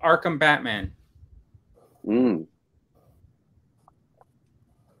Arkham Batman.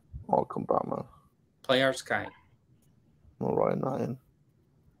 Arkham Batman. Play Arts guy. I'll write that in.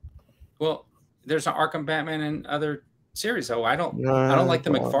 Well, there's an Arkham Batman in other series, though. I don't like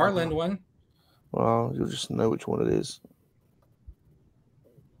the McFarlane one. Well, you'll just know which one it is.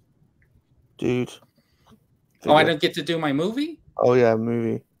 Dude. Oh, I don't get to do my movie? Oh, yeah,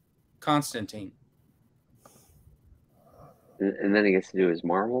 movie. Constantine. And then he gets to do his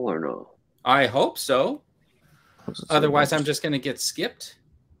Marvel or no? I hope so. Otherwise, I'm just going to get skipped.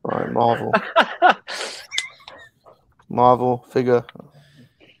 All right, Marvel. Marvel figure.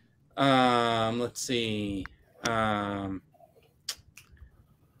 Let's see.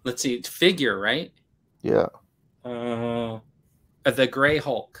 Figure, right? Yeah. The Gray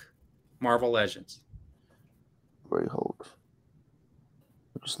Hulk, Marvel Legends. Gray Hulk.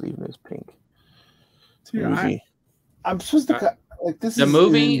 I'm just leaving this pink. Dude, I'm supposed to like this. The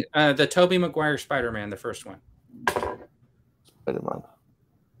movie, the Tobey Maguire Spider-Man, the first one. Spider-Man.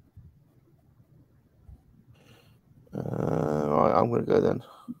 Right, I'm gonna go then.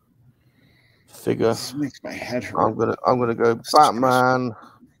 Figure. This makes my head hurt. I'm gonna go Batman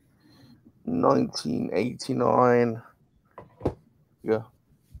 1989. Yeah.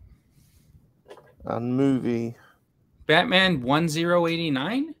 And movie. Batman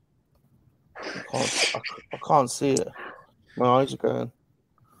 1089? I can't see it. My eyes are going.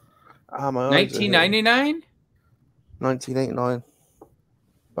 My 1999? 1989.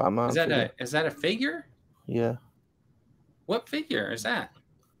 Batman. Is that a figure? Yeah. What figure is that?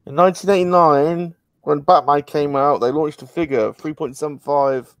 In 1989, when Batman came out, they launched a figure,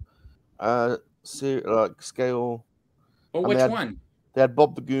 3.75 scale. Well, which one? They had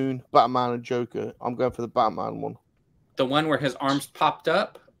Bob the Goon, Batman, and Joker. I'm going for the Batman one. The one where his arms popped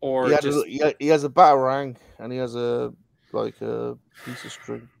up, or he has a batarang and he has a piece of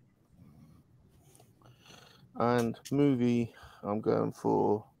string. And movie, I'm going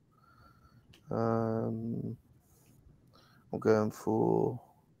for.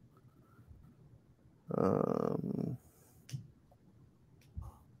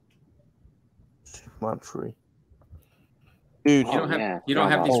 Superman 3. Dude, you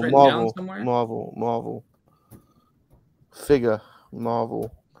don't have these written Marvel, down somewhere? Marvel. Figure,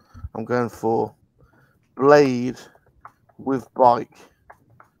 Marvel. I'm going for Blade with bike.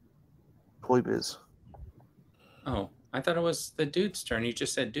 Toy Biz. Oh, I thought it was the dude's turn. You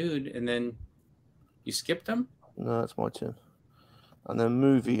just said dude, and then you skipped him? No, it's my turn. And then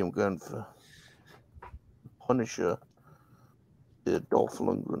movie, I'm going for Punisher. Dolph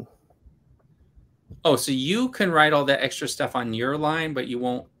Lundgren. Oh, so you can write all that extra stuff on your line, but you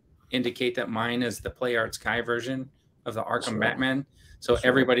won't indicate that mine is the Play Arts Kai version of the Arkham Batman. So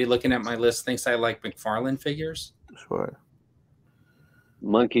everybody looking at my list thinks I like McFarlane figures. Sure.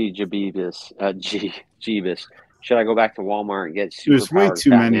 Monkey Jeebus. Jeebus. Should I go back to Walmart and get super? There's way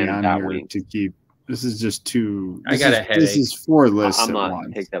too many on here to keep. This is just too. I got a headache. This is 4 lists. I'm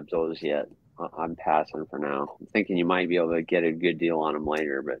not picked up those yet. I'm passing for now. I'm thinking you might be able to get a good deal on them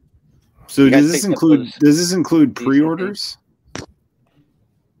later, but. So does this include pre-orders?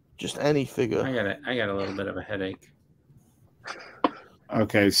 Just any figure. I got a little bit of a headache.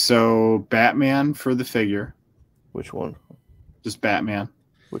 Okay, so Batman for the figure. Which one? Just Batman.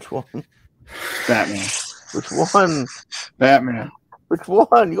 Which one? Batman. Which one? Batman. Which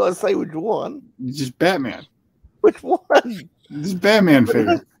one? You gotta say which one. Just Batman. Which one? This Batman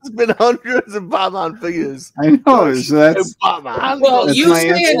figure. There's been hundreds of Batman figures. I know. So that's Batman. Well, that's you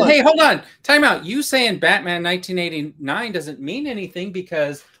saying, answer. Hey, hold on. Time out. You saying Batman 1989 doesn't mean anything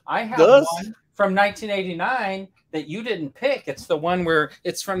because I have one from 1989 that you didn't pick. It's the one where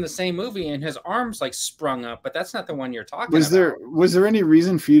it's from the same movie and his arms like sprung up, but that's not the one you're talking about. Was there any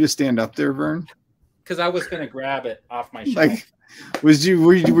reason for you to stand up there, Vern? Because I was going to grab it off my shelf. Like, were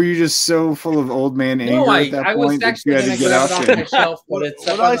you just so full of old man anger at that point? I was actually going to grab it off my shelf, but it's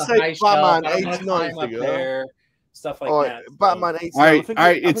when I say Batman 89 figure, stuff like that. Batman 89. All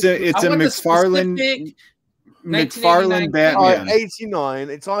right. It's a McFarlane Batman. 89.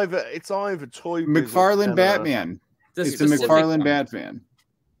 It's either Toy McFarlane Batman. It's a McFarlane Batman.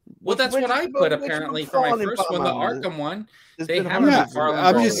 Well, that's what I put apparently for my first one, the Arkham one. They have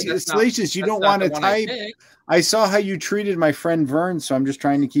I'm just Salacious. You don't want to type. I saw how you treated my friend Vern, so I'm just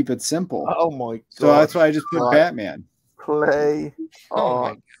trying to keep it simple. Oh my god! So that's why I just put Batman. Play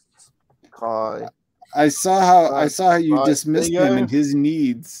on Kai. I saw how you dismissed him and his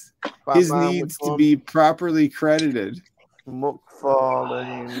needs. Batman, his needs to be properly credited.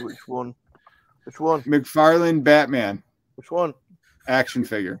 McFarlane, which one? McFarlane Batman. Which one? Action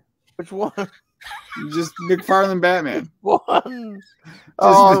figure. Which one? Just McFarlane Batman. One.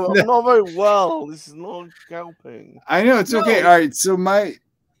 Oh, I'm not very well. This is not helping. I know it's okay. All right. So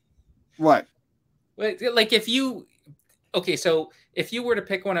what? Like if you were to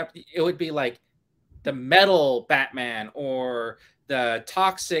pick one up, it would be like the metal Batman or the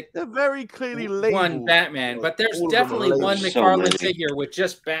toxic. They're very clearly labeled. One Batman, but there's definitely one McFarlane figure with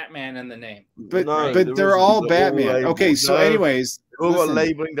just Batman in the name. But they're all Batman. Okay, so anyways, all got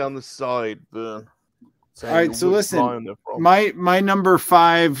labeling down the side. All right, so listen. My number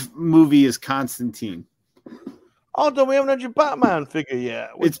 5 movie is Constantine. Oh, don't we haven't had your Batman figure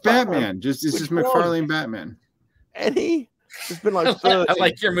yet? It's Batman. It's just McFarlane Batman. Any? It's been like 30. I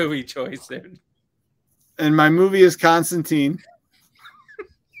like your movie choice, dude. And my movie is Constantine.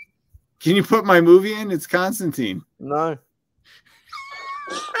 Can you put my movie in? It's Constantine. No.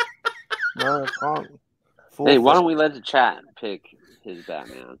 No, I can't. Hey, why don't we let the chat pick his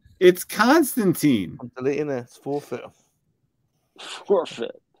Batman? It's Constantine. I'm deleting it. It's forfeit.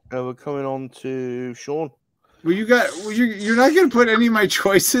 Forfeit. We're coming on to Sean. Well, you're not going to put any of my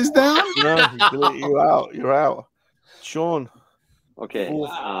choices down? No, you're out. You're out. Sean. Okay.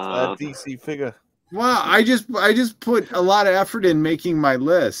 DC figure. Wow, I just put a lot of effort in making my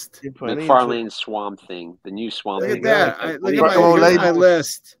list. McFarlane's Swamp Thing, the new Swamp Thing. Look at that. Look at my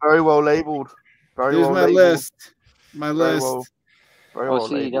list. Very well labeled. Here's my list. My list. Very well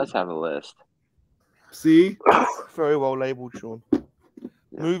labeled. He does have a list. See? Very well labeled, Sean. Yeah.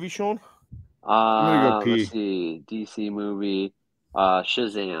 Movie, Sean? I'm gonna go pee. Let's see. DC movie.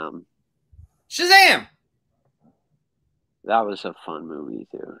 Shazam. Shazam! That was a fun movie,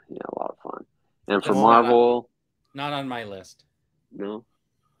 too. Yeah, a lot of fun. And for Marvel... Not on my list. No?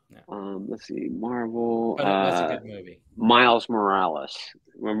 Let's see. Marvel... But it was a good movie. Miles Morales.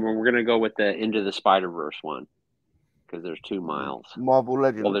 We're going to go with the Into the Spider-Verse one. Because there's 2 Miles. Marvel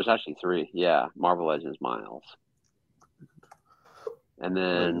Legends. Well, there's actually 3. Yeah, Marvel Legends Miles. And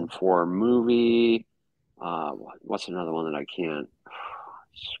then for movie... what's another one that I can't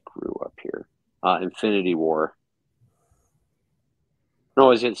screw up here? Infinity War.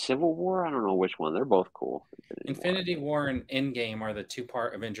 No, is it Civil War? I don't know which one. They're both cool. Infinity War and Endgame are the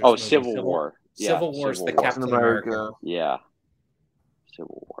 2-part Avengers. Oh, Civil War. Civil War is the Captain America. Yeah.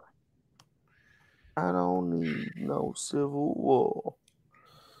 Civil War. I don't need no Civil War.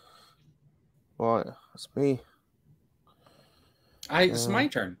 Right, that's me. It's my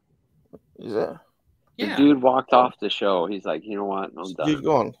turn. Is it? Yeah. The dude walked off the show. He's like, you know what? I'm done. He's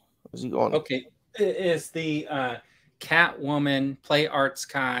gone. Is he gone? Okay. Is the Catwoman Play Arts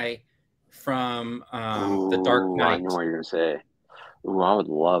Kai from The Dark Knight? I know what you're going to say. Ooh, I would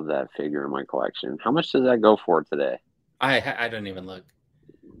love that figure in my collection. How much does that go for today? I don't even look.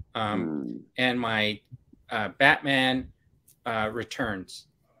 And my Batman Returns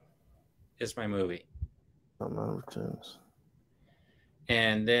is my movie. Batman Returns.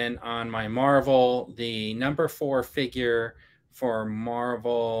 And then on my Marvel, the number 4 figure for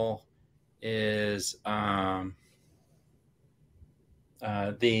Marvel is the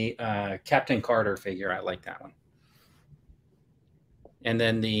Captain Carter figure. I like that one. And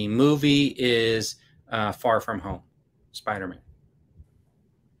then the movie is Far From Home, Spider-Man.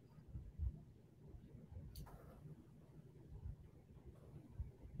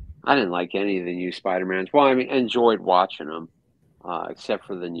 I didn't like any of the new Spider-Mans. Well, I mean, enjoyed watching them, except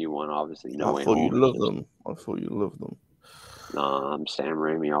for the new one, obviously. I thought you loved them. Nah, I'm Sam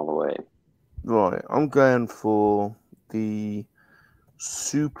Raimi all the way. Right, I'm going for the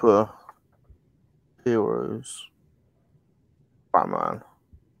super heroes Batman.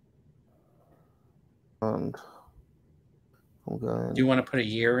 And I'm going... Do you want to put a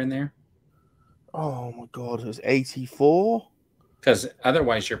year in there? Oh my god, it's 84? Because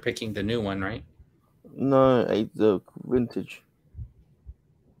otherwise you're picking the new one, right? No, the vintage.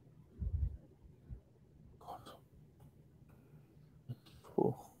 God.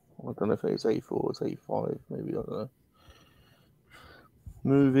 I don't know if it's 84 or it's 85, maybe, I don't know.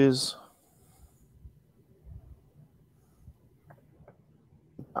 Movies.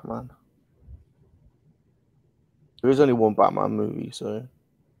 Batman. There is only one Batman movie, so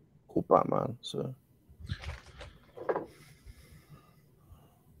called Batman, so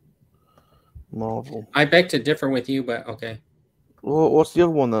Marvel. I beg to differ with you, but okay. Well, what's the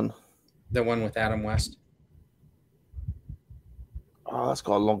other one then? The one with Adam West. Oh, that's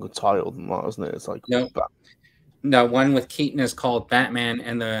got a longer title than that, isn't it? It's like no, one with Keaton is called Batman,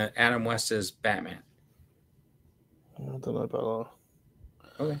 and the Adam West is Batman. I don't know about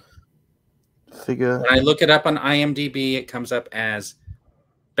that. Okay. Figure. When I look it up on IMDb, it comes up as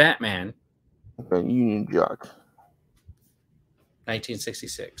Batman. Okay, Union Jack.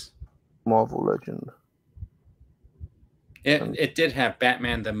 1966. Marvel Legend. It did have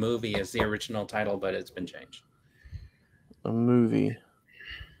Batman the movie as the original title, but it's been changed. A movie.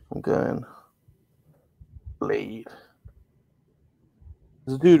 I'm going Blade.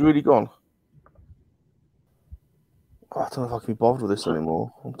 Is the dude really gone? I don't know if I can be bothered with this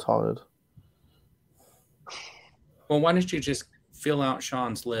anymore. I'm tired. Well, why don't you just fill out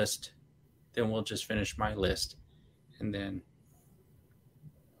Sean's list? Then we'll just finish my list. And then...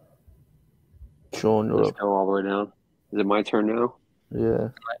 Sean, you're Let's go all the way down. Is it my turn now? Yeah.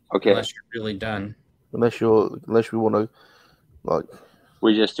 Okay. Unless you're really done. Unless we want to, like...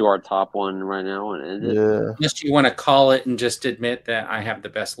 We just do our top one right now and end it? Yeah. Unless you want to call it and just admit that I have the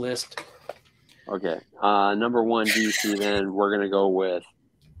best list. Okay. Number 1 DC, then we're going to go with,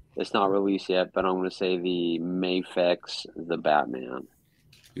 it's not released yet, but I'm going to say the Mafex, the Batman.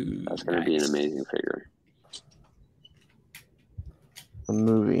 Ooh, that's going to be an amazing figure. A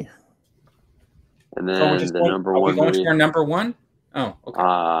movie. And then number 1 going movie. for number 1? Oh, okay.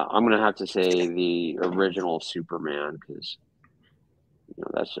 I'm going to have to say the original Superman because,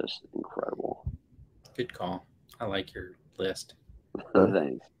 that's just incredible. Good call. I like your list.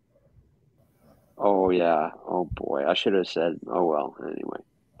 Thanks. Oh, yeah. Oh, boy. I should have said, oh, well, anyway.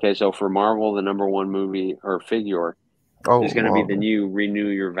 Okay, so for Marvel, the number 1 movie or figure is going to be the new Renew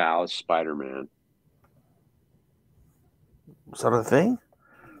Your Vows Spider-Man. Is that a thing?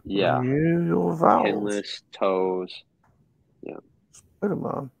 Yeah. Renew Your Vows. Pinless toes. Yeah.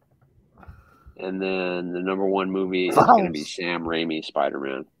 Spider-Man. And then the number 1 movie is going to be Sam Raimi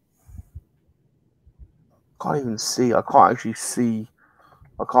Spider-Man. Can't even see. I can't actually see.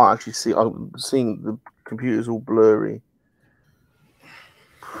 I'm seeing the computer's all blurry.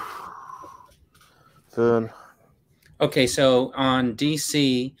 Fern. Okay, so on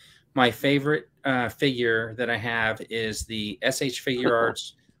DC, my favorite figure that I have is the SH Figure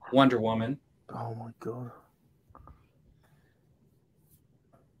Arts Wonder Woman. Oh my god.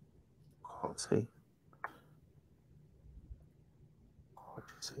 Can't see.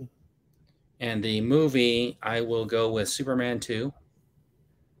 And the movie, I will go with Superman 2.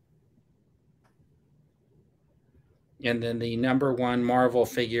 And then the number 1 Marvel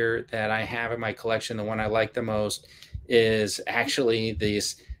figure that I have in my collection, the one I like the most, is actually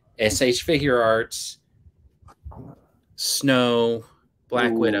this SH Figure Arts Snow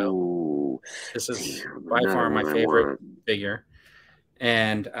Black Widow. This is by far my favorite figure.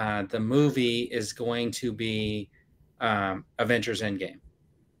 And the movie is going to be Avengers Endgame.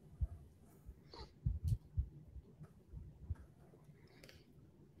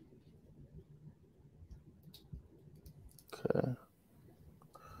 Okay.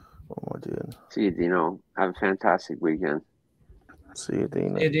 What am I doing? See you, Dino. Have a fantastic weekend. See you,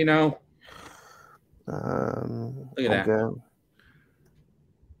 Dino. Hey, Dino. Look at that.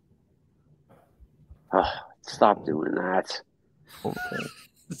 Oh, stop doing that.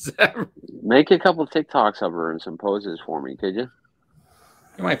 Okay. Make a couple of TikToks of her and some poses for me, could you?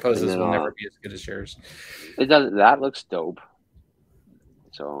 My poses will never be as good as yours. It doesn't. That looks dope.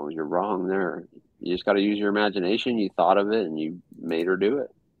 So you're wrong there. You just got to use your imagination. You thought of it and you made her do it.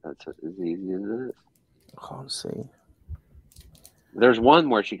 That's as easy as it is. I can't see. There's one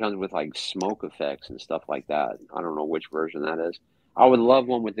where she comes with like smoke effects and stuff like that. I don't know which version that is. I would love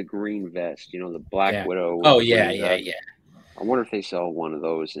one with the green vest. The Black Widow. Oh yeah. I wonder if they sell one of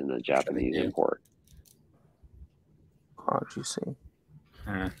those in a Japanese import. Can't you see?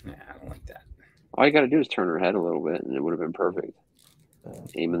 Nah, I don't like that. All you got to do is turn her head a little bit, and it would have been perfect.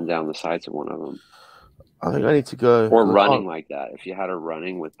 Aiming down the sights of one of them. I think I need to go. Or running like that. If you had her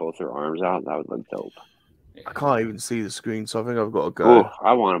running with both her arms out, that would look dope. I can't even see the screen, so I think I've got to go. Ooh,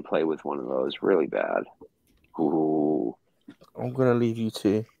 I want to play with one of those really bad. Ooh. I'm going to leave you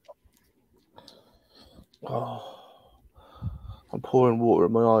two. Oh. I'm pouring water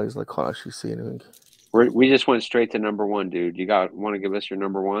in my eyes and I can't actually see anything. We just went straight to number 1, dude. You want to give us your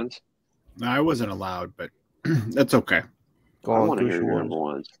number 1s? No, I wasn't allowed, but that's okay. Go on, I want to hear your number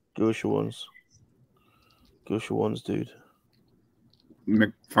 1s. Give us your ones. Give us your ones, dude.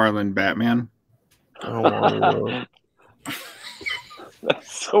 McFarlane Batman. Oh my God.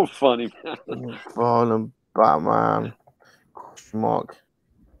 That's so funny, man. McFarlane Batman. Mark.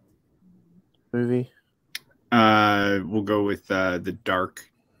 Movie. We'll go with the Dark.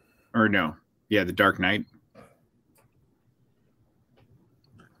 Or no. Yeah, the Dark Knight.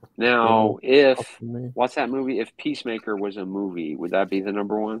 Now, what's that movie? If Peacemaker was a movie, would that be the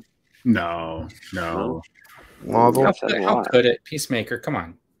number 1? No. Marvel. How could it? Peacemaker, come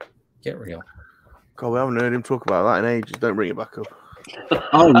on. Get real. God, we haven't heard him talk about that in ages. Don't bring it back up.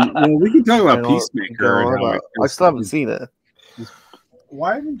 Oh, well, we can talk about Peacemaker. I still haven't seen it.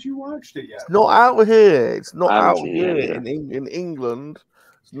 Why haven't you watched it yet? It's not out here. It's not out here in England.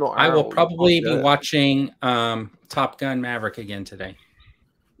 It's not. I will probably be watching Top Gun Maverick again today.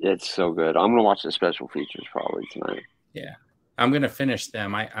 It's so good. I'm gonna watch the special features probably tonight. Yeah, I'm gonna finish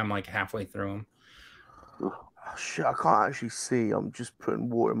them. I'm like halfway through them. Oh, shit, I can't actually see. I'm just putting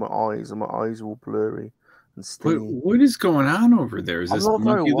water in my eyes, and my eyes are all blurry and stingy. What is going on over there? Is I'm this not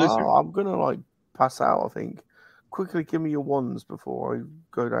very monkey well. lizard? I'm gonna like pass out, I think. Quickly give me your wands before I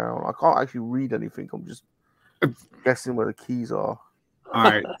go down. I can't actually read anything. I'm just guessing where the keys are. All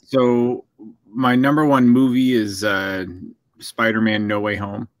right. So my number one movie is Spider-Man: No Way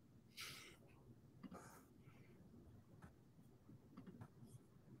Home.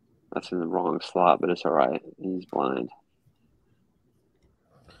 That's in the wrong slot, but it's all right. He's blind.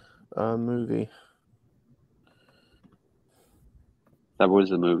 Movie. That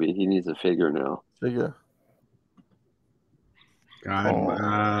was the movie. He needs a figure now. Figure.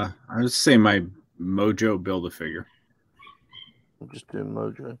 God, I would say my Mojo Build-A-Figure. I'm just doing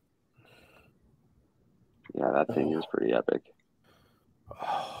Mojo. Yeah, that thing is pretty epic.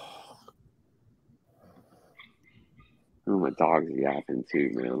 Ooh, my dog's yapping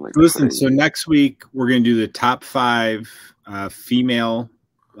too, man. Like listen, crazy. So next week we're going to do the top 5 female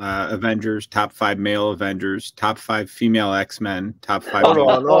Avengers, top 5 male Avengers, top 5 female X-Men, top 5. Hold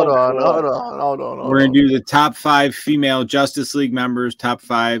on. We're going to do the top 5 female Justice League members, top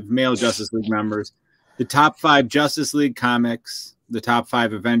 5 male Justice League members, the top 5 Justice League comics, the top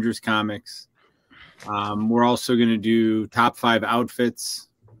 5 Avengers comics. We're also going to do top 5 outfits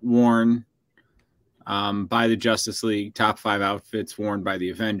worn by the Justice League, top 5 outfits worn by the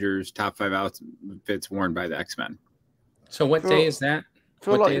Avengers, top 5 outfits worn by the X-Men. So what day is that?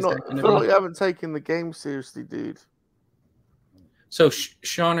 Feel like you haven't taken the game seriously, dude. So,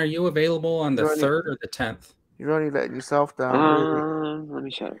 Sean, are you available on the 3rd or the 10th? You're only letting yourself down. Let me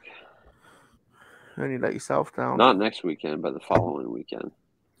check. You only let yourself down. Not next weekend, but the following weekend.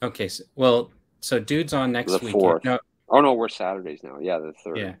 Okay, so dude's on next the weekend. 4th. No. Oh no, we're Saturdays now. Yeah, the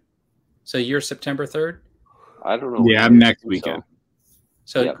 3rd. Yeah. So you're September 3rd? I don't know. Yeah, I'm next weekend.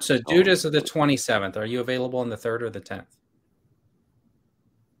 So dude is the 27th. Are you available on the 3rd or the 10th?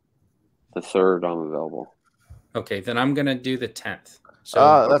 The 3rd, I'm available. Okay, then I'm gonna do the 10th.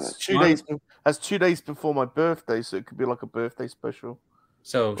 So that's 2 days. That's 2 days before my birthday, so it could be like a birthday special.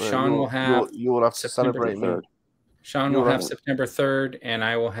 So Sean will have. You will have to celebrate me. Sean will have September 3rd, and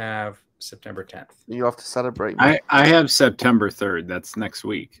I will have September 10th. You have to celebrate me. I have September 3rd. That's next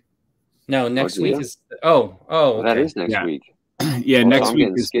week. No, next week is. Oh, okay. That is next week. Yeah, next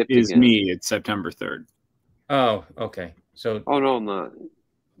week is me. It's September 3rd. Oh, okay. So. Oh no, I'm not.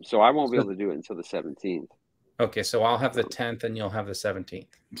 So I won't be able to do it until the 17th. Okay, so I'll have the 10th and you'll have the 17th.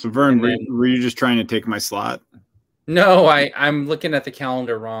 So Vern, were you just trying to take my slot? No, I'm looking at the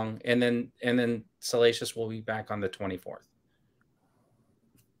calendar wrong, and then Salacious will be back on the 24th.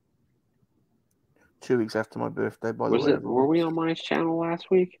 2 weeks after my birthday, by the way. Were we on my channel last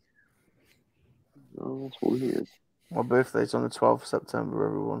week? Oh, that's weird. My birthday's on the 12th of September,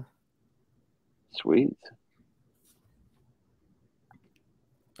 everyone. Sweet.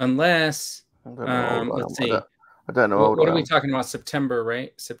 Unless, let's see. I don't know. What are we talking about? September,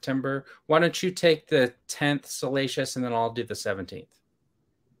 right? September. Why don't you take the 10th, Salacious, and then I'll do the 17th?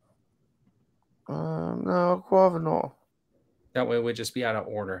 No, I'd rather not. That way we'd just be out of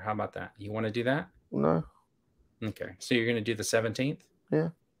order. How about that? You want to do that? No. Okay. So you're going to do the 17th? Yeah.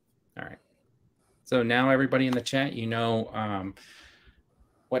 All right. So now everybody in the chat, you know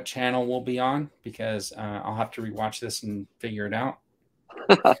what channel we'll be on, because I'll have to rewatch this and figure it out.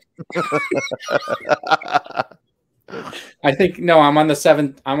 I think I'm on the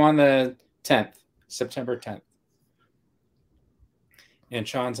 7th. I'm on the 10th, September 10th, and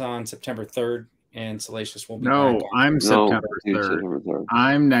Sean's on September 3rd, and Salacious will be. I'm September 3rd.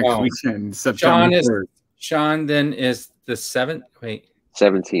 I'm next weekend, September 3rd. Sean then is the 7th. Wait,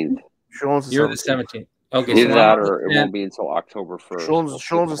 17th. You're the 17th. Okay, either that or it won't be until October 1st. Sean's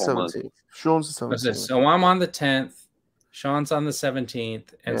the 17th. Sean's the 17th. So I'm on the 10th. Sean's on the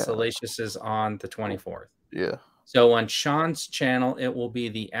 17th, and Salacious is on the 24th. Yeah. So on Sean's channel, it will be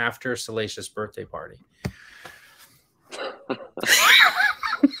the after Salacious birthday party.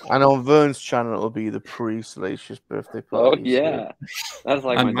 And on Vern's channel, it will be the pre-Salacious birthday party. Oh, yeah. That's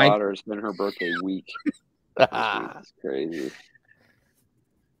like my daughter. It's been her birthday week. It's crazy.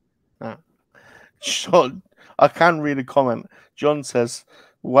 Sean, I can read a comment. John says,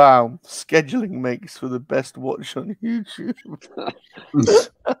 wow, scheduling makes for the best watch on YouTube.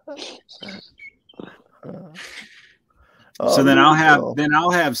 So then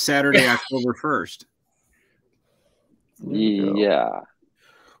I'll have Saturday, October 1st. Yeah.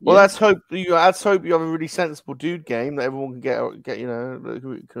 Well, let's hope you have a really sensible dude game that everyone can get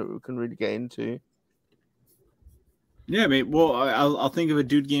can really get into. Yeah, mate. Well, I'll think of a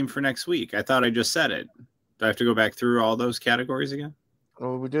dude game for next week. I thought I just said it. Do I have to go back through all those categories again?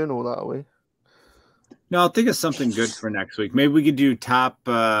 Oh, we're doing all that, are we? No, I'll think of something good for next week. Maybe we could do top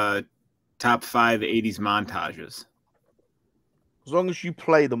 5 '80s montages. As long as you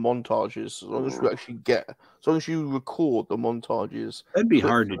play the montages, as long as you actually as long as you record the montages. That'd be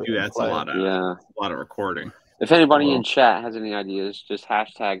hard to do. That's a lot of recording. If anybody in chat has any ideas, just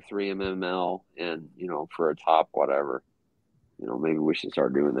hashtag 3MML and, for a top whatever. Maybe we should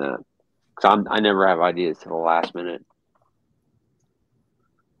start doing that. Because I never have ideas till the last minute.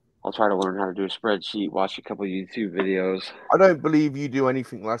 I'll try to learn how to do a spreadsheet, watch a couple of YouTube videos. I don't believe you do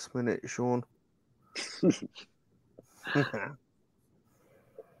anything last minute, Sean.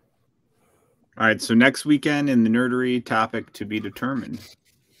 All right, so next weekend in the nerdery, topic to be determined.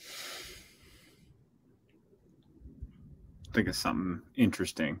 Think of something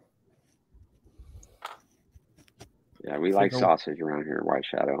interesting. Yeah, we like sausage around here, White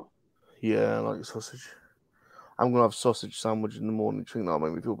Shadow. Yeah, I like sausage. I'm gonna have sausage sandwich in the morning. Think that'll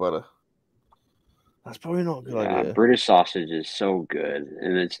make me feel better. That's probably not a good idea. British sausage is so good,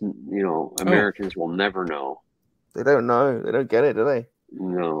 and it's Americans will never know. They don't know. They don't get it, do they?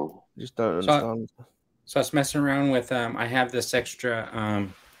 No, they just don't understand. So I was messing around with. I have this extra.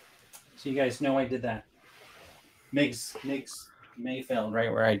 So you guys know I did that. Migs Mayfeld,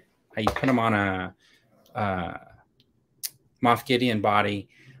 right? Where I put them on a Moff Gideon body.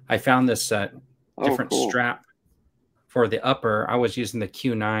 I found this different strap for the upper. I was using the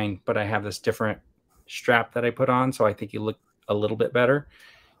Q9, but I have this different strap that I put on, so I think you look a little bit better.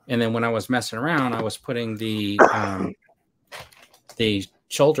 And then when I was messing around, I was putting the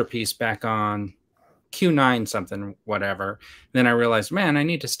shoulder piece back on Q9 something, whatever. And then I realized, man, I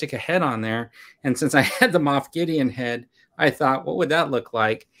need to stick a head on there. And since I had the Moff Gideon head, I thought, what would that look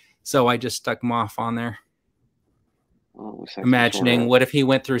like? So I just stuck Moff on there. Oh, imagining what if he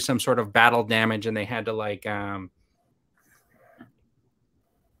went through some sort of battle damage and they had to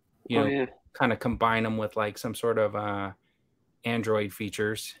kind of combine them with like some sort of Android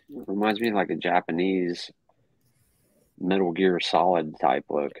features. It reminds me of like a Japanese Metal Gear Solid type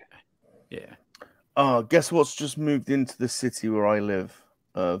look. Yeah. Guess what's just moved into the city where I live,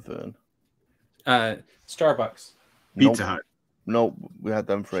 Vern? Starbucks. Pizza Hut. Nope, we had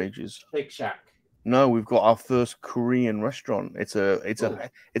them for ages. Shake Shack. No, we've got our first Korean restaurant. It's a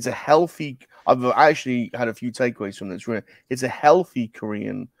healthy. I've actually had a few takeaways from this. It's a healthy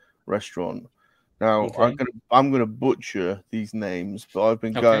Korean restaurant. Now I'm gonna butcher these names, but I've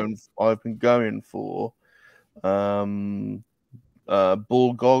been going for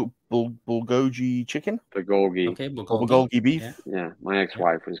bulgogi chicken. Bulgogi. Okay, bulgogi beef. Yeah, my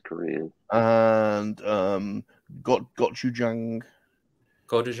ex-wife was Korean. And gochujang.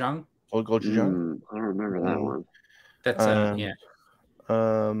 Gochujang. Or gochujang. I don't remember that one. That's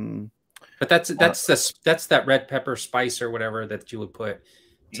but that's that red pepper spice or whatever that you would put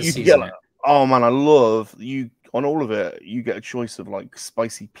to season it. Oh man, I love you on all of it. You get a choice of like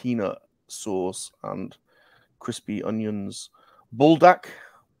spicy peanut sauce and crispy onions. Buldak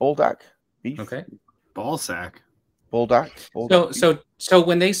beef. Okay. Ballsack. Buldak. So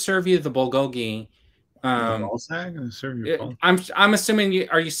when they serve you the bulgogi, I'm assuming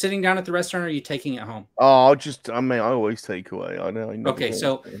are you sitting down at the restaurant or are you taking it home? Oh, I always take away. I know. Okay,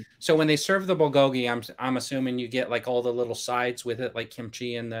 so when they serve the bulgogi, I'm assuming you get like all the little sides with it, like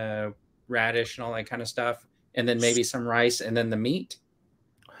kimchi and the radish and all that kind of stuff, and then maybe some rice and then the meat.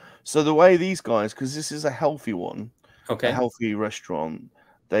 So the way these guys, because this is a healthy one, a healthy restaurant,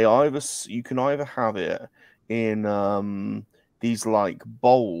 you can either have it in these like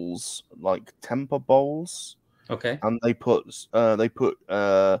bowls, like temper bowls. Okay. And they put what's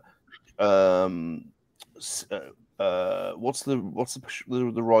the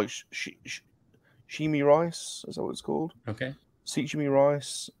rice? Shimi rice, is that what it's called? Okay. Sashimi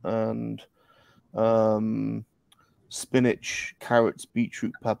rice and spinach, carrots,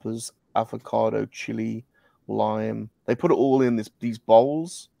 beetroot, peppers, avocado, chili, lime. They put it all in these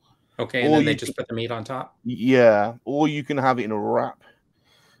bowls. Okay, and then they just put the meat on top? Yeah, or you can have it in a wrap.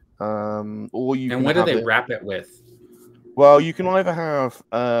 Or you And what do they wrap it with? Well, you can either have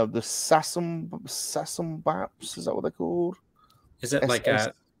the sasam baps, is that what they're called? Is it like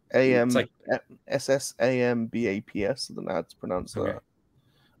a SSAMBAPS? I don't know how to pronounce that.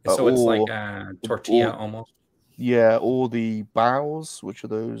 So it's like a tortilla almost. Yeah, or the baos, which are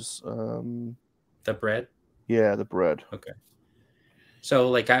those the bread? Yeah, the bread. Okay. So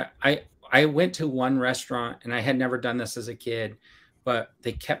like I went to one restaurant and I had never done this as a kid, but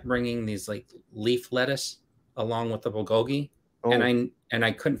they kept bringing these like leaf lettuce along with the bulgogi, and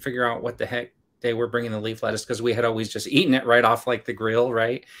I couldn't figure out what the heck they were bringing the leaf lettuce, because we had always just eaten it right off like the grill,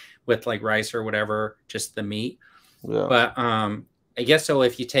 right, with like rice or whatever, just the meat. Yeah. But I guess so.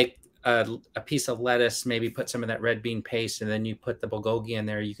 If you take a piece of lettuce, maybe put some of that red bean paste, and then you put the bulgogi in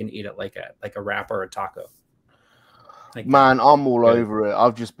there. You can eat it like a wrap or a taco. Like man, I'm all over it.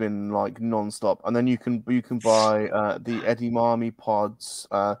 I've just been like nonstop. And then you can buy the edamame pods.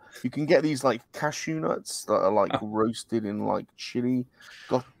 You can get these like cashew nuts that are like roasted in like chili,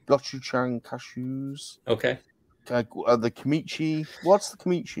 gochujang cashews. Okay. The kimchi. What's the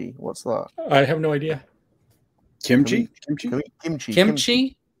kimchi? What's that? I have no idea. Kimchi.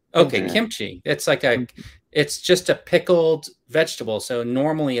 Okay, kimchi. It's like it's just a pickled vegetable. So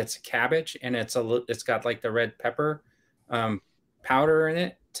normally it's a cabbage, and it's got like the red pepper powder in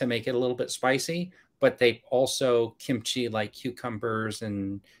it to make it a little bit spicy. But they also kimchi like cucumbers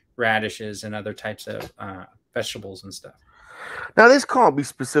and radishes and other types of vegetables and stuff. Now this can't be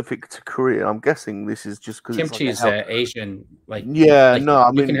specific to Korea. I'm guessing this is just because kimchi is Asian. Like I mean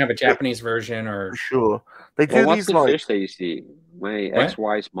you can have a Japanese version or for sure. They do what's these the like fish they used to eat? My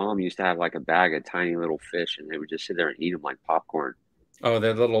ex-wife's mom used to have like a bag of tiny little fish, and they would just sit there and eat them like popcorn. Oh,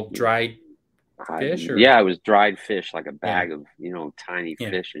 they're little dried fish? Or? Yeah, it was dried fish, like a bag of tiny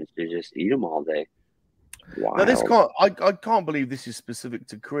fish, and they just eat them all day. Wow. Now this I can't believe this is specific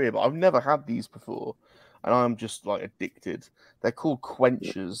to Korea, but I've never had these before, and I'm just like addicted. They're called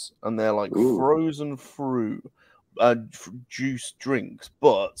quenchers, and they're like frozen fruit juice drinks,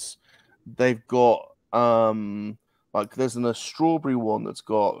 but they've got like there's a strawberry one that's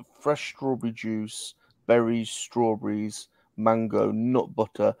got fresh strawberry juice, berries, strawberries, mango, nut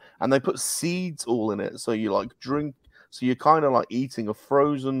butter, and they put seeds all in it. So you like drink, so you're kind of like eating a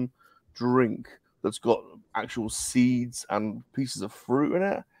frozen drink that's got actual seeds and pieces of fruit in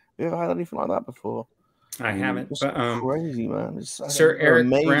it. Have you ever had anything like that before? I haven't. It's but, crazy, man. Sir Eric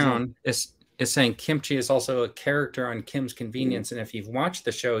Brown is saying kimchi is also a character on Kim's Convenience, and if you've watched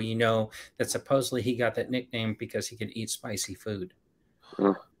the show, you know that supposedly he got that nickname because he could eat spicy food.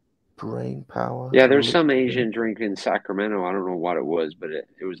 Brain power. Yeah, there's some Asian drink in Sacramento. I don't know what it was, but it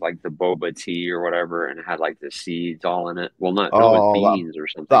was like the boba tea or whatever, and it had like the seeds all in it. Well, it was beans or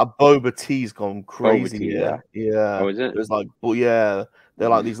something. That boba tea's gone crazy. Tea, yeah. Oh, is it? It's like, they're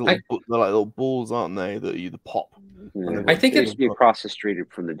like these little balls, aren't they? That you pop. Yeah. I think it used to be across the street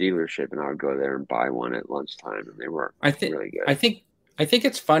from the dealership, and I would go there and buy one at lunchtime, and they were really good. I think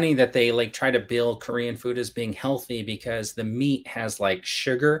it's funny that they like try to build Korean food as being healthy because the meat has like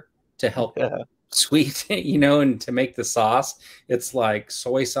sugar to help sweet, and to make the sauce. It's like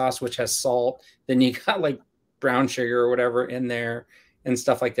soy sauce, which has salt. Then you got like brown sugar or whatever in there and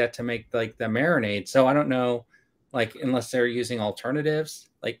stuff like that to make like the marinade. So I don't know, like unless they're using alternatives,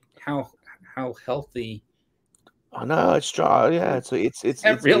 like how healthy. I know it's dry. Yeah, so it's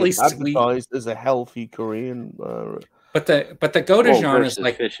really advertised as a healthy Korean. But the gochujang is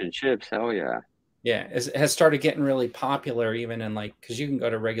like fish and chips. Hell yeah. Yeah, it has started getting really popular, even in like because you can go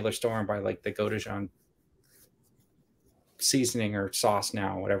to a regular store and buy like the gochujang seasoning or sauce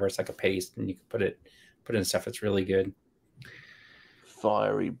now, whatever. It's like a paste, and you can put it in stuff. It's really good.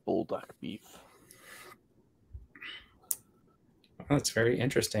 Fiery bulldog beef. Well, that's very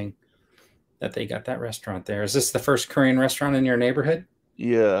interesting that they got that restaurant there. Is this the first Korean restaurant in your neighborhood?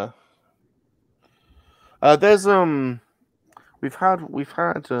 Yeah. There's we've had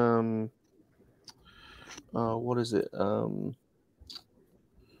what is it?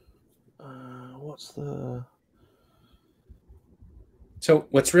 What's the? So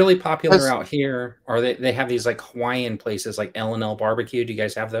what's really popular out here are they have these like Hawaiian places like L&L Barbecue. Do you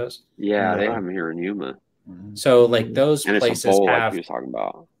guys have those? Yeah, they have them here in Yuma. So like those and places it's a bowl, have. Like you were talking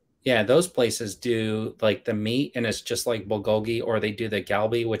about. Yeah, those places do like the meat, and it's just like bulgogi, or they do the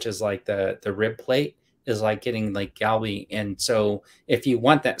galbi, which is like the rib plate is like getting like galbi. And so if you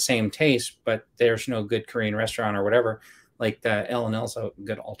want that same taste, but there's no good Korean restaurant or whatever, like the L&L is a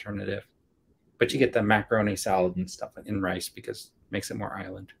good alternative. But you get the macaroni salad and stuff in rice because it makes it more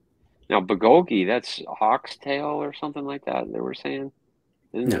island. Now bulgogi, that's oxtail or something like that. They were saying,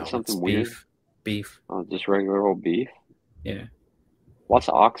 isn't it something weird? Beef. Oh, just regular old beef. Yeah. What's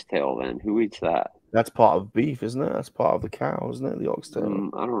oxtail then? Who eats that? That's part of beef, isn't it? That's part of the cow, isn't it? The oxtail.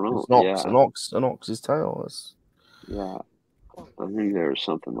 I don't know. It's an ox's tail. Yeah. I knew there was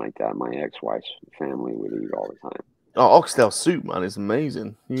something like that. My ex-wife's family would eat all the time. Oh, oxtail soup, man, is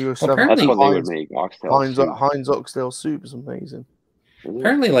amazing. That's what they would make. Heinz oxtail soup is amazing.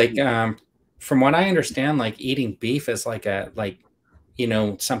 Apparently, like from what I understand, like eating beef is like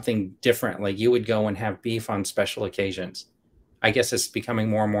something different. Like you would go and have beef on special occasions. I guess it's becoming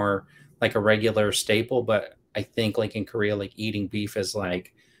more and more like a regular staple, but I think like in Korea, like eating beef is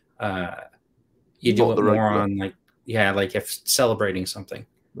like you do it more on like if celebrating something.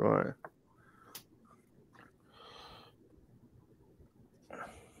 Right.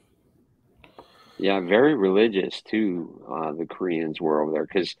 Yeah, very religious too. The Koreans were over there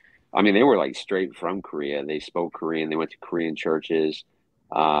because, I mean, they were like straight from Korea. They spoke Korean. They went to Korean churches.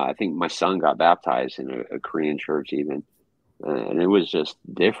 I think my son got baptized in a Korean church even. And it was just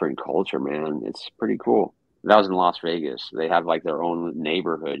different culture, man. It's pretty cool. That was in Las Vegas. They have like their own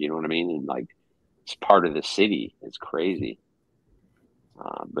neighborhood, you know what I mean? And like it's part of the city. It's crazy.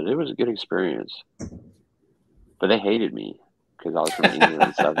 But it was a good experience. But they hated me because I was from England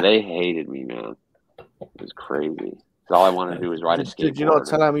and stuff. They hated me, man. It was crazy. So all I wanted to do was ride a skateboard. Did you not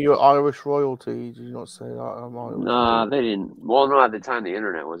tell them you're Irish royalty? Did you not say that? I'm Irish nah, they didn't. Well, no, at the time the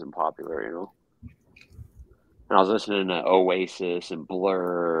internet wasn't popular, you know. And I was listening to Oasis and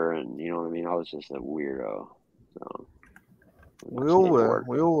Blur, and you know what I mean. I was just a weirdo. So we all were.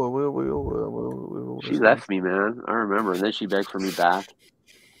 She left me, man. I remember, and then she begged for me back.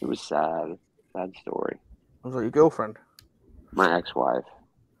 It was sad story. Was that your girlfriend? My ex-wife.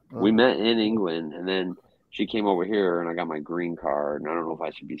 Oh. We met in England, and then she came over here, and I got my green card. And I don't know if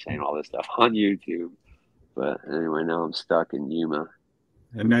I should be saying all this stuff on YouTube, but anyway, now I'm stuck in Yuma.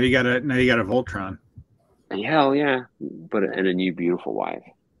 And now you got a Voltron. Hell yeah, but and a new beautiful wife.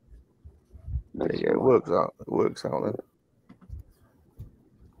 Yeah, it works out. It works out then.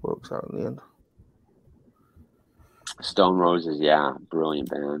 Works out in the end. Stone Roses, yeah, brilliant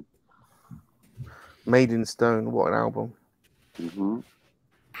band. Made in Stone, what an album. Mm-hmm.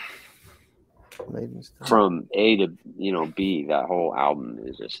 Made in Stone. From A to B, that whole album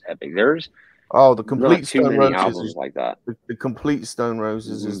is just epic. There's the complete Stone Roses albums like that. The complete Stone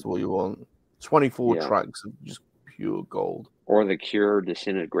Roses is what you want. 24 tracks of just pure gold. Or The Cure,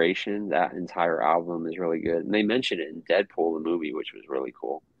 Disintegration. That entire album is really good. And they mentioned it in Deadpool, the movie, which was really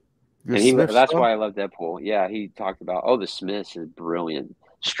cool. That's why I love Deadpool. Yeah, he talked about, the Smiths is brilliant.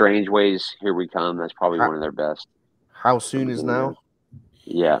 Strange Ways, Here We Come. That's probably one of their best. How Soon Is Now?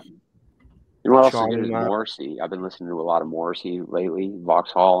 Yeah. You know what else is good is Morrissey. I've been listening to a lot of Morrissey lately.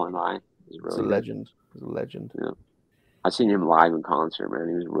 Vauxhall and I. He's a legend. He's a legend. Yeah. I've seen him live in concert, man.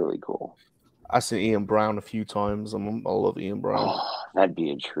 He was really cool. I've seen Ian Brown a few times. I love Ian Brown. Oh, that'd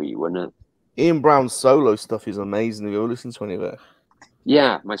be a treat, wouldn't it? Ian Brown's solo stuff is amazing. Have you ever listened to any of it?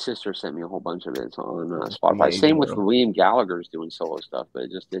 Yeah, my sister sent me a whole bunch of it. It's on Spotify. Amazing, same with Liam Gallagher's doing solo stuff, but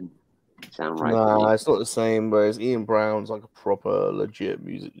it just didn't sound right. No, it's not the same. But Ian Brown's like a proper, legit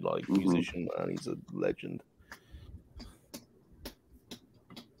musician, man. He's a legend.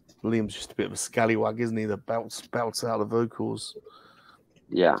 Liam's just a bit of a scallywag, isn't he? That bouts out the vocals.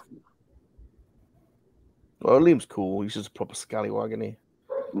 Yeah. Well, Liam's cool. He's just a proper scallywag, isn't he?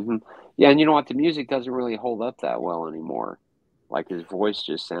 Mm-hmm. Yeah, and you know what? The music doesn't really hold up that well anymore. Like his voice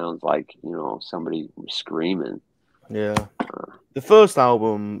just sounds like, somebody screaming. Yeah. The first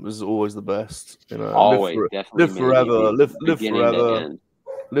album was always the best. Always, definitely. Live Forever. Live Forever.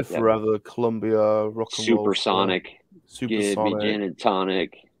 Live Forever. Columbia. Rock and Roll. Supersonic. Gin and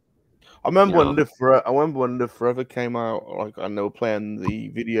Tonic. I remember when Live Forever came out, and they were playing the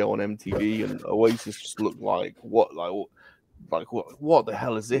video on MTV, and Oasis just looked like what the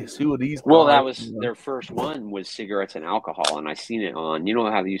hell is this? Who are these guys? Well, that was their first one was Cigarettes and Alcohol, and I seen it on. You know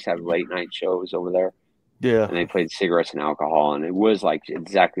how they used to have late night shows over there? Yeah. And they played Cigarettes and Alcohol, and it was like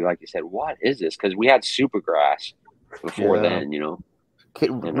exactly like you said. What is this? Because we had Supergrass before then, and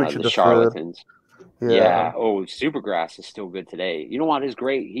Richard the Charlatans. Yeah. Oh, Supergrass is still good today. You know what is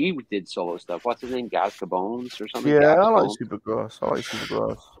great? He did solo stuff. What's his name? Gaz Bones or something? Yeah, I like Supergrass.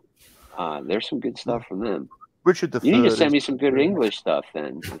 There's some good stuff from them. Richard III. You need to send me some good English stuff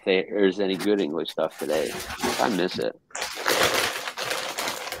then, if there's any good English stuff today. I miss it.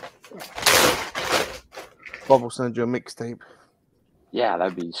 Bob will send you a mixtape. Yeah,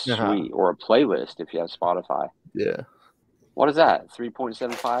 that'd be sweet. Or a playlist if you have Spotify. Yeah. What is that?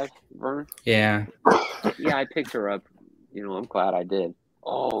 3.75, Vern? Yeah. Yeah, I picked her up. I'm glad I did.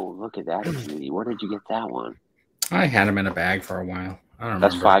 Oh, look at that, beauty. Where did you get that one? I had them in a bag for a while. I don't remember.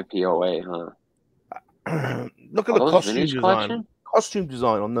 That's 5 POA, huh? Look at the costume design. Collection? Costume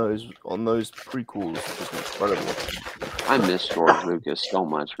design on those prequels is incredible. I miss George Lucas so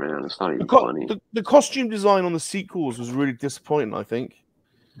much, man. It's not even funny. The costume design on the sequels was really disappointing, I think.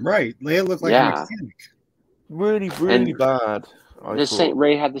 Right. Leia looked like a mechanic. Really, really bad.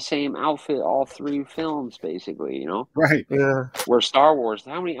 Ray had the same outfit all 3 films, basically, Right. Yeah. Where Star Wars,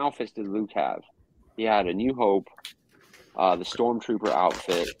 how many outfits did Luke have? He had A New Hope, the Stormtrooper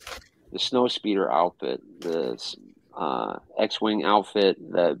outfit, the Snowspeeder outfit, the X-Wing outfit,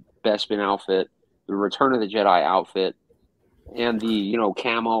 the Bespin outfit, the Return of the Jedi outfit, and the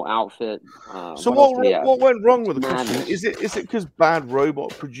camo outfit. So what went wrong with the costume? Is it because Bad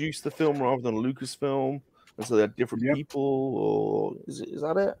Robot produced the film rather than Lucasfilm, and so they had different people, or is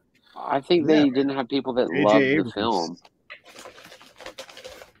that it? I think they didn't have people that loved the film.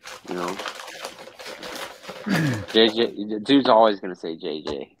 You know, JJ, dude's always going to say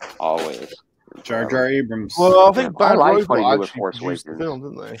JJ, always. Jar Jar Abrams. Well, I think Bad Robot actually produced the film,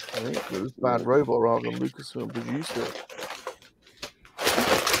 didn't they? I think it was Bad Robot rather than Lucasfilm produced it.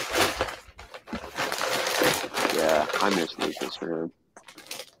 Yeah, I miss Lucas, man.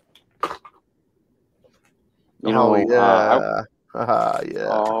 You know, yeah. Yeah.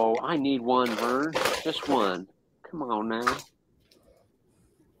 Oh, I need one, Vern. Just one. Come on now.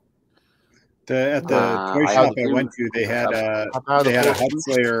 At the toy shop I went to, they had a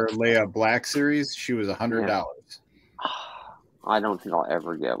Huttslayer Leia Black series. She was $100. Yeah. I don't think I'll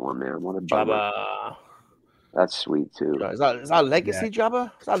ever get one, man. What a bummer. That's sweet too. Is that Legacy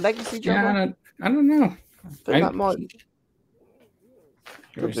Jabba? Is that Legacy Jabba? Yeah, I don't know. I think that might.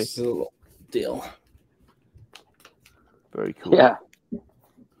 Could be a little deal. Very cool. Yeah.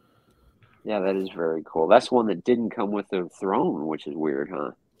 Yeah, that is very cool. That's one that didn't come with the throne, which is weird,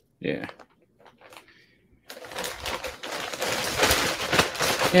 huh? Yeah.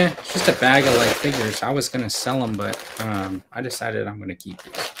 Yeah, it's just a bag of figures. I was gonna sell them, but I decided I'm gonna keep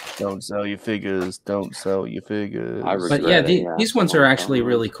these. Don't sell your figures. Don't sell your figures. But yeah, these ones are actually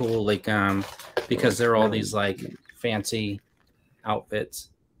really cool. Because they're all these fancy outfits.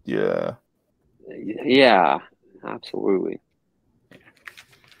 Yeah. Yeah, absolutely.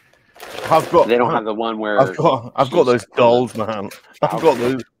 They don't have the one where I've got those dolls, man.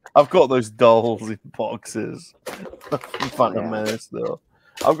 I've got those dolls in boxes. Phantom Menace, though.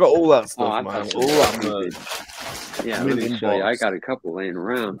 I've got all that stuff, man. All that merch. Yeah, let me show you. I got a couple laying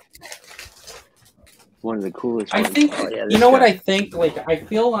around. One of the coolest. I think you know what I think. I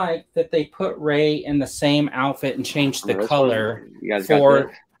feel like that they put Rey in the same outfit and changed the color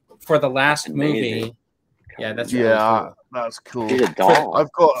for the last movie. Yeah, that's really cool. That's cool. She's a doll.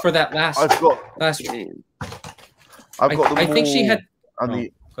 I've got for that last. I've got. I think she had. Go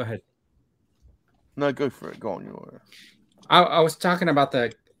ahead. No, go for it. Go on, your. I was talking about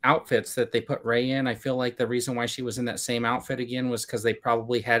the outfits that they put Rey in. I feel like the reason why she was in that same outfit again was because they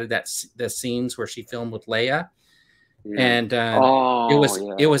probably had the scenes where she filmed with Leia, and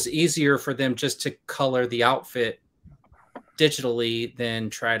it was easier for them just to color the outfit digitally than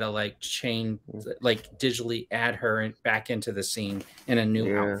try to digitally add her back into the scene in a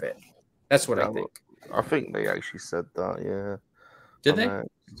new outfit. That's what I think. I think they actually said that. Yeah. Did they?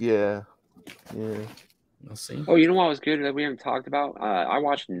 Yeah. We'll see. Oh, you know what was good that we haven't talked about? I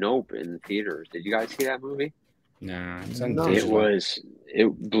watched Nope in the theaters. Did you guys see that movie? No.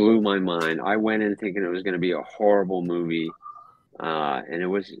 It blew my mind. I went in thinking it was going to be a horrible movie, and it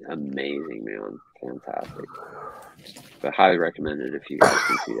was amazing, man. Fantastic. But highly recommend it if you guys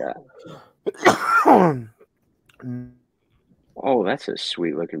can see that. Oh, that's a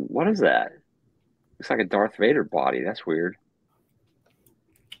sweet looking. What is that? Looks like a Darth Vader body. That's weird.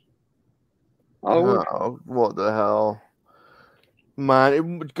 Oh, what the hell,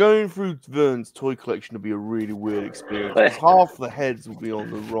 man! Going through Vern's toy collection would be a really weird experience. Half the heads will be on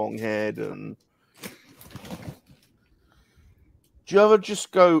the wrong head, and do you ever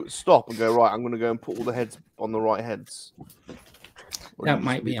just stop and go, right? I'm going to go and put all the heads on the right heads. That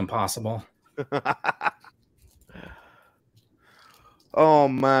might be impossible. Oh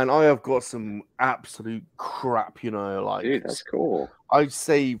man, I have got some absolute crap, dude, that's cool. I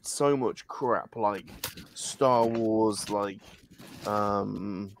saved so much crap, Star Wars,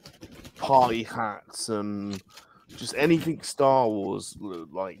 party hats and just anything Star Wars,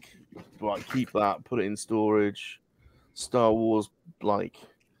 keep that, put it in storage. Star Wars, I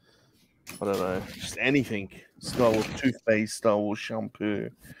don't know, just anything. Star Wars toothpaste, Star Wars shampoo,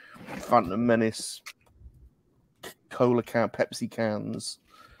 Phantom Menace, cola can, Pepsi cans,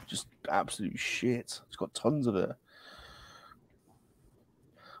 just absolute shit. It's got tons of it.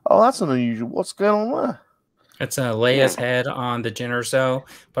 Oh, that's an unusual. What's going on there? It's Leia's head on the Jyn Erso,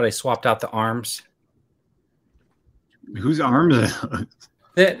 but I swapped out the arms. Whose arms?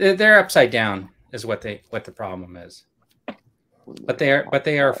 They're upside down. Is what the problem is. But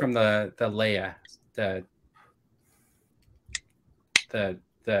they are from the Leia, the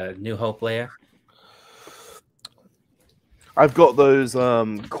New Hope Leia. I've got those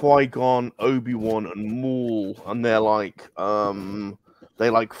Qui-Gon, Obi-Wan, and Maul, and they're they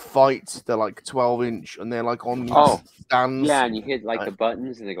fight. They're 12-inch, and they're on stands. Yeah, and you hit the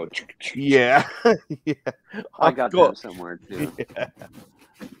buttons, and they go. Yeah, yeah. I got them somewhere too. Yeah.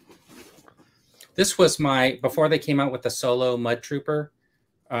 This was before they came out with the Solo Mud Trooper,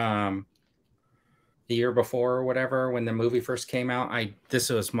 the year before or whatever, when the movie first came out. This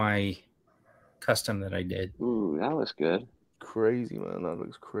was my custom that I did. Ooh, that was good. crazy, man. That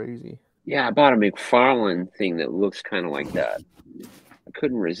looks crazy. Yeah, I bought a McFarlane thing that looks kind of like that. I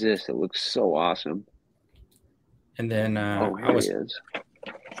couldn't resist. It looks so awesome. And then here he is.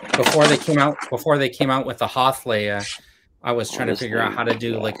 Before they came out with the Hoth Leia, I was trying to figure out how to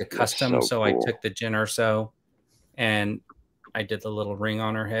do like a custom. So cool. I took the Jyn Erso and I did the little ring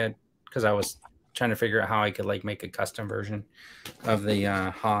on her head because I was trying to figure out how I could like make a custom version of the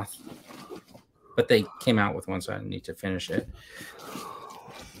Hoth. But they came out with one, so I need to finish it.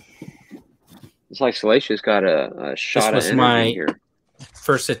 It's like Salacious got a shot of energy my here.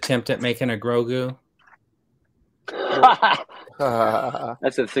 First attempt at making a Grogu.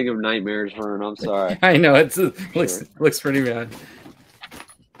 That's a thing of nightmares, Vern. I'm sorry. I know it looks pretty bad.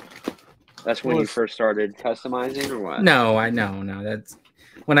 That's when you first started customizing, or what? No. That's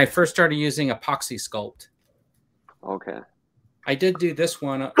when I first started using Epoxy Sculpt. Okay. I did do this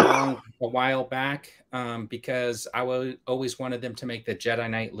one a while back because I always wanted them to make the Jedi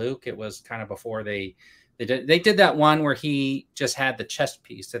Knight Luke. It was kind of before they did that one where he just had the chest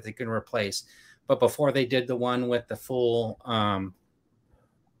piece that they could replace. But before they did the one with the full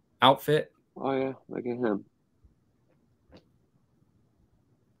outfit. Oh, yeah. Look at him.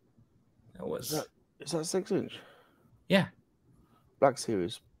 That was... Is that 6-inch? Yeah. Black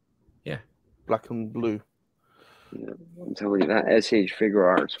Series? Yeah. Black and blue. Yeah, I'm telling you, that SH Figure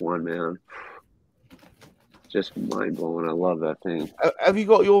Arts one, man. Just mind-blowing. I love that thing. Have you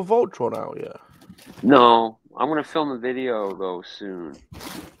got your Voltron out yet? No. I'm going to film a video, though, soon.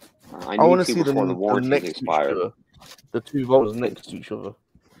 I want to see the warranty expired. The 2 Volts next to each other.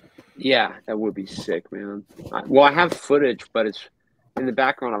 Yeah, that would be sick, man. I have footage, but it's in the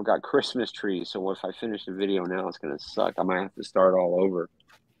background. I've got Christmas trees, so if I finish the video now, it's going to suck. I might have to start all over.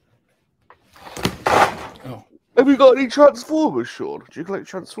 Oh. Have you got any Transformers, Sean? Do you collect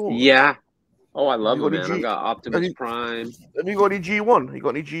Transformers? Yeah. Oh, I love them, man. I've got Optimus Prime. Have you got any G1? You got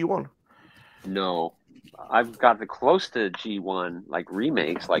any G1? No. I've got the close to G1, like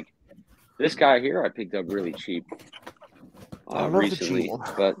remakes, like this guy here I picked up really cheap recently,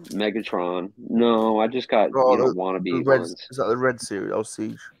 but Megatron. No, I just got wannabe ones. Is that the Red Series? Oh,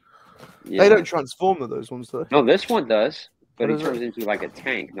 Siege. Yeah. They don't transform those ones, though. No, this one does, but he turns into like a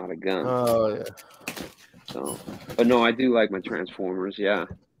tank, not a gun. Oh, yeah. So, but no, I do like my Transformers, yeah.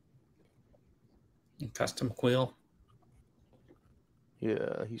 Custom Quill.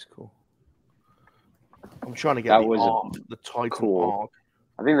 Yeah, he's cool. I'm trying to get the Titan cool. arc.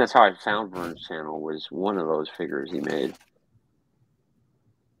 I think that's how I found Vern's channel, was one of those figures he made.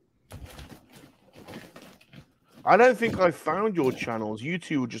 I don't think I found your channels. You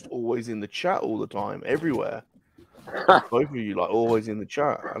two were just always in the chat all the time, everywhere. Both of you, like, always in the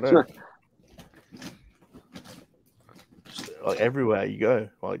chat. I don't. Just, like, everywhere you go,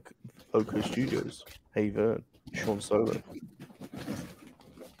 like Oko Studios, Hey Vern, Sean Solo.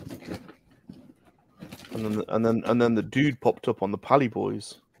 And then the dude popped up on the Pally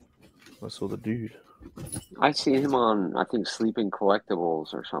Boys. I saw the dude. I seen him on, I think, Sleeping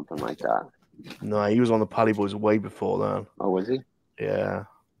Collectibles or something like that. No, he was on the Pally Boys way before that. Oh, was he? Yeah.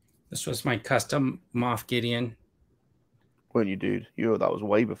 This was my custom Moff Gideon. Weren't you, dude? That was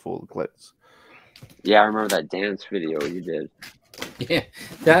way before the clips. Yeah, I remember that dance video you did. Yeah,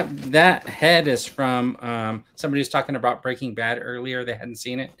 that head is from somebody was talking about Breaking Bad earlier. They hadn't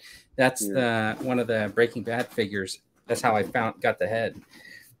seen it. That's one of the Breaking Bad figures. That's how I got the head.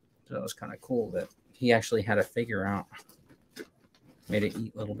 So it was kind of cool that he actually had a figure out. Made it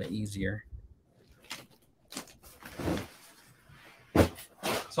a little bit easier.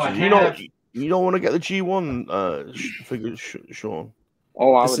 So you don't want to get the G1 figure, Sean?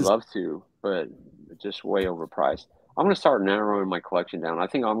 Oh, I would love to, but just way overpriced. I'm going to start narrowing my collection down. I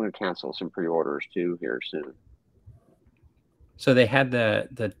think I'm going to cancel some pre-orders too here soon. So they had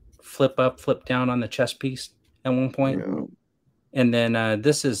the flip up, flip down on the chest piece at one point. Yeah. And then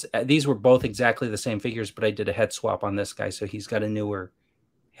these were both exactly the same figures, but I did a head swap on this guy. So he's got a newer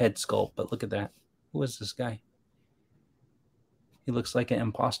head sculpt, but look at that. Who is this guy? He looks like an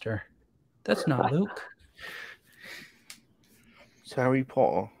imposter. That's not Luke. It's Harry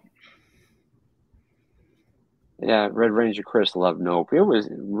Potter. Yeah, Red Ranger Chris loved Nope. It was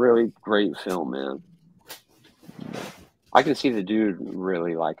a really great film, man. I can see the dude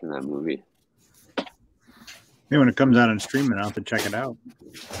really liking that movie. Yeah, when it comes out on streaming, I'll have to check it out.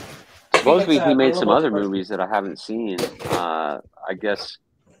 Supposedly he made some other movies that I haven't seen. I guess.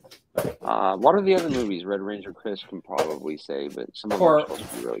 What are the other movies? Red Ranger Chris can probably say, but some of them are supposed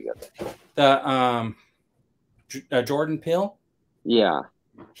to be really good. The Jordan Peele? Yeah.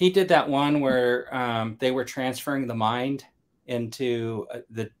 He did that one where they were transferring the mind into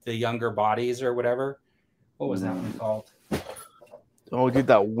the younger bodies or whatever. What was that one called? Oh, we did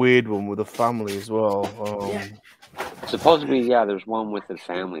that weird one with the family as well. Supposed to be, there's one with the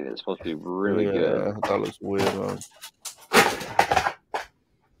family that's supposed to be really good. That looks weird, man.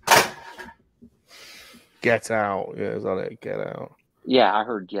 Get Out. Yeah, is that it? Get Out. Yeah, I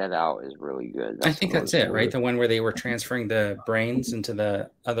heard Get Out is really good. I think that's it, right? The one where they were transferring the brains into the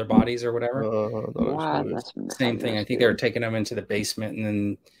other bodies or whatever. That's same thing. I think they were taking them into the basement and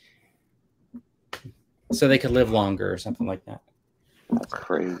then so they could live longer or something like that. That's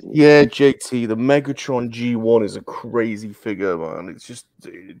crazy. Yeah, JT, the Megatron G1 is a crazy figure, man.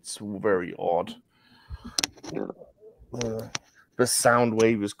 It's very odd. Yeah. The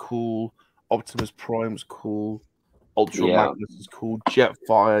Soundwave is cool. Optimus Prime is cool. Ultra Magnus is cool.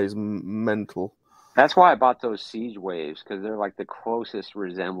 Jetfire is mental. That's why I bought those Siege Waves, because they're like the closest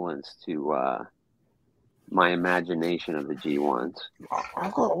resemblance to my imagination of the G1s.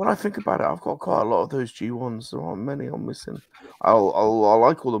 When I think about it, I've got quite a lot of those G1s. There aren't many I'm missing. I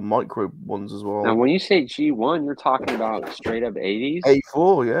like all the micro ones as well. Now, when you say G1, you're talking about straight up 80s?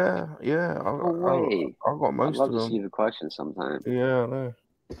 84, yeah. No way. I've got most I'd of them. love to see the collection sometime. Yeah, I know.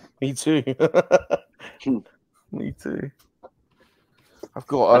 Me too. Me too. I've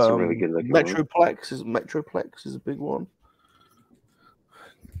got that's a really good looking Metroplex. Metroplex is a big one.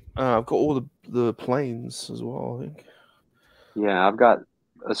 I've got all the planes as well, I think. Yeah, I've got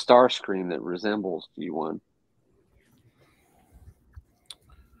a Starscream that resembles G1.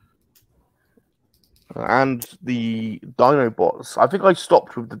 And the Dinobots. I think I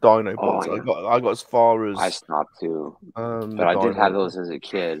stopped with the Dinobots. Oh, yeah. I got as far as I stopped too. But I did have those as a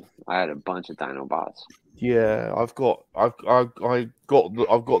kid. I had a bunch of Dinobots. Yeah, I've got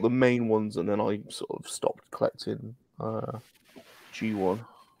the main ones, and then I sort of stopped collecting G1.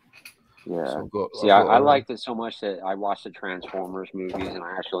 Yeah. So I liked it so much that I watched the Transformers movies, and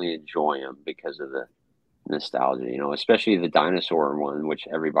I actually enjoy them because of the nostalgia, especially the dinosaur one, which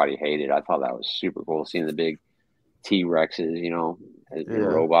everybody hated. I thought that was super cool, seeing the big T-Rexes, in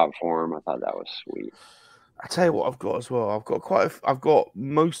robot form. I thought that was sweet. I tell you what, I've got as well. I've got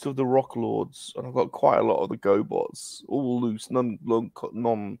most of the Rock Lords, and I've got quite a lot of the GoBots, all loose, none on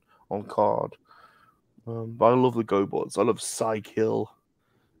card. But I love the GoBots. I love Psykill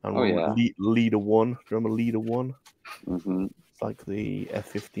and Leader One. Do you remember Leader One? Mm-hmm. It's like the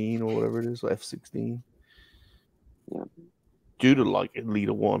F-15 or whatever it is, or F-16. Yeah. Dude, like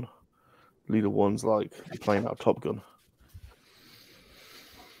Leader One. Leader One's like playing out Top Gun.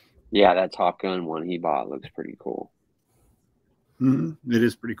 Yeah, that Top Gun one he bought looks pretty cool. Mm-hmm. It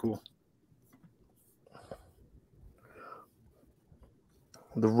is pretty cool.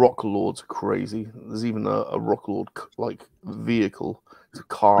 The Rock Lords are crazy. There's even a Rock Lord like vehicle. It's a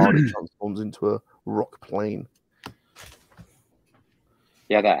car that transforms into a rock plane.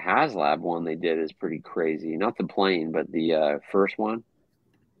 Yeah, that HasLab one they did is pretty crazy. Not the plane, but the first one.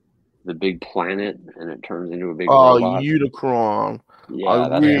 The big planet, and it turns into a big robot. Unicron. Yeah,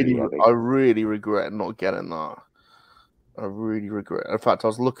 I really regret not getting that. I really regret. In fact, I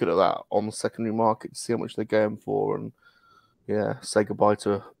was looking at that on the secondary market to see how much they're going for, and say goodbye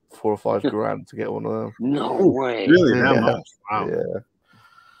to 4 or 5 grand to get one of them. No way! Really? That much? Wow. Yeah,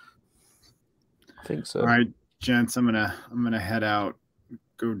 I think so. All right, gents, I'm gonna head out,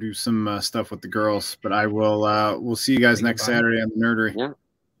 go do some stuff with the girls, but I will. We'll see you guys next Saturday on the Nerdery. Yeah.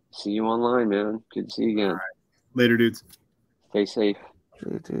 See you online, man. Good to see you again. All right. Later, dudes. Stay safe.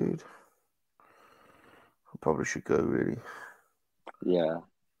 Yeah, dude. I probably should go, really. Yeah.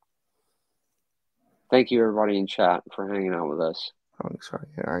 Thank you, everybody in chat, for hanging out with us. Thanks for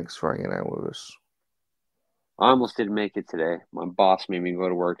hanging out with us. I almost didn't make it today. My boss made me go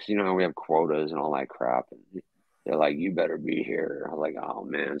to work because you know how we have quotas and all that crap. And they're like, you better be here. I was like, oh,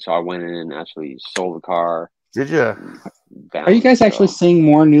 man. So I went in and actually sold the car. Did you? Are you guys actually seeing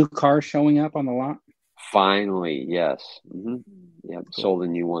more new cars showing up on the lot? Finally, yes. Mm-hmm. Yeah, sold a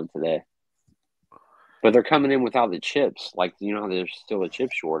new one today. But they're coming in without the chips. Like, you know, there's still a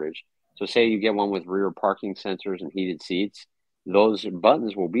chip shortage. So say you get one with rear parking sensors and heated seats, those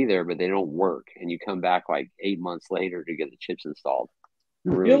buttons will be there, but they don't work. And you come back like 8 months later to get the chips installed.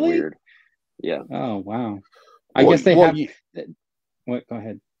 Really weird. Yeah. Oh, wow. I guess they have... What? Go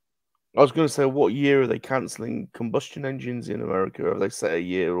ahead. I was going to say, what year are they cancelling combustion engines in America? Have they set a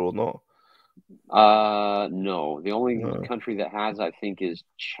year or not? No. The only country that has, I think, is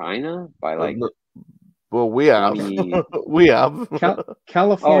China by like... Well, we have. We have.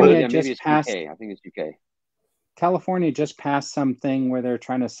 California just passed... UK. I think it's UK. California just passed something where they're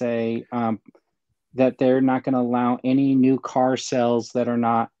trying to say that they're not going to allow any new car sales that are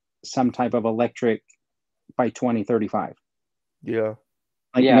not some type of electric by 2035. Yeah.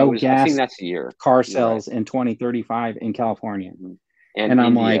 Like no gas I think that's the year. car sales in 2035 in California. Mm-hmm. And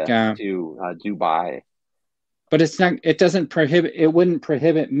I'm like, to Dubai. But it's not. It doesn't prohibit. It wouldn't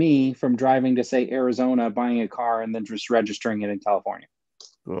prohibit me from driving to, say, Arizona, buying a car, and then just registering it in California.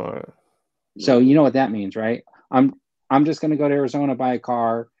 Right. So you know what that means, right? I'm just going to go to Arizona, buy a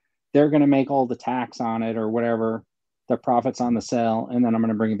car. They're going to make all the tax on it or whatever, the profits on the sale, and then I'm going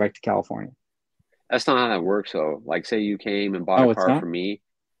to bring it back to California. That's not how that works, though. Like, say you came and bought a car from me.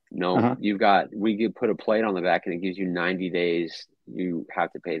 No, we could put a plate on the back, and it gives you 90 days. You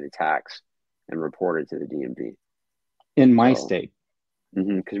have to pay the tax and report it to the DMV. In my state.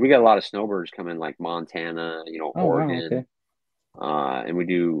 Because we got a lot of snowbirds coming, like Montana, Oregon. Wow, okay.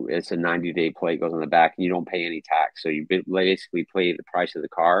 And it's a 90-day plate goes on the back, and you don't pay any tax. So you basically pay the price of the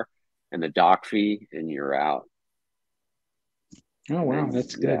car and the dock fee, and you're out. Oh, wow,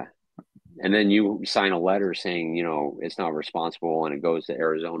 that's good. Yeah. And then you sign a letter saying, it's not responsible, and it goes to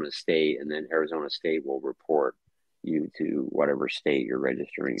Arizona State, and then Arizona State will report you to whatever state you're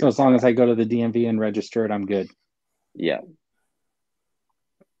registering. So as long as I go to the DMV and register it, I'm good. Yeah.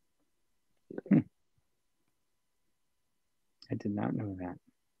 I did not know that.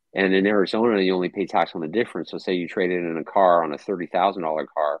 And in Arizona, you only pay tax on the difference. So say you traded in a car on a $30,000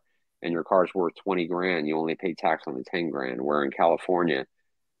 car, and your car's worth $20,000, you only pay tax on the $10,000. Where in California,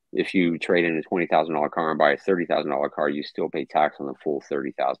 if you trade in a $20,000 car and buy a $30,000 car, you still pay tax on the full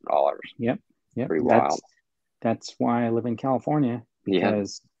 $30,000. Yep. Pretty wild. That's why I live in California,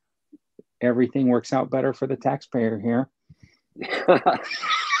 because everything works out better for the taxpayer here.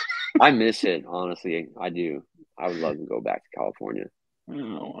 I miss it, honestly. I do. I would love to go back to California.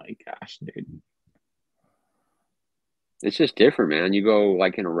 Oh my gosh, dude. It's just different, man. You go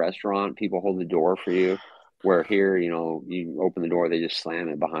like in a restaurant, people hold the door for you. Where here, you open the door, they just slam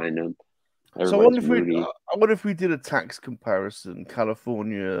it behind them. So I wonder if we did a tax comparison,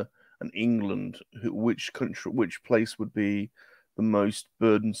 California and England, which place would be the most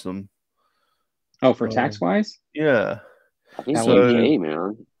burdensome? Oh, for tax-wise? Yeah. I think UK,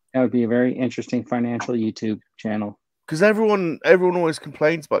 man. That would be a very interesting financial YouTube channel. Because everyone always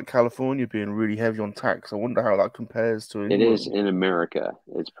complains about California being really heavy on tax. I wonder how that compares to England. It is in America.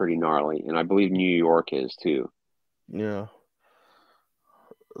 It's pretty gnarly. And I believe New York is too. Yeah.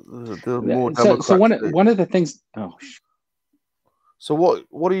 So one of the things. Oh. So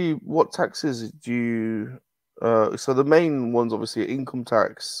what taxes do you? So the main ones obviously are income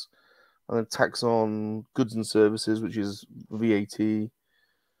tax, and then tax on goods and services, which is VAT.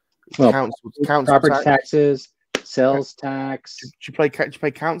 Council property taxes, sales tax. Do you pay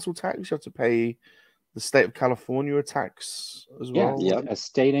council tax? You have to pay the state of California a tax as well. Yeah, a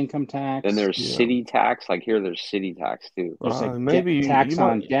state income tax. And there's city tax. Like here, there's city tax too. There's maybe tax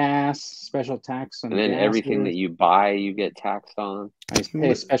on gas, special tax on. And then everything that you buy, you get taxed on. I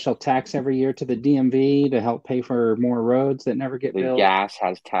pay a special tax every year to the DMV to help pay for more roads that never get built. The gas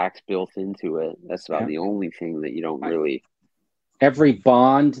has tax built into it. That's about the only thing that you don't really. Every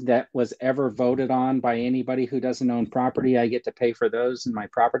bond that was ever voted on by anybody who doesn't own property, I get to pay for those in my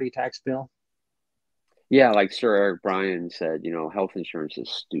property tax bill. Yeah, like Sir Eric Bryan said, health insurance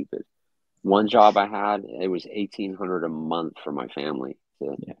is stupid. One job I had, it was $1,800 a month for my family.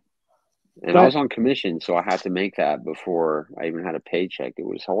 And I was on commission, so I had to make that before I even had a paycheck. It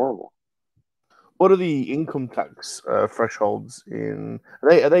was horrible. What are the income tax thresholds in?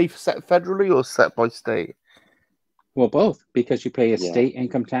 Are they set federally or set by state? Well, both, because you pay a state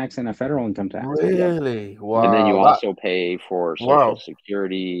income tax and a federal income tax. Really? Wow. And then you also pay for Social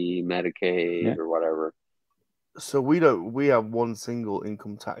Security, Medicaid, or whatever. So we have one single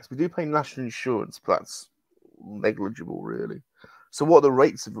income tax. We do pay national insurance, but that's negligible, really. So what are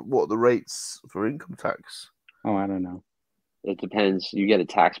the rates for income tax? Oh, I don't know. It depends. You get a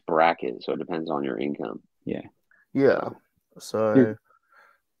tax bracket, so it depends on your income. Yeah. Yeah. So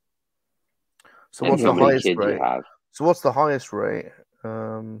what's the highest rate? So what's the highest rate?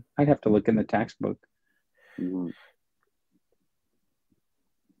 I'd have to look in the tax book.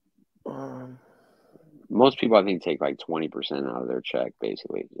 Most people, I think, take like 20% out of their check,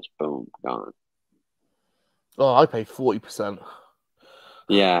 basically. Just boom, gone. Oh, I pay 40%.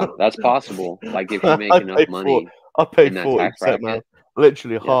 Yeah, that's possible. Like if you make enough money. I pay 40%, man.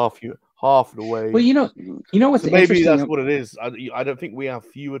 Literally half the way. Well, you know what's maybe that's what it is. I don't think we have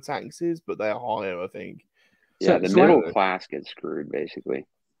fewer taxes, but they're higher, I think. Yeah, the middle class gets screwed, basically.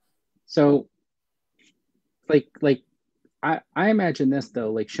 So, I imagine this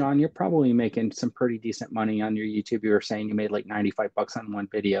though. Like Sean, you're probably making some pretty decent money on your YouTube. You were saying you made like $95 on one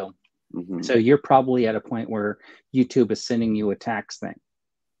video. Mm-hmm. So you're probably at a point where YouTube is sending you a tax thing.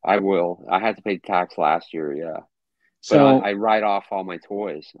 I will. I had to pay tax last year, yeah. So I write off all my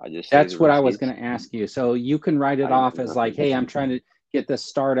toys. That's what I was going to ask you. So you can write it off as like, hey, I'm trying to get this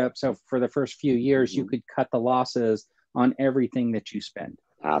startup. So for the first few years, you could cut the losses on everything that you spend.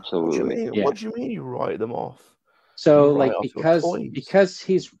 Absolutely. What do you mean you write them off? So like because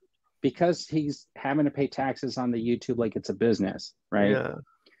he's having to pay taxes on the YouTube like it's a business, right? Yeah.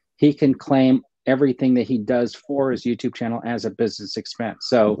 He can claim everything that he does for his YouTube channel as a business expense.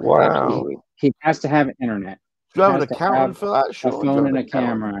 So he has to have internet. Do you have an accountant for that? A phone and a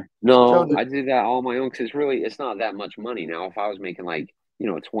camera. No, I do that all my own because it's not that much money now. If I was making like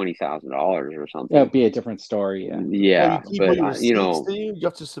 $20,000 or something, that would be a different story. Yeah, but you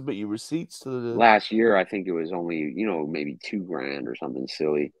have to submit your receipts to the. Last year, I think it was only maybe $2,000 or something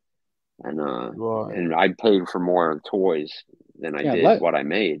silly, and and I paid for more toys than I did what I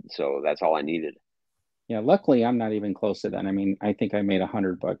made, so that's all I needed. Yeah, luckily I'm not even close to that. I mean, I think I made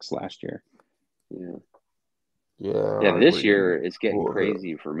 $100 last year. Yeah. This year it's getting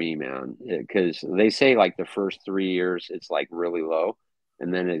crazy for me, man, because they say like the first 3 years it's like really low,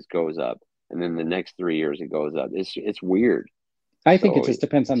 and then it goes up, and then the next 3 years it goes up. It's weird. I think it just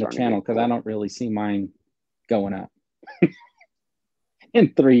depends on the channel because I don't really see mine going up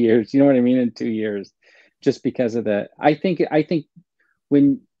in 3 years. You know what I mean? In 2 years, just because of the. I think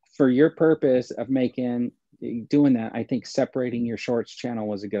when for your purpose of doing that, I think separating your shorts channel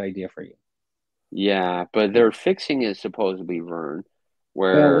was a good idea for you. Yeah, but they're fixing it supposedly, Vern,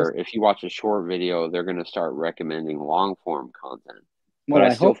 where if you watch a short video, they're going to start recommending long form content. But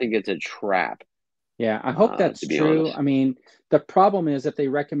I still think it's a trap. Yeah, I hope that's true. Honest. I mean, the problem is if they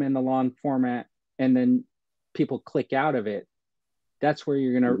recommend the long format and then people click out of it, that's where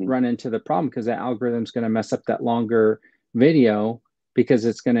you're going to run into the problem because the algorithm's going to mess up that longer video because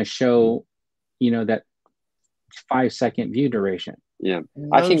it's going to show, that 5-second view duration. Yeah,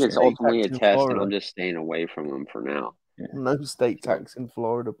 I think it's ultimately a test, and I'm just staying away from them for now. Yeah. No state tax in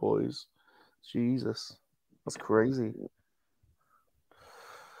Florida, boys. Jesus, that's crazy.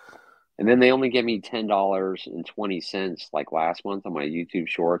 And then they only give me $10.20 like last month on my YouTube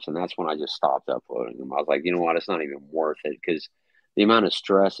Shorts, and that's when I just stopped uploading them. I was like, you know what? It's not even worth it because the amount of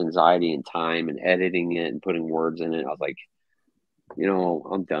stress, anxiety, and time and editing it and putting words in it, I was like,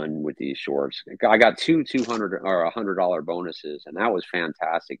 I'm done with these shorts. I got two $200 or $100 bonuses, and that was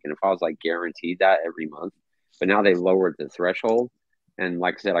fantastic. And if I was like guaranteed that every month, but now they lowered the threshold, and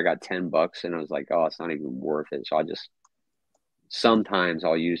like I said, I got $10, and I was like, oh, it's not even worth it. So sometimes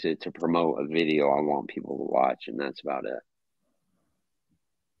I'll use it to promote a video I want people to watch, and that's about it.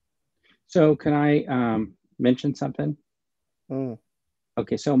 So can I mention something?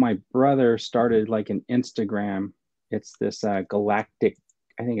 Okay, so my brother started like an Instagram. It's this Galactic,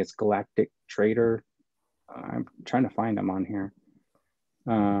 I think it's Galactic Trader. I'm trying to find him on here.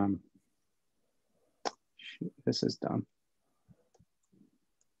 Shoot, this is dumb.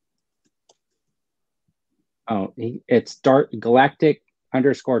 Oh, it's Galactic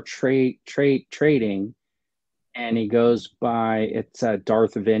 _trade trading, and he goes by it's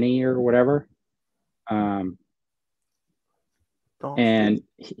Darth Vinny or whatever. And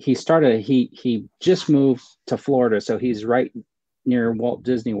he just moved to Florida, so he's right near Walt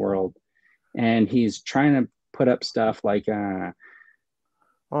Disney World, and he's trying to put up stuff like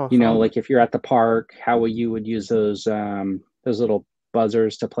like if you're at the park, how you would use those little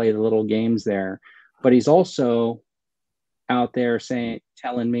buzzers to play the little games there. But he's also out there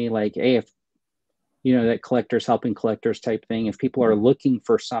telling me like, hey, if that collectors helping collectors type thing, if people are looking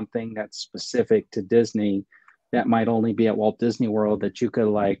for something that's specific to Disney that might only be at Walt Disney World, that you could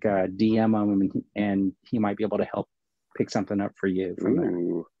like DM him and he might be able to help pick something up for you from there.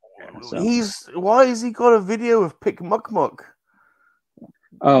 So. Why has he got a video of Pick Muck Muck?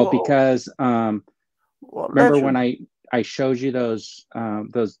 Oh, because remember when I showed you those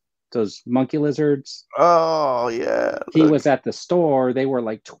monkey lizards? Oh yeah. He was at the store. They were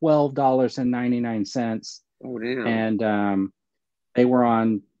like $12.99. Oh damn. And they were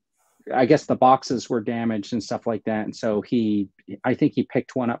on, I guess the boxes were damaged and stuff like that. And so I think he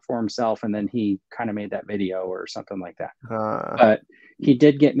picked one up for himself and then he kind of made that video or something like that. But he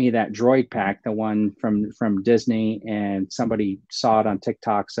did get me that droid pack, the one from Disney, and somebody saw it on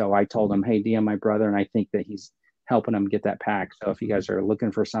TikTok. So I told him, hey, DM my brother. And I think that he's helping him get that pack. So if you guys are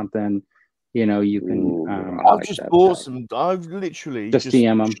looking for something, you can. I've just bought some. I've literally just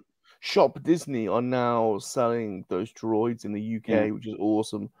DM them. Shop Disney are now selling those droids in the UK, which is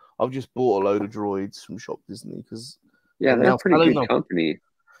awesome. I've just bought a load of droids from Shop Disney because they're a pretty good company.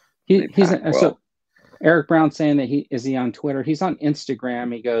 So Eric Brown saying that is he on Twitter? He's on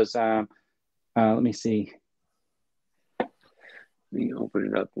Instagram. He goes, let me see. Let me open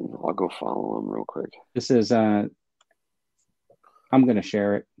it up and I'll go follow him real quick. This is I'm gonna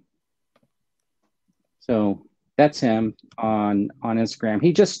share it. So That's him on Instagram.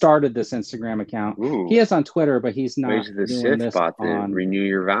 He just started this Instagram account. Ooh. He is on Twitter, but he's not doing this on Renew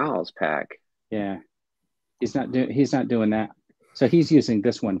Your Vows pack. Yeah, he's not doing that. So he's using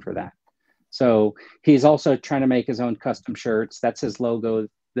this one for that. So he's also trying to make his own custom shirts. That's his logo,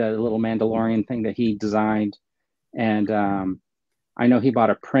 the little Mandalorian thing that he designed. And I know he bought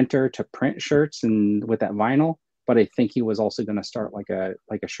a printer to print shirts and with that vinyl, but I think he was also going to start like a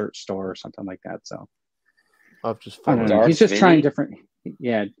shirt store or something like that. So I've just he's just trying different.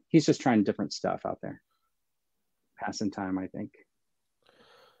 Yeah, he's just trying different stuff out there. Passing time, I think.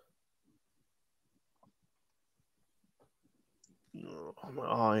 Oh, my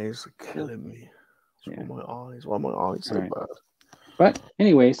eyes are killing me. Yeah. My eyes. Why are my eyes so bad? But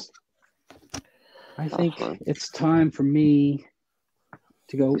anyways, I think it's time for me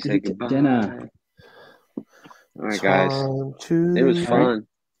to go eat dinner. All right, guys. It was fun.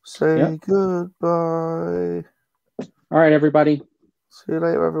 Say goodbye. All right, everybody. See you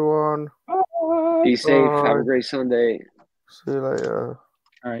later, everyone. Bye. Be safe. Bye. Have a great Sunday. See you later.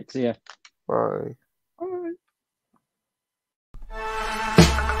 All right. See ya. Bye. Bye.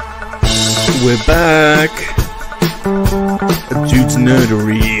 We're back. Dude's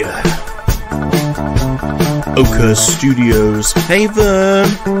Nerdery. Oka Studios. Hey, Vern.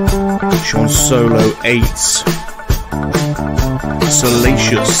 Sean Solo 8.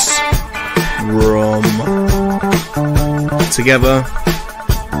 Salacious. Rom. Together,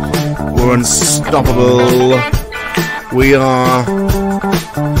 we're unstoppable. We are,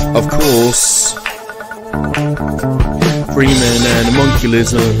 of course, Freeman and a Monkey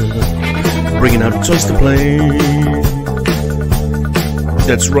Lizard, bringing out toys to play.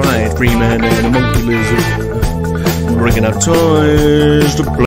 That's right, Freeman and a Monkey Lizard, bringing out toys to play.